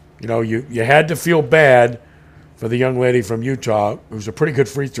 And, you had to feel bad for the young lady from Utah, who's a pretty good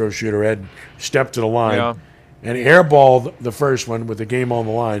free throw shooter, had stepped to the line and airballed the first one with the game on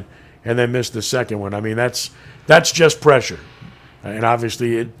the line and then missed the second one. I mean, that's just pressure. And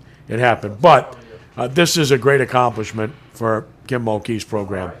obviously it happened. But this is a great accomplishment for Kim Mulkey's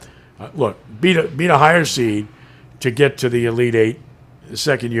program. Look, beat a higher seed to get to the Elite Eight, the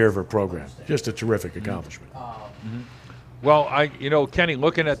second year of her program. Just a terrific accomplishment. Well, Kenny,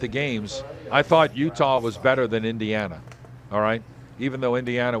 looking at the games, I thought Utah was better than Indiana, all right, even though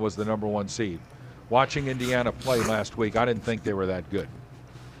Indiana was the number 1 seed. Watching Indiana play last week, I didn't think they were that good.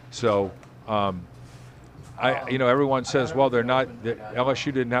 So, everyone says, well,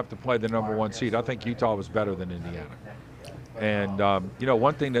 LSU didn't have to play the number 1 seed. I think Utah was better than Indiana. And,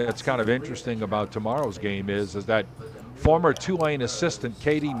 one thing that's kind of interesting about tomorrow's game is that former Tulane assistant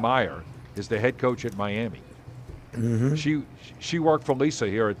Katie Meyer is the head coach at Miami. Mm-hmm. She worked for Lisa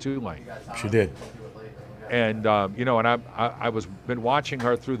here at Tulane. She did. And and I was been watching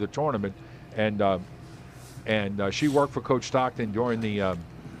her through the tournament, and she worked for Coach Stockton during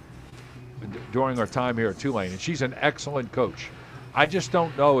her time here at Tulane, and she's an excellent coach. I just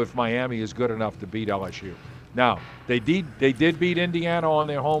don't know if Miami is good enough to beat LSU. Now they did beat Indiana on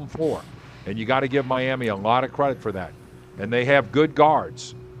their home floor, and you got to give Miami a lot of credit for that. And they have good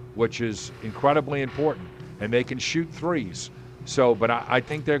guards, which is incredibly important, and they can shoot threes. So, but I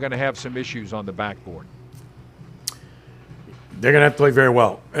think they're going to have some issues on the backboard. They're going to have to play very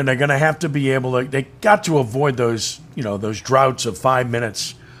well, and they're going to have to be able to. They got to avoid those droughts of 5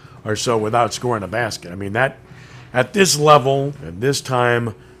 minutes or so without scoring a basket. I mean, that at this level, at this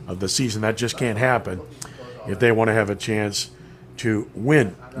time of the season, that just can't happen if they want to have a chance to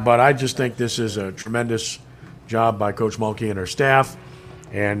win. But I just think this is a tremendous job by Coach Mulkey and her staff,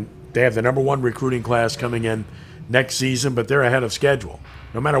 and they have the number 1 recruiting class coming in next season, but they're ahead of schedule,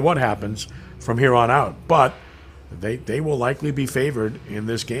 no matter what happens from here on out. But they will likely be favored in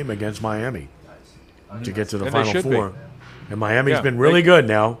this game against Miami to get to the Final Four. And Miami's been really good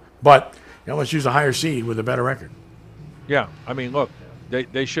now, but LSU's a higher seed with a better record. Yeah, I mean, look,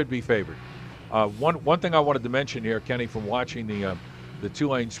 they should be favored. One thing I wanted to mention here, Kenny, from watching the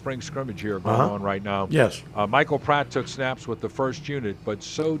Tulane spring scrimmage here going on right now. Yes. Michael Pratt took snaps with the first unit, but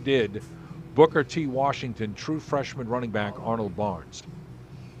so did Booker T. Washington, true freshman running back Arnold Barnes.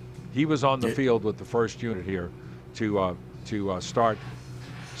 He was on the field with the first unit here to start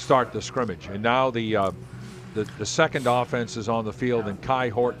the scrimmage, and now the second offense is on the field, and Kai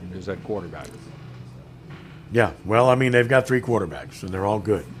Horton is at quarterback. Yeah, well, I mean, they've got 3 quarterbacks, and they're all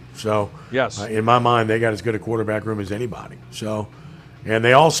good. So, yes, in my mind, they got as good a quarterback room as anybody. So, and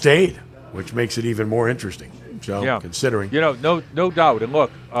they all stayed, which makes it even more interesting. So, considering, no doubt. And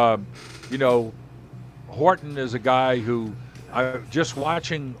look, Horton is a guy who just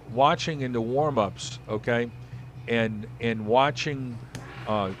watching in the warm-ups, okay, and watching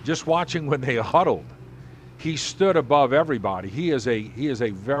when they huddled, he stood above everybody. He is a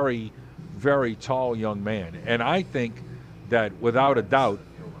very, very tall young man, and I think that without a doubt,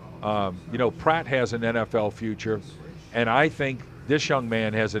 Pratt has an NFL future, and I think this young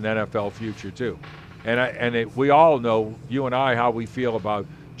man has an NFL future too. And we all know, you and I, how we feel about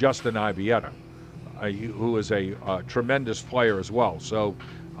Justin Ibieta, who is a tremendous player as well. So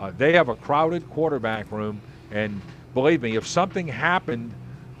they have a crowded quarterback room, and believe me, if something happened,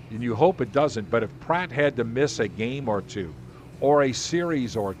 and you hope it doesn't, but if Pratt had to miss a game or two, or a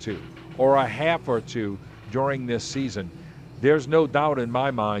series or two, or a half or two during this season, there's no doubt in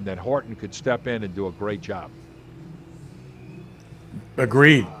my mind that Horton could step in and do a great job.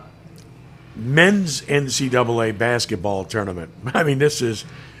 Agreed. Men's NCAA basketball tournament. I mean,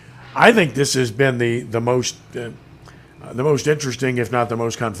 I think this has been the most interesting, if not the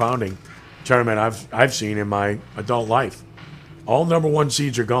most confounding, tournament I've seen in my adult life. All number 1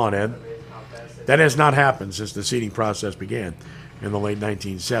 seeds are gone, Ed. That has not happened since the seeding process began in the late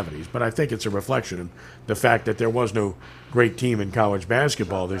 1970s. But I think it's a reflection of the fact that there was no great team in college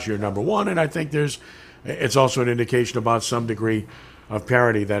basketball this year, number 1. And I think it's also an indication about some degree of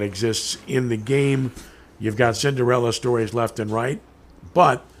parity that exists in the game. You've got Cinderella stories left and right.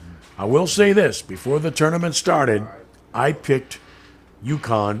 But I will say this, before the tournament started, I picked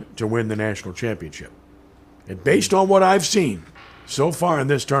UConn to win the national championship. And based on what I've seen so far in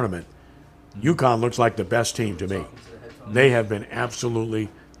this tournament, UConn looks like the best team to me. They have been absolutely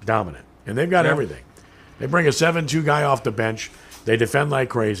dominant. And they've got everything. They bring a 7-2 guy off the bench. They defend like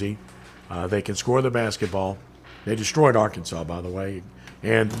crazy. They can score the basketball. They destroyed Arkansas, by the way.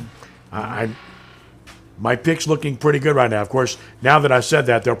 And my pick's looking pretty good right now. Of course, now that I said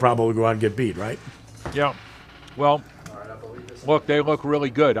that, they'll probably go out and get beat, right? Yeah. Well, look, they look really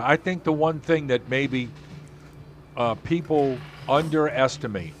good. I think the one thing that maybe people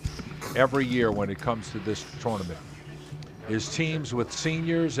underestimate every year when it comes to this tournament is teams with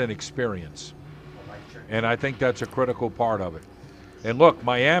seniors and experience. And I think that's a critical part of it. And look,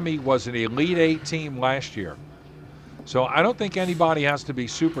 Miami was an Elite 8 team last year. So I don't think anybody has to be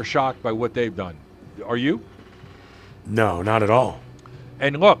super shocked by what they've done. Are you? No, not at all.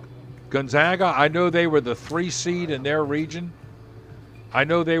 And look, Gonzaga, I know they were the 3 seed in their region.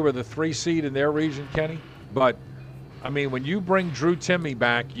 Kenny. But, I mean, when you bring Drew Timme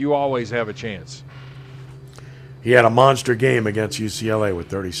back, you always have a chance. He had a monster game against UCLA with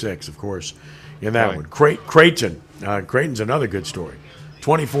 36, of course, in that one. Creighton's another good story.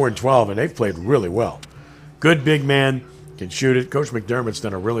 24-12, and they've played really well. Good big man, can shoot it. Coach McDermott's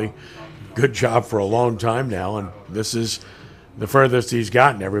done a really good job for a long time now, and this is the furthest he's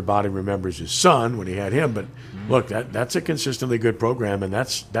gotten. Everybody remembers his son when he had him, but look, that's a consistently good program, and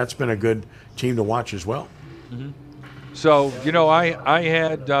that's been a good team to watch as well. So,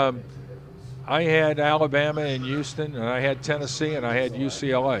 I had Alabama and Houston, and I had Tennessee, and I had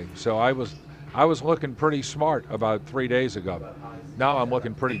UCLA. So I was looking pretty smart about 3 days ago. Now I'm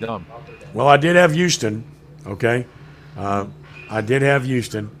looking pretty dumb. Well, I did have Houston, okay? I did have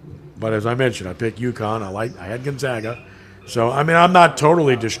Houston, but as I mentioned, I picked UConn. I had Gonzaga. So, I mean, I'm not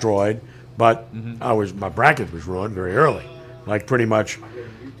totally destroyed, but my bracket was ruined very early, like pretty much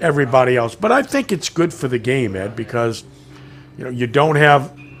everybody else. But I think it's good for the game, Ed, because, you don't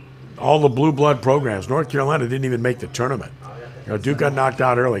have all the blue blood programs. North Carolina didn't even make the tournament. Duke got knocked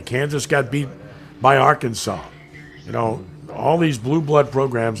out early. Kansas got beat by Arkansas. All these blue blood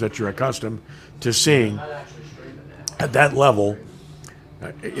programs that you're accustomed to seeing at that level,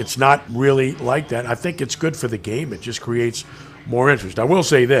 it's not really like that. I think it's good for the game. It just creates more interest. I will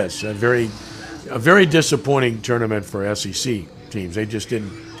say this, a very disappointing tournament for SEC teams. They just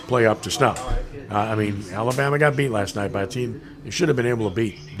didn't play up to snuff. Alabama got beat last night by a team they should have been able to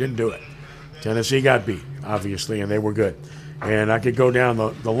beat. Didn't do it. Tennessee got beat, obviously, and they were good. And I could go down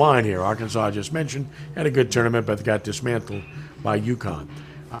the line here. Arkansas, I just mentioned, had a good tournament, but got dismantled by UConn.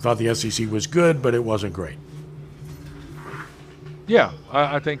 I thought the SEC was good, but it wasn't great. Yeah,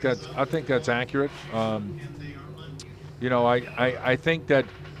 I think that's accurate. I think that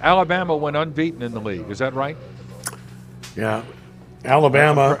Alabama went unbeaten in the league. Is that right? Yeah,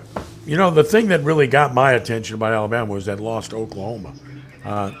 Alabama. The thing that really got my attention about Alabama was that loss to Oklahoma.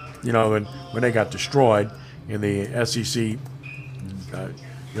 When they got destroyed in the SEC,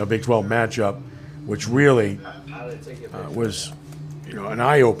 Big 12 matchup, which really was, an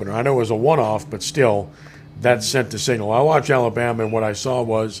eye opener. I know it was a one-off, but still. That sent the signal. I watched Alabama, and what I saw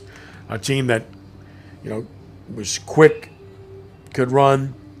was a team that, was quick, could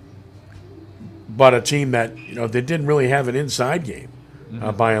run, but a team that, they didn't really have an inside game,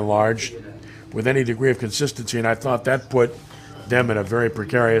 by and large, with any degree of consistency. And I thought that put them in a very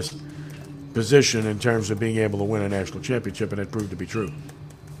precarious position in terms of being able to win a national championship, and it proved to be true.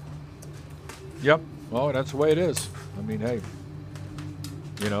 Yep. Well, that's the way it is. I mean, hey,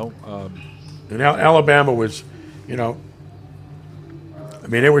 And Alabama was, they were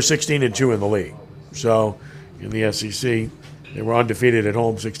 16-2 in the league. So in the SEC, they were undefeated at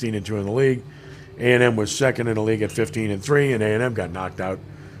home, 16-2 in the league. A&M was second in the league at 15-3, and A&M got knocked out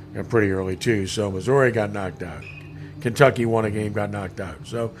pretty early too. So Missouri got knocked out. Kentucky won a game, got knocked out.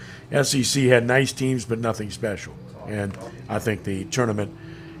 So SEC had nice teams, but nothing special. And I think the tournament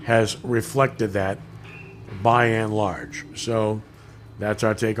has reflected that by and large. So that's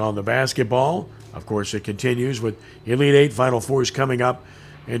our take on the basketball. Of course, it continues with Elite Eight Final Fours coming up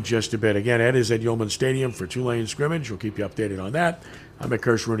in just a bit. Again, Ed is at Yulman Stadium for Tulane scrimmage. We'll keep you updated on that. I'm at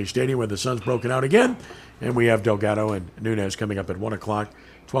Kirsh Rooney Stadium where the sun's broken out again. And we have Delgado and Nunez coming up at 1 o'clock,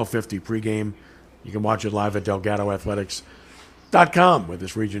 12:50 pregame. You can watch it live at DelgadoAthletics.com with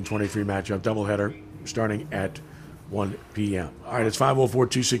this Region 23 matchup doubleheader starting at 1 p.m. All right, it's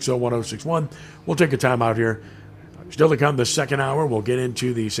 504-260-1061. We'll take a time out here. Still to come, the second hour, we'll get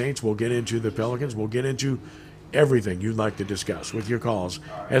into the Saints, we'll get into the Pelicans, we'll get into everything you'd like to discuss with your calls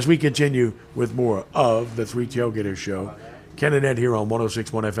as we continue with more of the Three Tailgaters Show. Ken and Ed here on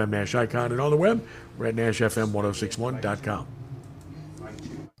 106.1 FM Nash Icon, and on the web, we're at NashFM1061.com.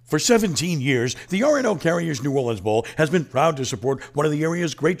 For 17 years, the RNL Carriers New Orleans Bowl has been proud to support one of the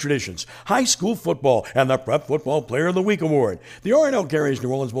area's great traditions, high school football and the Prep Football Player of the Week Award. The RNL Carriers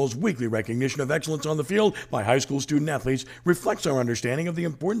New Orleans Bowl's weekly recognition of excellence on the field by high school student athletes reflects our understanding of the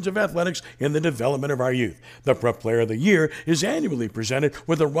importance of athletics in the development of our youth. The Prep Player of the Year is annually presented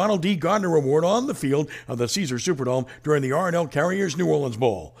with the Ronald D. Gardner Award on the field of the Caesar Superdome during the RNL Carriers New Orleans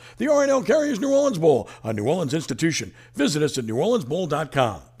Bowl. The RNL Carriers New Orleans Bowl, a New Orleans institution. Visit us at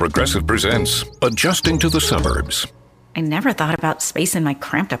neworleansbowl.com. Progressive presents Adjusting to the Suburbs. I never thought about space in my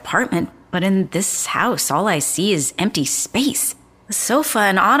cramped apartment, but in this house, all I see is empty space. The sofa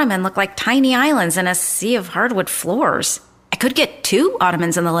and ottoman look like tiny islands in a sea of hardwood floors. I could get 2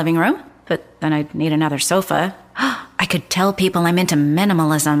 ottomans in the living room, but then I'd need another sofa. I could tell people I'm into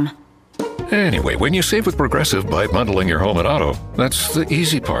minimalism. Anyway, when you save with Progressive by bundling your home and auto, that's the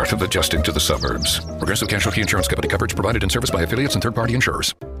easy part of adjusting to the suburbs. Progressive Casualty Insurance Company. Coverage provided in service by affiliates and third-party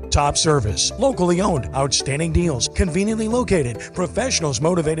insurers. Top service, locally owned, outstanding deals, conveniently located, professionals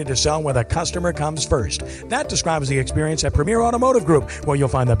motivated to sell where the customer comes first. That describes the experience at Premier Automotive Group, where you'll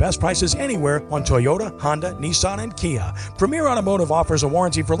find the best prices anywhere on Toyota, Honda, Nissan, and Kia. Premier Automotive offers a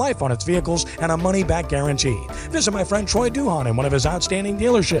warranty for life on its vehicles and a money-back guarantee. Visit my friend Troy Duhan in one of his outstanding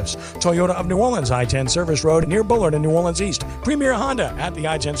dealerships. Toyota of New Orleans, I-10 Service Road near Bullard in New Orleans East. Premier Honda at the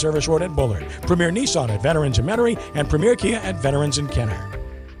I-10 Service Road at Bullard. Premier Nissan at Veterans in Metairie, and Premier Kia at Veterans in Kenner.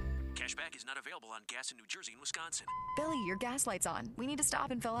 Cashback is not available on gas in New Jersey and Wisconsin. Billy, your gas light's on. We need to stop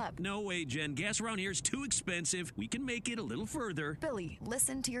and fill up. No way, Jen. Gas around here is too expensive. We can make it a little further. Billy,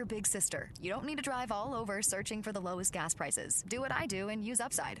 listen to your big sister. You don't need to drive all over searching for the lowest gas prices. Do what I do and use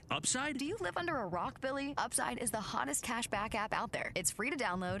Upside. Upside? Do you live under a rock, Billy? Upside is the hottest cashback app out there. It's free to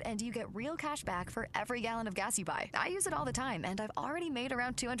download, and you get real cash back for every gallon of gas you buy. I use it all the time, and I've already made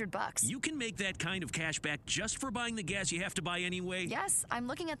around $200. You can make that kind of cash back just for buying the gas you have to buy anyway? Yes, I'm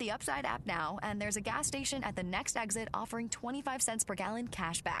looking at the Upside app now, and there's a gas station at the next exit offering 25 cents per gallon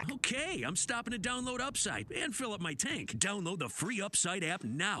cash back. Okay, I'm stopping to download Upside and fill up my tank. Download the free Upside app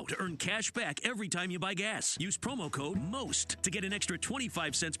now to earn cash back every time you buy gas. Use promo code MOST to get an extra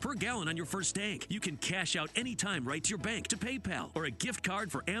 25 cents per gallon on your first tank. You can cash out anytime right to your bank, to PayPal, or a gift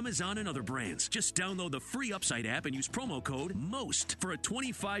card for Amazon and other brands. Just download the free Upside app and use promo code MOST for a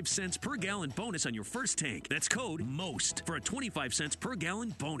 25 cents per gallon bonus on your first tank. That's code MOST for a 25 cents per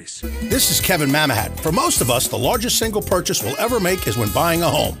gallon bonus. This is Kevin Mamahat. For most of us, the largest single purchase we'll ever make is when buying a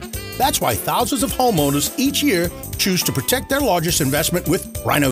home. That's why thousands of homeowners each year choose to protect their largest investment with Rhino